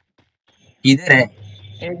 किधर है?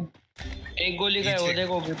 एक गोली का है वो पीछे।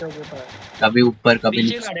 देखो ऊपर ऊपर कभी ऊपर कभी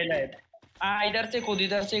पीछे नीचे, खड़े लाए हाँ इधर से कूद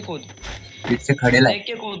पीछे खड़े लाए। देख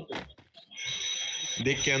के कूद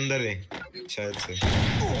देख के अंदर है शायद से।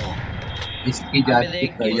 इसकी अबे जात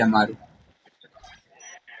देख की कहिया मारू।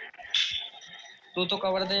 तू तो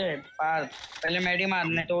कवर दे पार पहले मेडी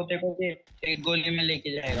मारने तो तेरे को भी एक गोली में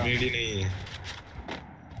लेके जाएगा मेडी नहीं है,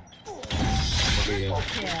 मर गया।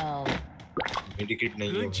 Kill. मेडिकेट नहीं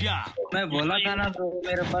Good है। job. मैं बोला था ना तो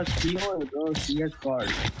मेरे पास CS card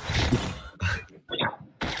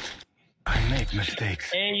I make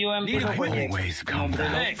mistakes, A UMP Need तो a but I weapon. always come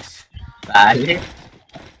back. Thanks. साले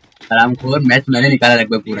आरामखोर, मैच मैंने निकाला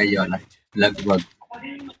लगभग पूरा ये वाला, लगभग।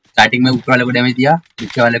 स्टार्टिंग में ऊपर वाले को डैमेज दिया,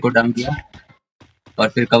 नीचे वाले को डाउन किया और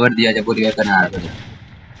फिर कवर दिया जब वो रिवाइव करने आ रहा था।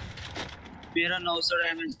 मेरा 900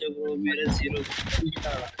 डैमेज है वो मेरे 0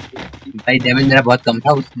 भाई डैमेज मेरा बहुत कम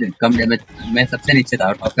था, उस कम डैमेज मैं सबसे नीचे था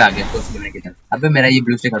और टॉप पे आ गया तो उसमें के साथ। अबे मेरा ये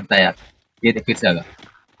ब्लू स्टिक हटता है यार, ये देख फिर से आ गया।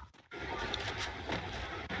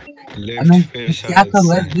 अब मैं लेफ्ट पे क्या शायद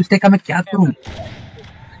करूँ यार, से। ब्लू स्टिक का मैं क्या करूँ?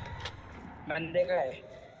 बंदे का है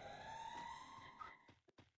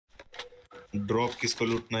ड्रॉप किसको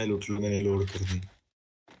लूटना है लूट लो, मैंने लोड कर दी।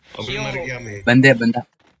 अभी क्यों? मर गया मैं। बंदे बंदा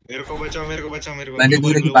मेरे को बचाओ, मेरे को बचाओ, मेरे को। बंदे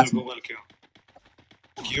ग्लोबल दूर के ग्लोबल पास में। ग्लोबल क्यों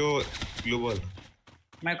क्यों ग्लोबल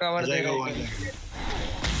मैं कवर दे जाएगा रहा वो हूँ आ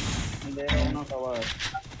जाएगा। दे रहा हूँ ना कवर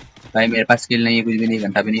भाई मेरे पास स्किल नहीं है, कुछ भी नहीं,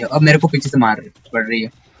 घंटा भी नहीं है। अब मेरे को पीछे से मार पड़ रही है।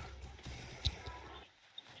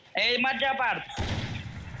 ए मत जा पार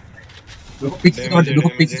रुको पीछे से कवर दे, रुको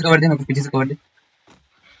पीछे से कवर दे, मेरे को पीछे से कवर दे।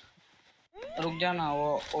 रुक जा ना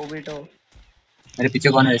वो ओबिटो मेरे पीछे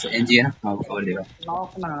कौन है? एनजी है ना, हाँ वो कवर देगा।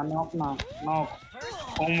 नॉक नॉक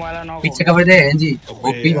होम वाला नॉक पीछे कवर दे एनजी।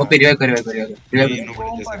 ओपी ओपी रिवाइव कर, रिवाइव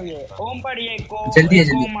ओम पड़ी है को जल्दी है, एक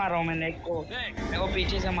जल्दी। को मारा हूं मैंने एक को मेरे को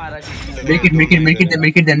पीछे से मारा किसी ने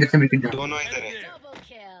मिडकिट दे अंदर से, मिडकिट दे। दोनों इधर है। Double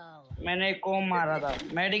kill. मैंने एक को मारा था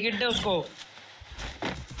मेडिकेट दे उसको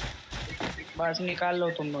बस निकाल लो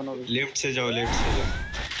तुम दोनों भी लेफ्ट से जाओ, लेफ्ट से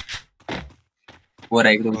जाओ। वो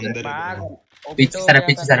रहा एक दो अंदर है भाग दोनों। पीछे सारा,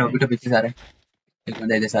 पीछे सारा, ओपी तो पीछे सारा है। एक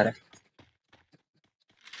बंदा इधर सारा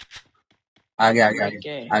आगे आगे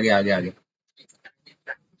आगे आगे आगे आगे।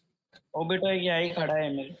 ओबिटो एक यही खड़ा है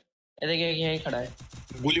मेरे ये देखिए एक यही खड़ा है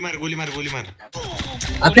गोली मार, गोली मार, गोली मार।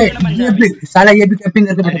 अबे ये भी साला, ये भी कैंपिंग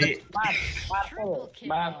करके बैठा अरे मार मार Triple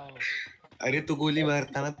भाग kill. अरे तू गोली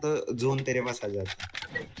मारता ना तो जोन तेरे पास आ जाता।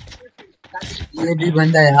 था। ये भी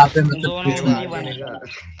बंदा यहाँ पे, मतलब दोनों कुछ नहीं नहीं। बनेगा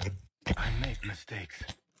I make mistakes,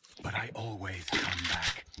 but I always come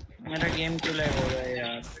back. मेरा गेम क्यों लैग हो रहा है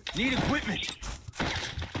यार Need equipment.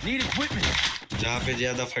 Need equipment. जहाँ पे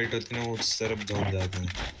ज्यादा फाइट होती है ना उस तरफ जोन जाते हैं।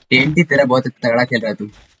 TNT तेरा बहुत तगड़ा खेल रहा है तू।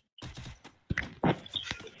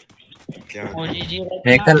 क्या ओजीजी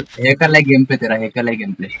हैकर लाइक गेम पे तेरा, hacker like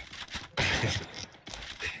game play.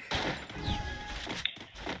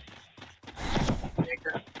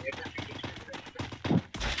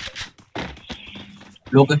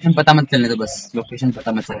 Location पता मत चलने दो बस, लोकेशन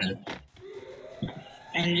पता मत चलने दो।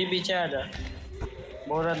 एनजी पीछे आ जा।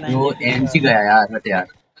 बोल रहा वो एनजी गया यार, हट यार।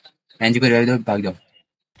 एनजी को रिवाइव दो, भाग जाओ।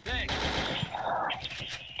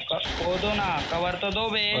 वो दो ना, कवर तो दो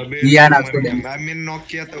बे। किया ना उसको डैमेज। मैंने नॉक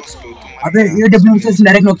किया था उसको। अबे ये डब्ल्यू से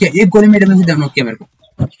डायरेक्ट नॉक किया, एक गोली में डब्ल्यू से नॉक किया मेरे को।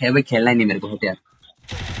 है भाई, खेलना ही नहीं मेरे को, हट यार।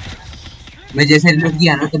 मैं जैसे रिलोड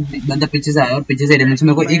किया ना तो बंदा पीछे से आया और पीछे से डैमेज से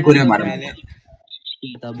मेरे को एक गोली में मारा।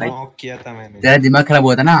 नॉक किया था मैंने। तेरा दिमाग खराब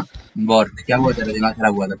हुआ था ना बॉट, क्या हुआ? तेरा दिमाग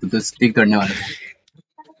खराब हुआ था, तू तो स्टिक तोड़ने वाला था।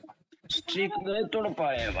 स्टिक नहीं तोड़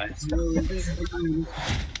पाए भाई।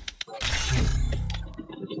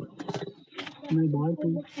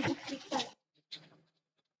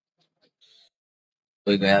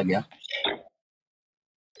 कोई गया गया।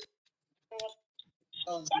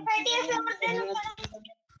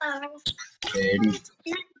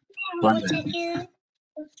 कौन गया?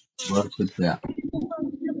 बहुत कुछ गया।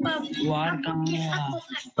 वार कहाँ गया?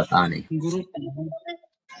 पता नहीं। गुरु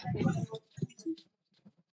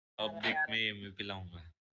अब देख मैं पिलाऊंगा।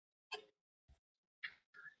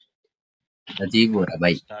 अजीब हो रहा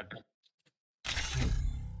भाई।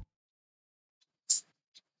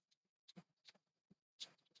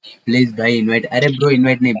 प्लीज भाई इनवाइट। अरे ब्रो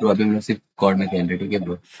इनवाइट नहीं ब्रो, अभी हम लोग सिर्फ कॉर्ड में खेल रहे, ठीक है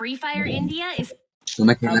bro. Free Fire India is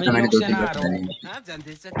तुम्हें खेलना था, मैंने 2-3 बार लोग खेला नहीं। I've done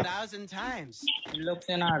this 1,000 times. लोग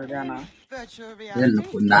से ना हार जाना। Virtual ये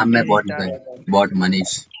reality. नाम में बॉट लिखा है, बॉट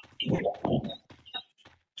मनीष।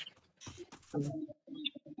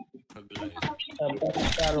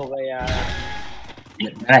 स्टार हो गया यार।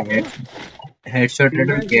 मेरा हेडशॉट रेट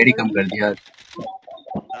और कैरी कम कर दिया।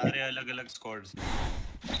 सारे अलग अलग स्क्वाड्स।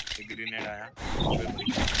 एक ग्रेनेड आया।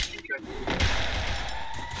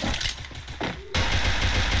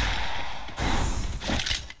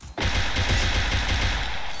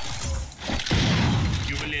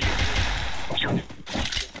 क्यों ले ली?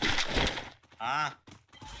 हाँ।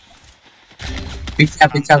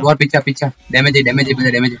 पीछा और पीछा डैमेज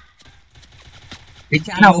है।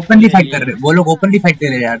 पीछे आना, ओपनली फाइट कर रहे, वो लोग ओपनली फाइट कर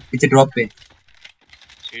रहे हैं यार पीछे ड्रॉप पे।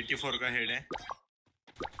 84 का हेड है।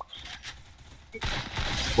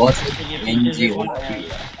 बहुत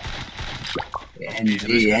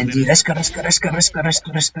एनजी रश कर।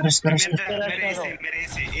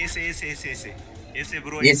 ऐसे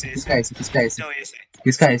ब्रो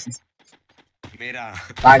किसका ऐसे? मेरा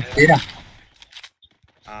पार्ट तेरा।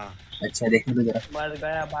 हाँ अच्छा देखने दो जरा। बस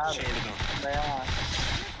गया भाग। छोड़ दो। गया।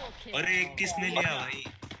 अरे किसने लिया भाई?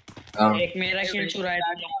 एक मेरा किल चुराया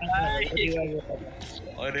था।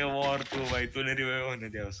 अरे वॉर तू भाई, तूने रिवाइव होने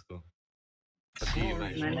दिया उसको।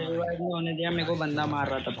 मैंने रिवाइव नहीं होने दिया, मेरे को बंदा मार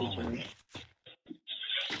रहा था पीछे में।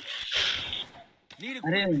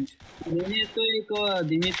 अरे मैंने तो एक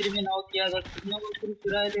दिमित्री में नॉक किया था, तुमने वो फिर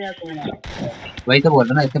चुरा लिया था। वही तो बोल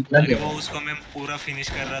रहा ना, इसने पूरा अरे किया। वो उसको मैं पूरा फिनिश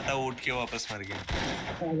कर रहा था, उठ के वापस मर गया।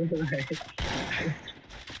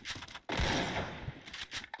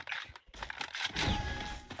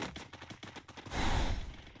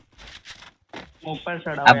 ऊपर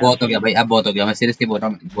चढ़ा। अब बहुत हो गया भाई, अब बहुत हो गया। मैं सीरियसली बोल रहा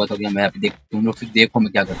हूँ, बहुत हो गया। मैं देख, तुम लोग सिर्फ देखो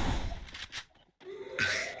मैं क्या करता हूँ।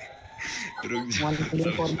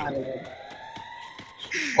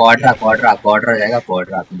 क्वाड्रा जाएगा,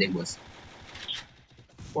 क्वाड्रा तो देख बस।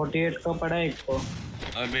 48 का पड़ा एक को।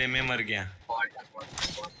 अबे मैं मर गया,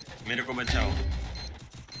 मेरे को बचाओ।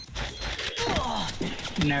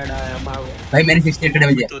 नेड आया, भागो भाई मैंने 68 का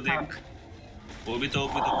डैमेज दिया। तो देख, वो भी तो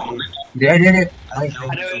दे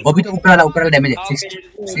वो भी तो ऊपर वाला डैमेज है।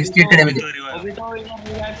 68 का डैमेज है। वो भी तो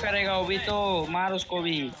रिवाइव करेगा, वो भी तो मार उसको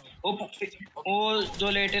भी। वो जो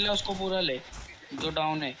लेटल है उसको पूरा ले, जो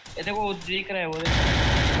डाउन है। ये देखो वो दिख रहा है, वो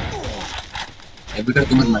अभी कर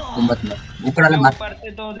तुम मत ऊपर वाला मत।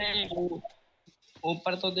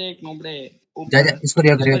 ऊपर तो देख नोबड़े। जा इसको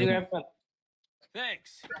रिवाइव करेगा।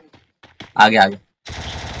 आगे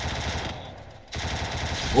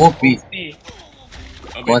ओपी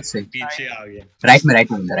बहुत सही। पीछे आ गया। राइट में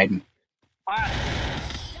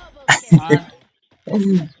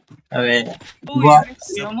अबे बहुत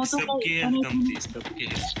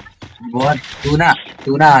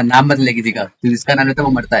तू ना नाम मत ले किसी का, तू जिसका नाम लेता है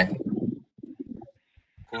वो मरता है।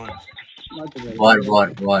 कौन?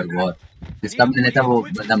 वॉर जिसका नाम लेता है वो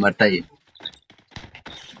बंदा मरता ही है।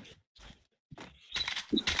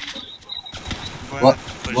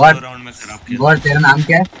 वॉर तेरा नाम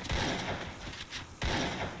क्या है?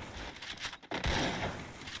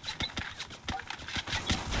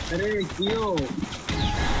 अरे क्यों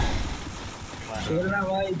खेलना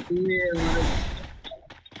भाई, तू ये हमारे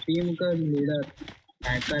टीम का लीडर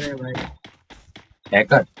हैकर है भाई।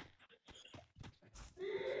 हैकर?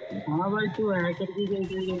 हाँ भाई तू हैकर की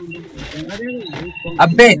जैसे अरे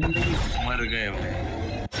अबे मर गए भाई।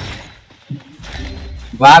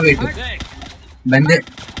 वाह बेटू बंदे।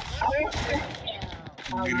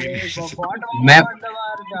 मैं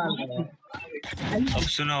अब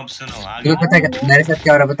सुनो आगे। तुम्हें पता है मेरे साथ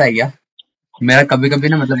क्या हो रहा पता है क्या? मेरा कभी कभी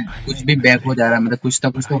ना मतलब कुछ भी बैक हो जा रहा है, मतलब कुछ ना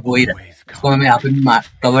कुछ तो हो ही रहा है। उसको मैं यहाँ पे भी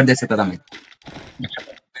कवर दे सकता था मैं।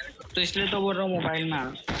 तो इसलिए तो बोल रहा हूँ मोबाइल में।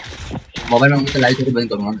 मोबाइल में मैं तो लाइव थोड़ी बंद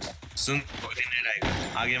करूंगा। सुन ग्रेनेड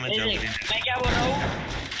आएगा आगे मत जाओ। मैं क्या बोल रहा हूँ,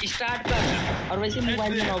 स्टार्ट कर और वैसे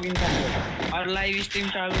मोबाइल में लॉगिन कर ले और लाइव स्ट्रीम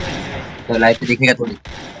चालू है। तो लाइव पे देखेगा थोड़ी,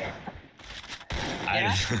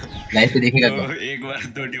 लाइव पे देखेगा तो तो। एक बार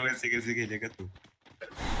तो डिवाइस से कैसे खेलेगा तू?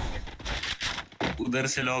 उधर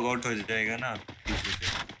से लॉग आउट हो जाएगा ना PC से।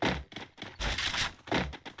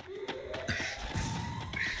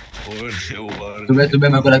 और सुबह सुबह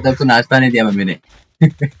मेरे को लगता है उसको नाश्ता नहीं दिया मम्मी ने।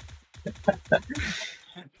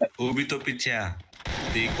 वो भी तो पीछे आ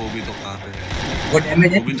देख, वो भी तो कहाँ पे है। वो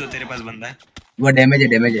डैमेज है, वो भी तो तेरे पास बंदा है। वो डैमेज है।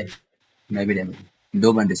 मैं भी डैमेज,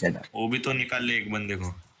 2 बंदे शायद। वो भी तो निकाल ले एक बंदे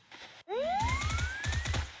को,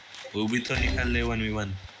 वो भी तो निकाल ले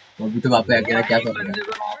 1v1। वो भी तो वहाँ पे अकेला क्या कर रहा है?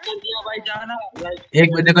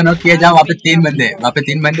 एक बंदे को नॉक किया, जाओ वहाँ पे 3 बंदे,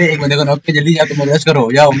 एक बंदे को नॉक किया, जल्दी जाओ तुम रश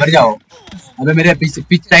करो, जाओ मर जाओ। अबे मेरे पीछे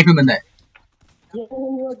राइट में बंदा है।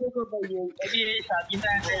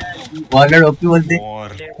 वॉर्लर ओपी बोलते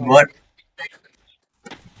वॉर।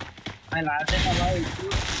 मैं लाते ना भाई,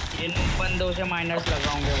 इन बंदों से माइनस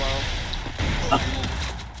लगाऊंगे भाई।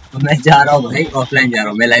 मैं जा रहा हूँ भाई, ऑफलाइन जा रहा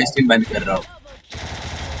हूँ, मैं लाइव स्ट्रीम बंद कर रहा हूँ।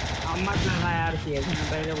 मत लगा यार, CS मैं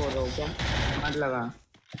पहले बोल रहा हूँ क्या, मत लगा।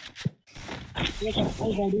 ये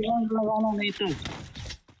लगाना नहीं तो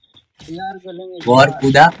यार चलेंगे।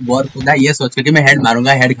 वॉर कूदा ये सोच के कि मैं हेड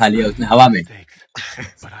मारूंगा, हेड खा लिया उसने हवा में।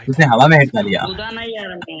 उसने हवा में हेड खा लिया। कूदा नहीं यार,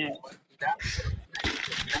 मैं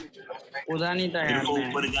कूदा नहीं था यार।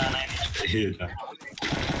 ऊपर जाना है।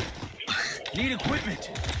 Need equipment.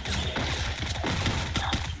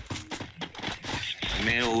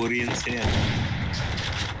 मैं ओरियन से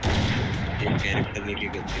एक कैरेक्टर लेके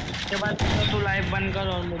करती हूँ। उसके बाद तू लाइव बंद कर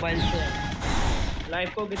और मोबाइल से लाइव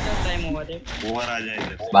को कितना टाइम हुआ देख। ओवर आ जाए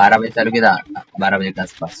इधर। 12 बजे चालू किया था, 12 बजे के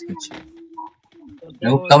आसपास कुछ।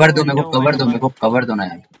 मेरे को कवर दो ना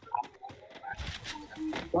यार।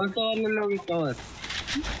 कौन सा वाले लोग कवर?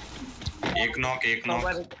 एक नॉक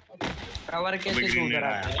कवर कैसे तू उधर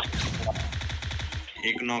आया?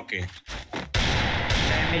 एक नॉक है।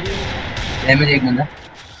 डैमेज एक बंदा,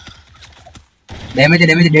 डैमेज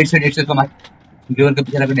 150 का मार। ड्यूर के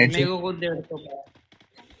पीछे लगा 150। मेरे को खुद 150।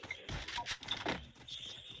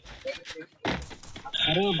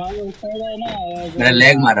 अरे भाई उसका है ना, मेरा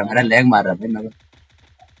लेग मार रहा भाई मेरे को।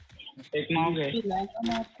 एक नॉक है,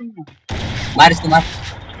 मार इसको मार।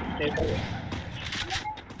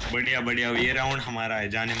 बढ़िया ये राउंड हमारा है,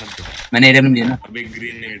 जाने मत दो। मैंने एरिया में लिया ना। अब एक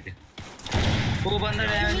ग्रेनेड है। वो बंदा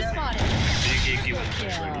Enemy spotted. एक ही बंदा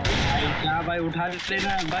है। क्या भाई, उठा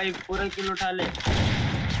लेना भाई, पूरा किल उठा ले।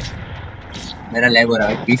 मेरा लैग हो रहा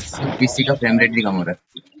है, पीसी का फ्रेम रेट भी कम हो रहा है।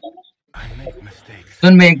 I make mistakes.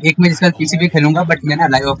 सुन मैं एक मैच इसका पीसी भी खेलूंगा, बट मैं ना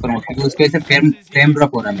लाइव ऑफ करूंगा क्योंकि उसके वजह से फ्रेम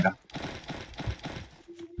ड्रॉप हो रहा है मेरा।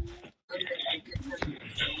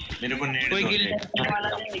 मेरे को नेट कोई दो गिल नेट। वाला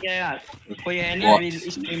नहीं है क्या यार? कोई है नहीं अभी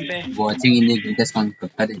स्ट्रीम पे? वॉचिंग इन गिल्टेस कौन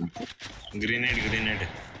करता देगा? ग्रेनेड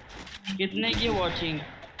कितने की वॉचिंग?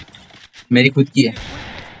 मेरी खुद की है,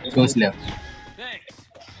 सोच ले।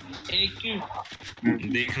 एक की?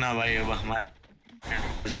 देखना भाई, अब हमारे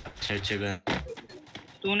अच्छे गए।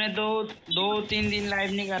 तूने दो 3 दिन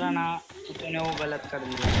लाइव नहीं करा ना, तो तूने वो गलत कर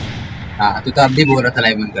दिया। हाँ तू तो अब भी बोल रहा था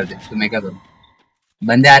लाइव बंद कर दे, तो मैं क्या करूँ?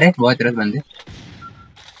 बंदे आ रहे बहुत तरह बंदे।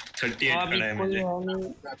 38 खड़ा है मुझे।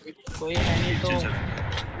 कोई है नहीं तो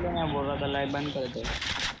मैं बोल रहा था लाइव बंद कर दे।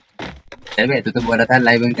 चल बे, तू तो बोल रहा था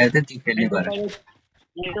लाइव बंद कर दे, तू खेलने को आ रहा है।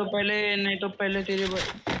 नहीं तो पहले तेरी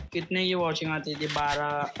कितने की वॉचिंग आती थी?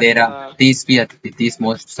 12 13 30 भी आती थी। 30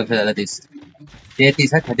 मोस्ट सबसे ज्यादा 30 है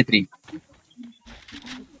 33।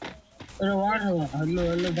 अरे वाह,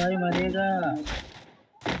 हेलो भाई मरेगा।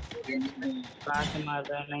 कहाँ से मार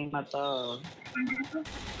रहा है? नहीं मारता।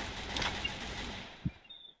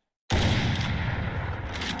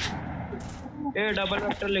 ए डबल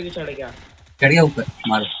वेक्टर लेके चढ़ गया ऊपर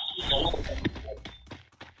मारो।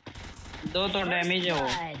 2 तो डैमेज है वो।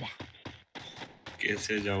 Blood.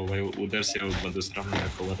 कैसे जाओ भाई, उधर से दूसरा बंदा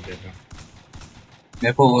कवर दे रहा।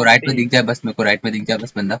 मेरे को राइट में दिख जाए बस,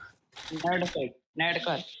 बंदा। नेट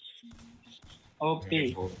कर। ओपी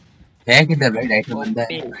है किधर भाई? राइट में बंदा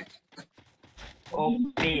है।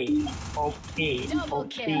 OP OP Double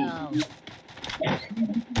OP kill.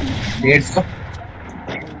 150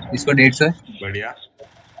 इसको 150 है। बढ़िया।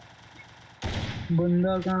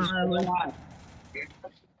 बंदा कहाँ है भाई?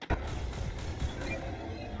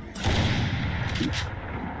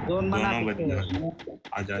 जोन बना दोनों सकते बंदा हैं।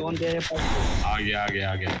 आजा जोन तेरे पास आ गया आ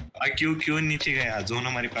गया आ गया। क्यों क्यों नीचे गया? जोन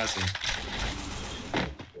हमारे पास है।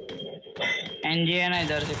 एनजी है ना,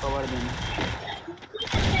 इधर से कवर देना।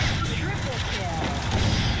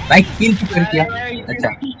 भाई किल चोरी किया। अच्छा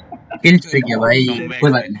किल चोरी किया भाई।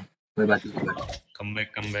 कोई बात नहीं, कोई बात नहीं। Come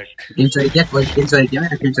back. किल चोरी किया, कोई किल चोरी किया,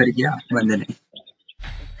 मैंने किल चोरी किया बंदे ने।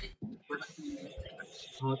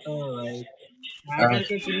 होता है भाई। आकर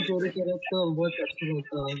के किल चोरी करे तो बहुत अच्छा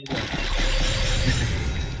लगता है।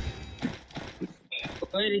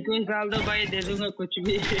 कोई रिक्वेस्ट डाल दो भाई, दे दूंगा कुछ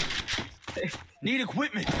भी। Need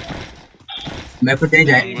equipment. मेरे को तेरी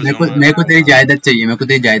जायदाद चाहिए, मेरे को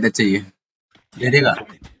तेरी जायदाद चाहिए। दे देगा?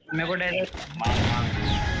 मेरे को डायरेक्ट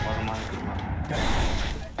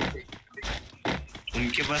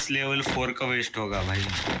उनके पास लेवल 4 का वेस्ट होगा भाई।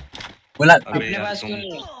 बोला अबे अपने यार पास तुम क्यों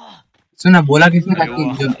नहीं है? सुना, बोला किसने अरे ताकि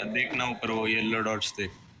वो जो देखना ऊपर वो येलो डॉट्स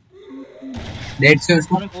देख। 150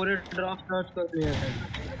 उसको हम पूरे ड्रॉप कर दिया था।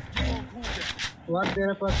 वो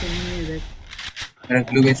तेरे पास नहीं है देख। मेरा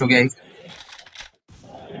ग्लू वेस्ट हो गया।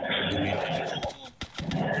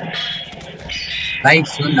 भाई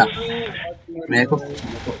सुन ना, मेरे को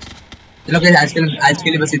चलो गाइस आज के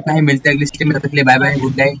लिए बस इतना ही। मिलते हैं अगली स्ट्रीम में, तब तक के लिए bye bye,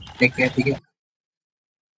 good night, take care. ठीक है।